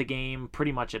end the game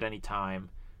pretty much at any time,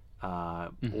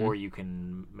 or you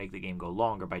can make the game go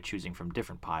longer by choosing from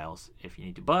different piles if you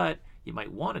need to. But you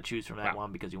might want to choose from that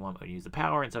one because you want to use the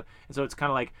power, and so it's kind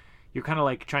of like, you're kind of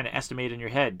like trying to estimate in your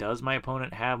head, does my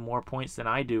opponent have more points than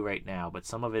I do right now? But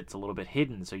some of it's a little bit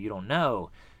hidden, so you don't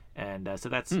know. And so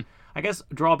that's, I guess,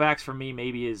 drawbacks for me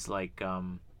maybe is like,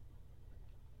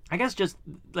 I guess just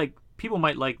like people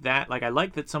might like that. Like I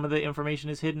like that some of the information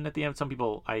is hidden at the end. Some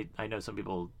people, I know some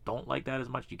people don't like that as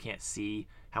much. You can't see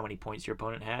how many points your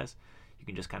opponent has. You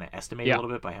can just kind of estimate a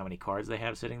little bit by how many cards they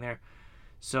have sitting there.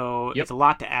 So it's a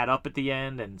lot to add up at the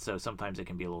end, and so sometimes it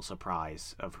can be a little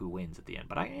surprise of who wins at the end.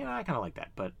 But I kind of like that.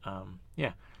 But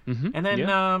yeah. And then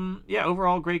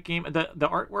overall great game. The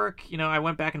artwork, I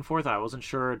went back and forth. I wasn't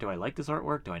sure, do I like this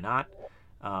artwork? Do I not?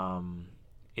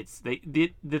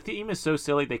 The theme is so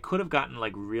silly. They could have gotten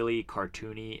like really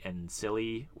cartoony and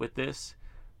silly with this,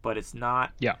 but it's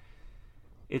not. Yeah.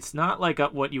 It's not like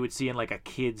what you would see in like a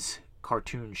kid's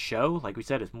cartoon show. Like we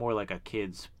said, it's more like a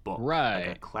kid's book, like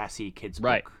a classy kid's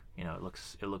book. It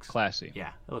looks classy.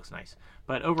 Yeah, it looks nice.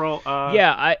 But overall,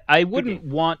 I wouldn't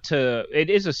want to. It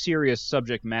is a serious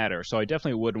subject matter, so I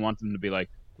definitely wouldn't want them to be like,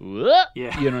 what?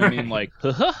 Yeah, you know what I mean, like,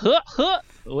 you know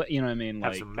what I mean,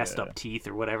 have like some messed up teeth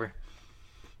or whatever.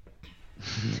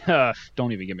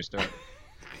 Don't even get me started.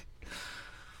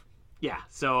 Yeah,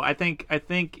 so I think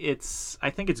it's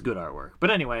good artwork. But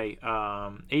anyway,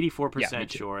 84%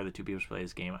 sure the 2 people should play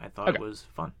this game. I thought it was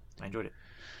fun. I enjoyed it.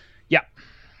 Yeah.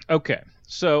 Okay.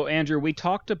 So Andrew, we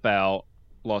talked about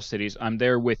Lost Cities. I'm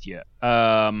there with you.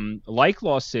 Like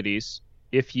Lost Cities,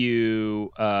 if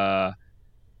you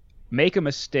make a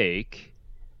mistake,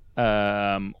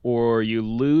 or you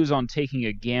lose on taking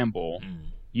a gamble,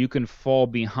 you can fall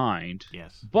behind.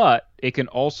 Yes. But it can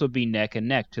also be neck and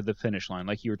neck to the finish line,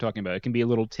 like you were talking about. It can be a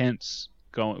little tense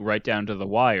going right down to the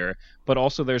wire, but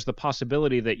also there's the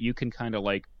possibility that you can kind of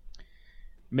like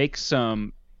take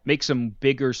some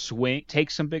bigger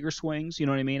swings, you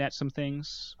know what I mean, at some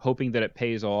things, hoping that it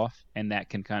pays off, and that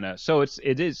can kind of, so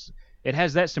it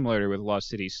has that similarity with Lost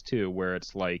Cities too, where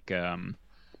it's like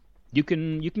you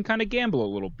can kind of gamble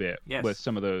a little bit with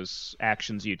some of those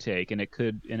actions you take, and it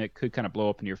could kind of blow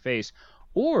up in your face.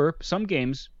 Or some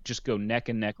games just go neck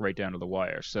and neck right down to the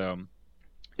wire. So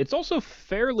it's also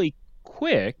fairly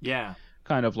quick,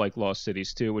 kind of like Lost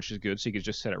Cities too, which is good. So you could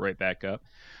just set it right back up.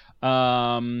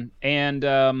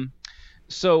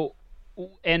 So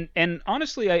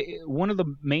honestly, one of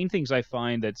the main things I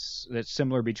find that's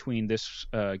similar between this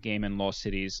game and Lost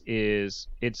Cities is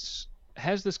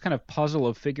has this kind of puzzle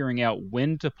of figuring out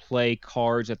when to play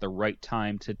cards at the right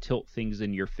time to tilt things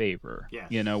in your favor.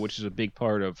 Which is a big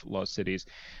part of Lost Cities.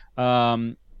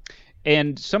 And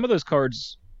some of those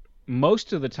cards,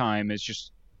 most of the time, is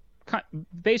just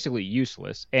basically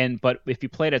useless. But if you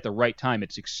play it at the right time,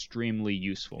 it's extremely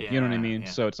useful. You know what I mean?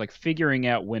 So it's like figuring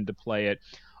out when to play it,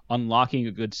 unlocking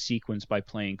a good sequence by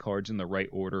playing cards in the right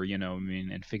order, you know what I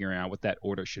mean, and figuring out what that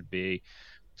order should be.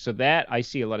 So that I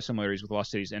see a lot of similarities with Lost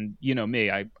Cities, and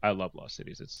me, I love Lost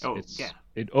Cities.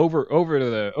 Over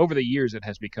the years it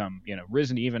has become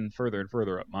risen even further and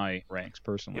further up my ranks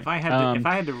personally. If I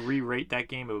had to re-rate that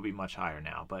game, it would be much higher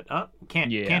now. But can't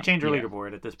change your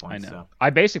leaderboard at this point. I know. So I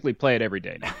basically play it every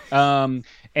day now.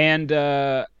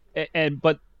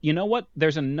 But you know what?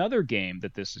 There's another game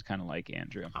that this is kind of like,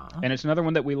 Andrew, and it's another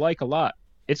one that we like a lot.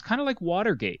 It's kind of like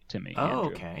Watergate to me.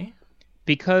 Andrew. Okay.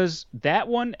 Because that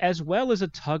one, as well as a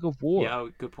tug of war. Yeah,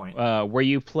 good point. Where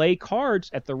you play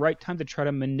cards at the right time to try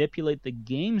to manipulate the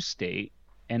game state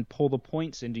and pull the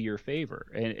points into your favor.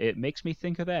 And it makes me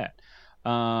think of that.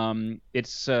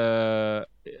 It's I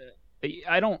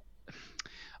don't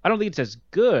think it's as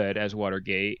good as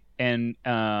Watergate, and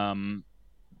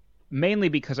mainly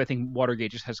because I think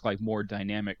Watergate just has like more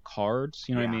dynamic cards.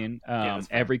 You know what I mean?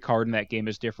 Every card in that game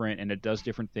is different, and it does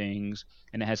different things,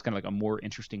 and it has kind of like a more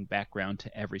interesting background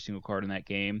to every single card in that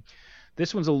game.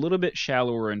 This one's a little bit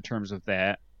shallower in terms of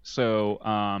that. So,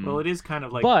 well, it is kind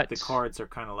of like but the cards are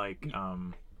kind of like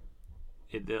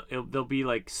they'll be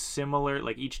like similar.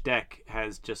 Like each deck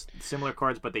has just similar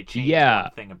cards, but they change one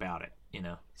thing about it. You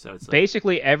know, so it's like,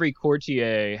 basically every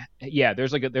courtier. Yeah,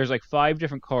 there's like 5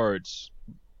 different cards,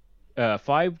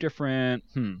 5 different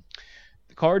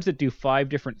cards that do 5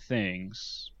 different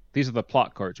things. These are the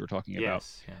plot cards we're talking about.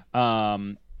 Yes. Yeah.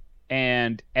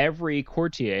 And every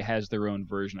courtier has their own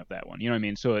version of that one. You know what I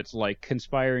mean? So it's like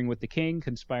conspiring with the king,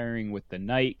 conspiring with the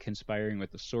knight, conspiring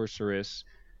with the sorceress,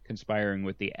 conspiring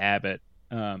with the abbot,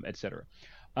 etc.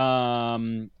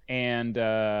 And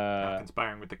not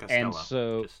conspiring with the Costello. And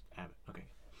so, just abbot.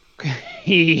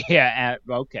 Okay. yeah.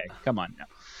 Okay. Come on now.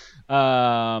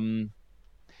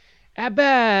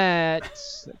 Abbot.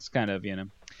 That's kind of,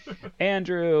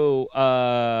 Andrew,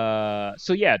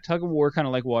 so yeah, Tug of War, kind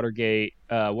of like Watergate.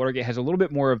 Watergate has a little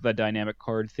bit more of the dynamic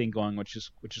card thing going, which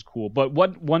is cool. But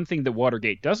one thing that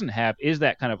Watergate doesn't have is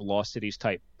that kind of Lost Cities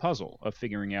type puzzle of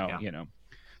figuring out,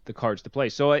 the cards to play.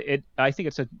 So I think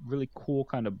it's a really cool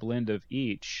kind of blend of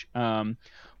each. But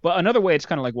another way it's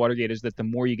kind of like Watergate is that the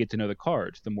more you get to know the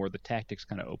cards, the more the tactics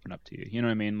kind of open up to you. You know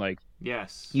what I mean? Like,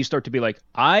 yes, you start to be like,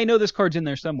 I know this card's in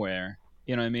there somewhere.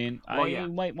 You know what I mean? Well, I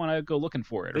might want to go looking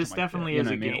for it. This definitely is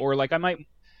a game. Or like I might,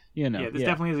 Yeah, this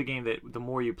definitely is a game that the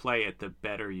more you play it, the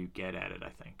better you get at it, I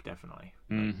think. Definitely.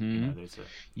 Mm-hmm. There's a...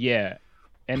 Yeah.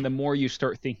 And the more you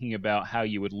start thinking about how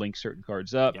you would link certain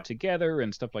cards up together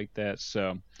and stuff like that.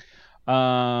 So,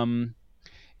 and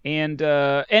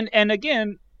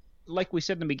again, like we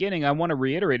said in the beginning, I want to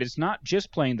reiterate, it's not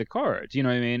just playing the cards. You know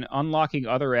what I mean? Unlocking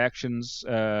other actions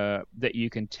that you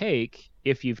can take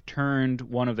if you've turned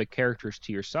one of the characters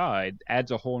to your side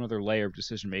adds a whole other layer of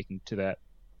decision making to that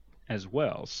as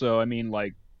well. So I mean,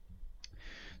 like,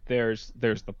 there's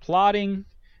the plotting,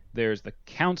 there's the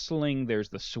counseling, there's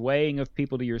the swaying of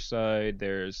people to your side,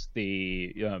 there's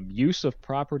the use of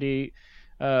property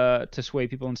to sway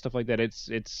people and stuff like that.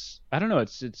 It's I don't know,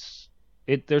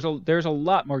 there's a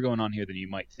lot more going on here than you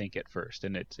might think at first,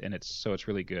 and it's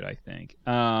really good, I think.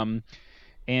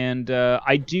 And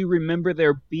I do remember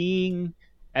there being,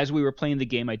 as we were playing the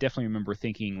game, I definitely remember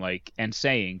thinking like, and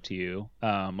saying to you,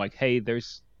 like, hey,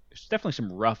 there's definitely some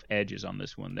rough edges on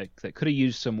this one that could have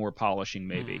used some more polishing,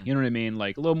 maybe. You know what I mean?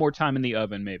 Like a little more time in the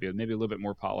oven, maybe a little bit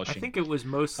more polishing. I think it was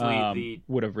mostly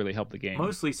would have really helped the game.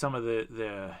 Mostly some of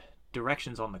the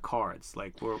directions on the cards,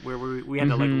 like where we had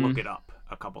to like look it up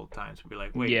a couple of times. We'd be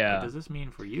like, wait, does this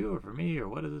mean for you or for me, or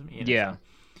what does this mean? Yeah.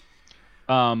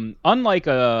 Unlike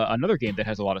another game that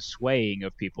has a lot of swaying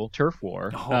of people, Turf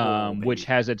War, which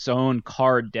has its own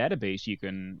card database you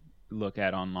can look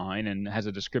at online and has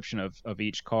a description of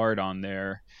each card on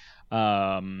there.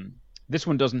 This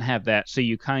one doesn't have that, so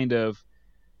you kind of,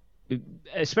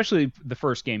 especially the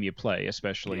first game you play,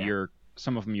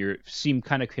 some of them seem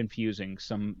kind of confusing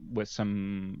with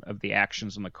some of the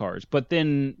actions on the cards, but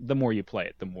then the more you play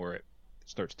it, the more it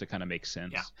starts to kind of make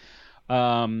sense.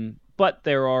 But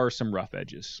there are some rough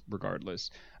edges, regardless,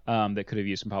 that could have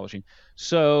used some polishing.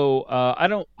 So I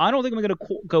don't think I'm going to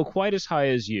go quite as high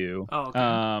as you. Oh,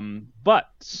 okay.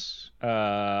 But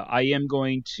I am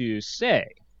going to say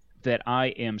that I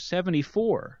am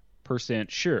 74%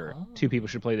 sure 2 people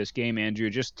should play this game. Andrew,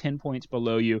 just 10 points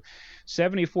below you.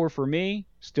 74 for me,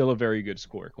 still a very good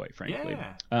score, quite frankly.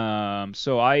 Yeah.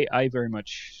 So I very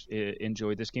much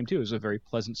enjoyed this game too. It was a very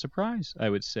pleasant surprise, I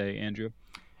would say, Andrew.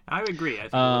 I would agree. I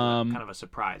think it was kind of a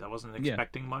surprise. I wasn't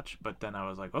expecting much, but then I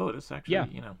was like, "Oh, this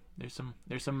actually, there's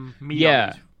some meat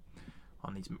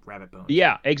on these rabbit bones."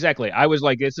 Yeah, exactly. I was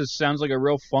like, "This sounds like a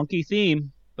real funky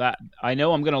theme." That I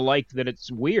know I'm gonna like that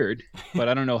it's weird, but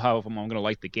I don't know how I'm gonna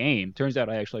like the game. Turns out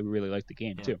I actually really like the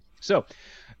game too. So,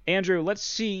 Andrew, let's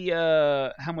see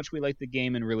how much we like the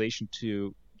game in relation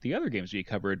to the other games we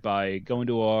covered by going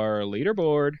to our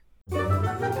leaderboard.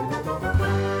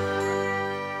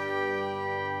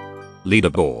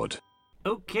 Leaderboard.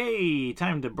 Okay,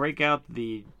 time to break out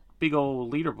the big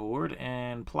old leaderboard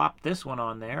and plop this one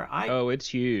on there. It's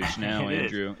huge now,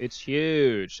 Andrew. It's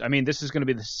huge. I mean, this is going to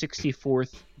be the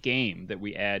 64th game that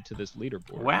we add to this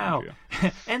leaderboard. Wow.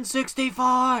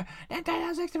 N64!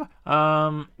 Nintendo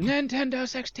 64! Nintendo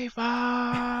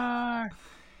 64!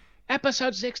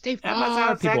 Episode 64!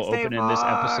 Episode People 64. opening this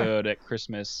episode at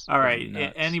Christmas. All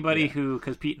right, anybody who,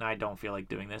 because Pete and I don't feel like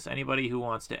doing this, anybody who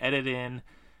wants to edit in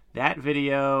that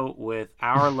video with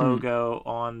our logo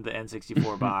on the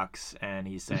N64 box, and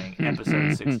he's saying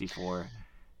episode 64.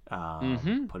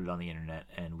 put it on the internet,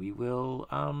 and we will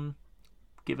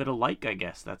give it a like, I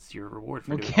guess. That's your reward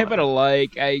for doing We'll give it a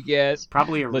like, I guess.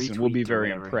 Probably a retweet. Listen, we'll be very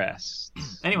whatever, impressed.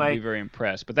 Anyway. We'll be very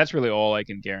impressed. But that's really all I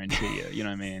can guarantee you. You know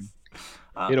what I mean?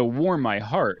 It'll warm my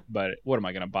heart, but what am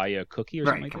I going to buy you a cookie or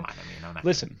something like come that? on. I mean, I'm not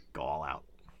Listen, go all out.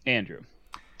 Andrew,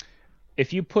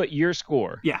 if you put your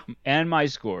score Yeah. and my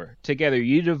score together,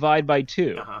 you divide by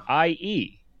 2,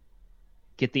 i.e.,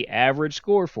 get the average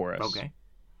score for us. Okay.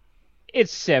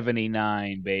 It's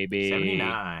 79, baby.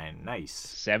 79. Nice.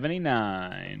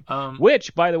 79.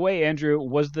 Which, by the way, Andrew,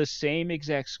 was the same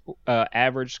exact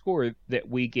average score that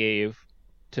we gave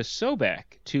to Sobek,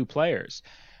 2 players.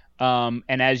 And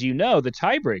as you know, the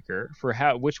tiebreaker for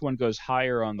which one goes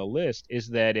higher on the list is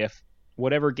that if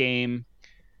whatever game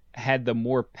had the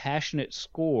more passionate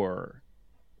score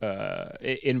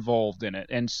involved in it.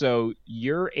 And so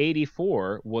your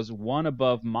 84 was one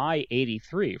above my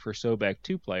 83 for Sobek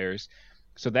 2 players.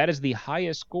 So that is the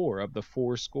highest score of the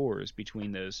 4 scores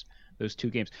between those 2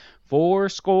 games. 4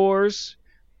 scores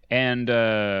and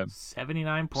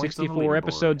 79 points 64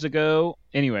 episodes ago.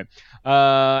 Anyway,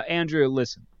 Andrew,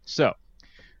 listen. So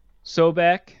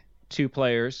Sobek 2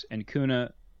 players and KUNE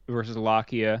versus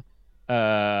LAKIA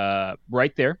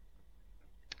right there,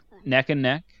 neck and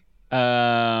neck.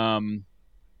 I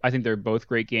think they're both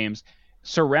great games,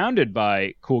 surrounded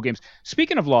by cool games.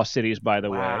 Speaking of Lost Cities, by the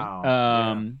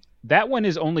way, that one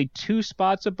is only 2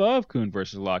 spots above KUNE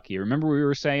versus LAKIA. Remember we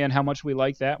were saying how much we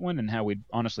like that one and how we'd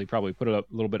honestly probably put it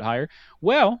up a little bit higher?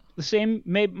 Well, the same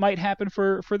might happen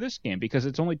for this game because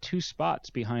it's only 2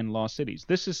 spots behind Lost Cities.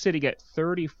 This is sitting at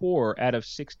 34 out of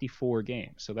 64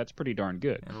 games, so that's pretty darn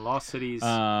good. And Lost Cities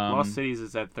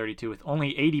is at 32 with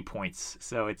only 80 points,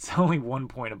 so it's only 1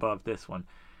 point above this one.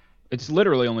 It's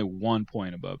literally only 1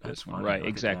 point above this one, right? Look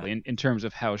Exactly. In terms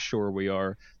of how sure we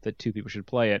are that 2 people should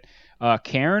play it.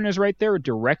 Karen is right there,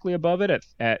 directly above it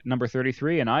at number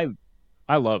 33, and I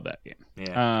love that game.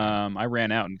 Yeah. I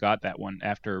ran out and got that one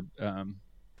after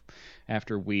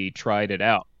we tried it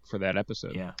out for that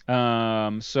episode. Yeah.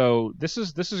 So this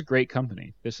is great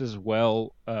company. This is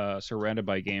well surrounded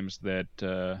by games that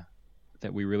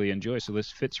we really enjoy. So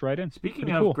this fits right in. Speaking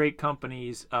Pretty of cool. great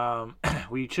companies,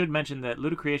 we should mention that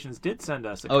Luda Creations did send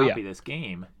us a copy of this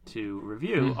game to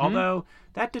review, although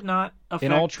that did not affect...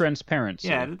 In all transparency.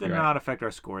 Yeah, it did not affect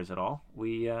our scores at all.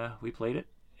 We played it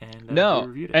and we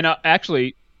reviewed it. And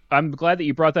actually, I'm glad that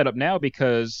you brought that up now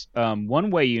because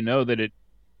one way you know that it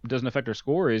doesn't affect our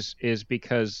score is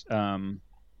because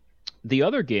the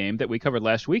other game that we covered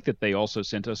last week that they also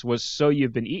sent us was So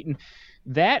You've Been Eaten.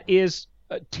 That is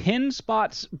 10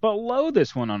 spots below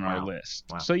this one on our list.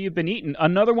 Wow. So You've Been Eaten.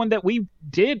 Another one that we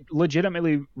did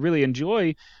legitimately really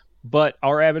enjoy, but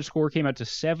our average score came out to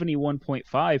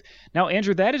 71.5. Now,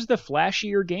 Andrew, that is the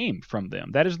flashier game from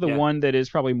them. That is the one that is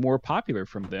probably more popular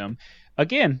from them.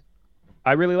 Again,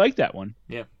 I really like that one.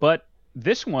 Yeah. But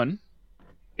this one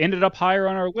ended up higher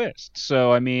on our list.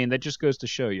 So, I mean, that just goes to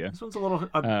show you. This one's a little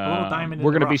diamond in the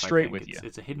We're going to rough, be straight I think. with you.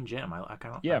 It's a hidden gem. I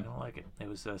don't like it. It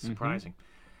was surprising.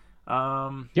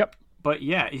 Yep. But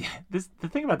yeah, the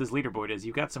thing about this leaderboard is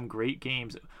you've got some great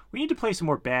games. We need to play some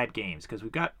more bad games because we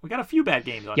got a few bad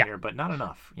games on here, but not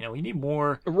enough. You know, we need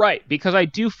more. Right, because I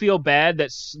do feel bad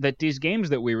that these games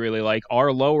that we really like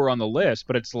are lower on the list,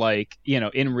 but it's like, you know,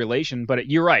 in relation. But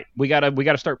you're right, we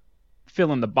gotta start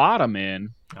filling the bottom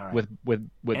in with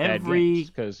bad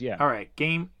games. Because all right,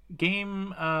 game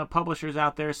publishers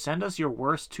out there, send us your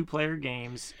worst 2-player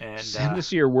games and send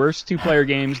us your worst 2-player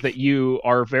games that you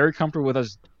are very comfortable with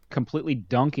us completely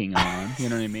dunking on, you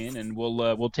know what I mean? And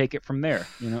we'll take it from there.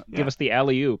 You know, give us the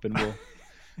alley oop and we'll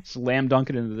slam dunk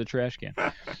it into the trash can.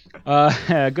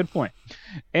 Good point,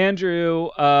 Andrew.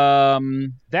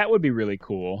 That would be really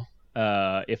cool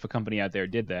if a company out there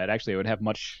did that. Actually, I would have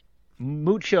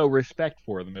mucho respect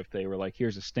for them if they were like,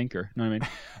 here's a stinker. You know what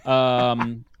I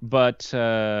mean? But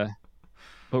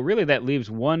really, that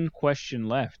leaves one question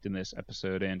left in this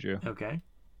episode, Andrew. Okay.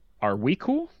 Are we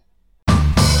cool?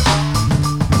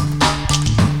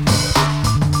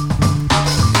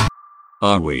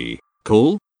 Are we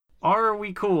cool? Are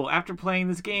we cool? After playing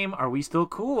this game, are we still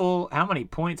cool? How many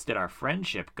points did our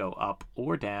friendship go up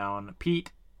or down?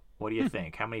 Pete, what do you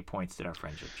think? How many points did our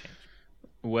friendship change?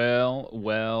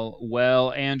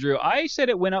 Well, Andrew, I said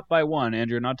it went up by 1,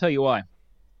 Andrew, and I'll tell you why.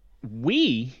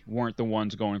 We weren't the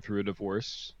ones going through a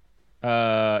divorce.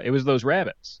 It was those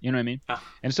rabbits, you know what I mean?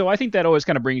 And so I think that always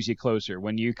kind of brings you closer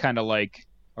when you kind of like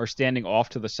are standing off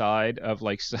to the side of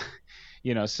like,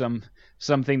 you know,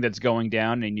 something that's going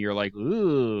down and you're like,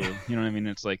 ooh, you know what I mean?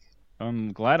 It's like,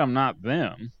 I'm glad I'm not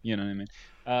them, you know what I mean?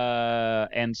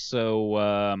 And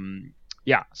so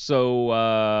Yeah, so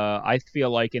I feel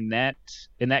like in that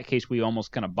case we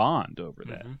almost kind of bond over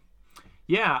that. Mm-hmm.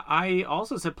 Yeah, I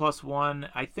also said +1.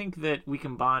 I think that we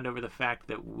can bond over the fact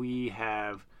that we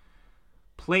have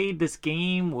played this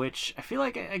game, which I feel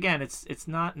like, again, it's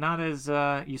not as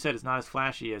you said, it's not as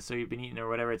flashy as So You've Been Eaten or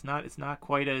whatever. It's not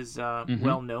quite as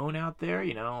well known out there.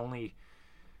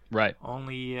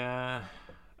 Only a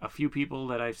few people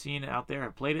that I've seen out there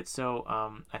have played it. So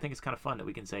I think it's kind of fun that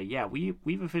we can say, yeah,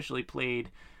 we've officially played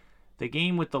the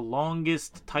game with the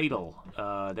longest title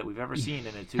that we've ever seen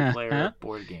in a 2-player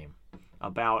board game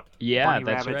about bunny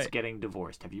rabbits getting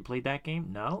divorced. Have you played that game?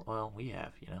 No? Well, we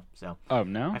have, So oh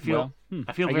no, I feel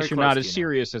I very guess you're close not to as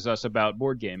serious as us about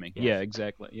board gaming. Yes. Yeah,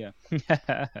 exactly. Yeah,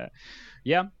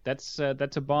 yeah. That's a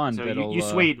bond. So that'll you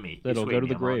swayed me. That'll go to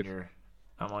the grave.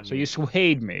 You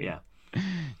swayed me. Yeah.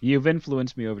 You've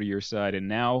influenced me over to your side, and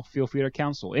now feel free to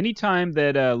counsel. Anytime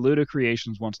that Luda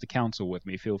Creations wants to counsel with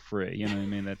me, feel free. You know what I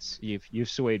mean? That's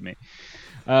you've swayed me.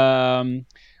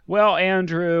 Well,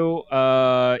 Andrew,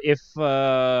 if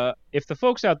the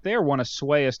folks out there want to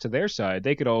sway us to their side,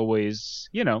 they could always,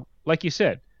 like you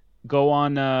said, go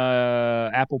on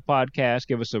Apple Podcasts,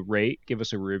 give us a rate, give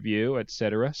us a review,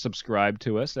 etc. Subscribe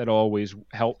to us. That always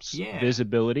helps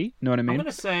visibility. Know what I mean? I'm going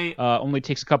to say... only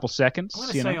takes a couple seconds. I'm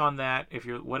going to say on that, if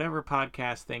you're whatever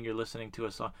podcast thing you're listening to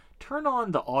us on, turn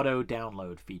on the auto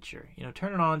download feature.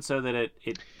 Turn it on so that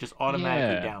it just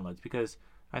automatically downloads, because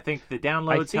I think the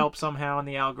downloads help somehow in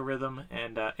the algorithm.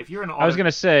 And if you're an I was going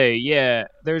to say,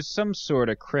 there's some sort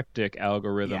of cryptic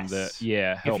algorithm that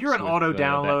helps. If you're an auto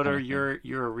downloader, kind of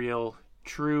you're a real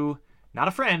true, not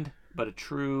a friend, but a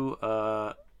true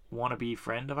wannabe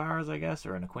friend of ours, I guess,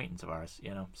 or an acquaintance of ours,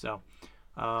 So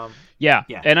yeah,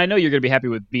 and I know you're going to be happy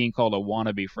with being called a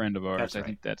wannabe friend of ours. That's right. I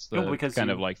think that's the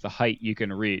of like the height you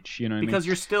can reach. You know what I mean? Because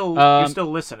you're still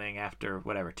listening after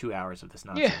whatever 2 hours of this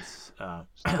nonsense.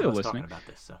 Still listening talking about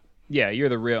this. So. Yeah, you're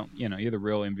the real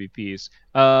MVPs.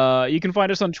 You can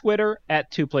find us on Twitter at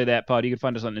 2playthatpod. You can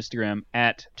find us on Instagram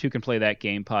at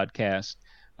 2canplaythatgamepodcast.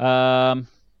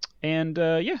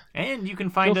 And you can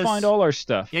find all our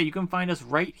stuff. Yeah, you can find us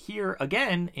right here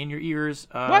again in your ears.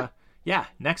 What? Yeah,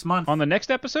 next month. On the next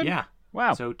episode? Yeah.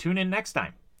 Wow. So tune in next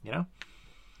time,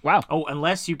 Wow. Oh,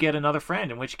 unless you get another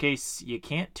friend, in which case you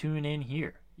can't tune in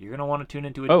here. You're going to want to tune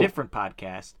into a different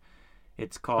podcast.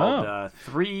 It's called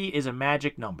 3 is a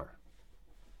Magic Number.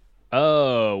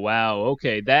 Oh, wow.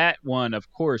 Okay. That one,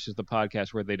 of course, is the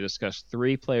podcast where they discuss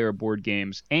 3-player board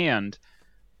games and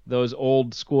those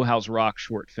old Schoolhouse Rock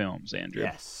short films, Andrew.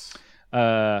 Yes.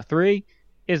 3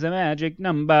 is a magic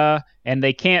number, and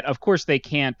they can't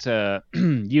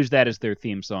use that as their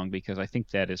theme song, because I think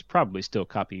that is probably still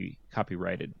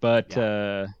copyrighted. But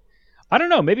I don't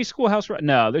know, maybe Schoolhouse Rock.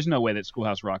 No, there's no way that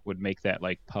Schoolhouse Rock would make that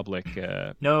like public.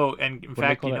 No, and in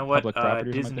fact, you know what?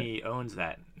 Disney owns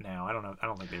that now. I don't know. I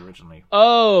don't think they originally.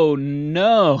 Oh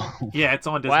no! Yeah, it's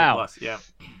on Disney Plus. Yeah.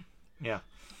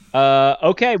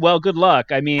 Okay, well, good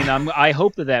luck. I mean, I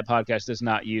hope that podcast does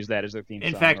not use that as their theme song.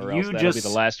 In fact, that'll be the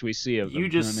last we see of them. You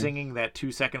just singing that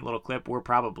 2-second little clip, we're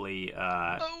probably,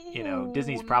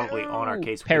 Disney's probably on our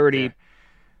case. Parody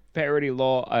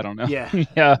law. I don't know.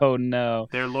 Yeah. Oh no.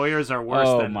 Their lawyers are worse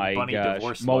than bunny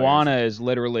divorce lawyers. Moana is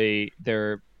literally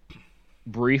they're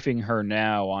briefing her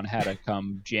now on how to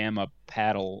come jam a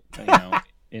paddle,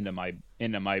 into my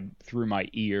through my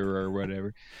ear or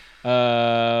whatever.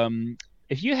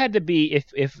 If you had to be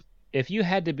if you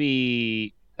had to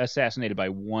be assassinated by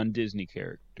one Disney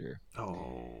character,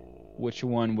 which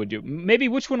one would you? Maybe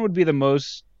which one would be the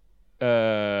most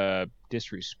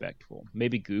disrespectful?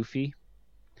 Maybe Goofy.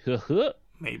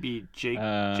 Maybe Jake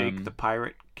the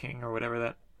Pirate King or whatever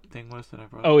that thing was that I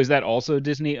brought. Oh, is that also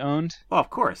Disney owned? Well,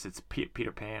 of course, it's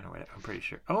Peter Pan or whatever. I'm pretty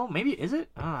sure. Oh, maybe is it?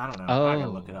 Oh, I don't know. I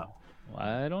gotta look it up.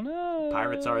 I don't know.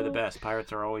 Pirates are the best.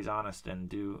 Pirates are always honest and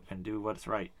do what's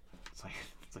right. It's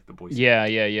like the Boy Scouts. Yeah.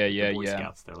 The Boy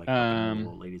Scouts. They're like helping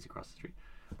little ladies across the street.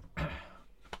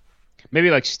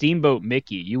 Maybe like Steamboat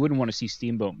Mickey. You wouldn't want to see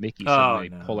Steamboat Mickey suddenly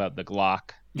pull out the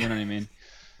Glock. You know what I mean?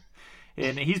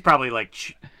 And he's probably like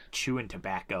chewing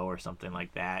tobacco or something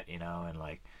like that, and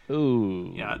like.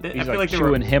 Ooh. Yeah, he's like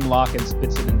chewing hemlock and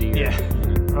spits it into your. Yeah.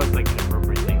 I was thinking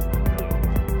appropriate things.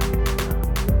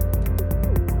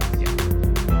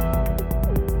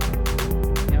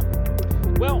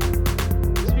 Well,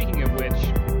 speaking of which,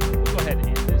 we'll go ahead and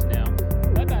end this now.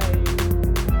 Bye-bye.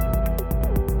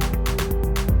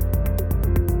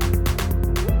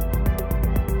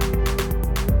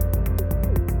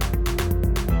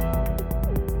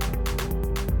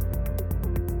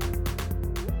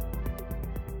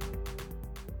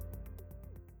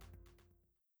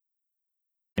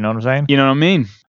 You know what I'm saying? You know what I mean?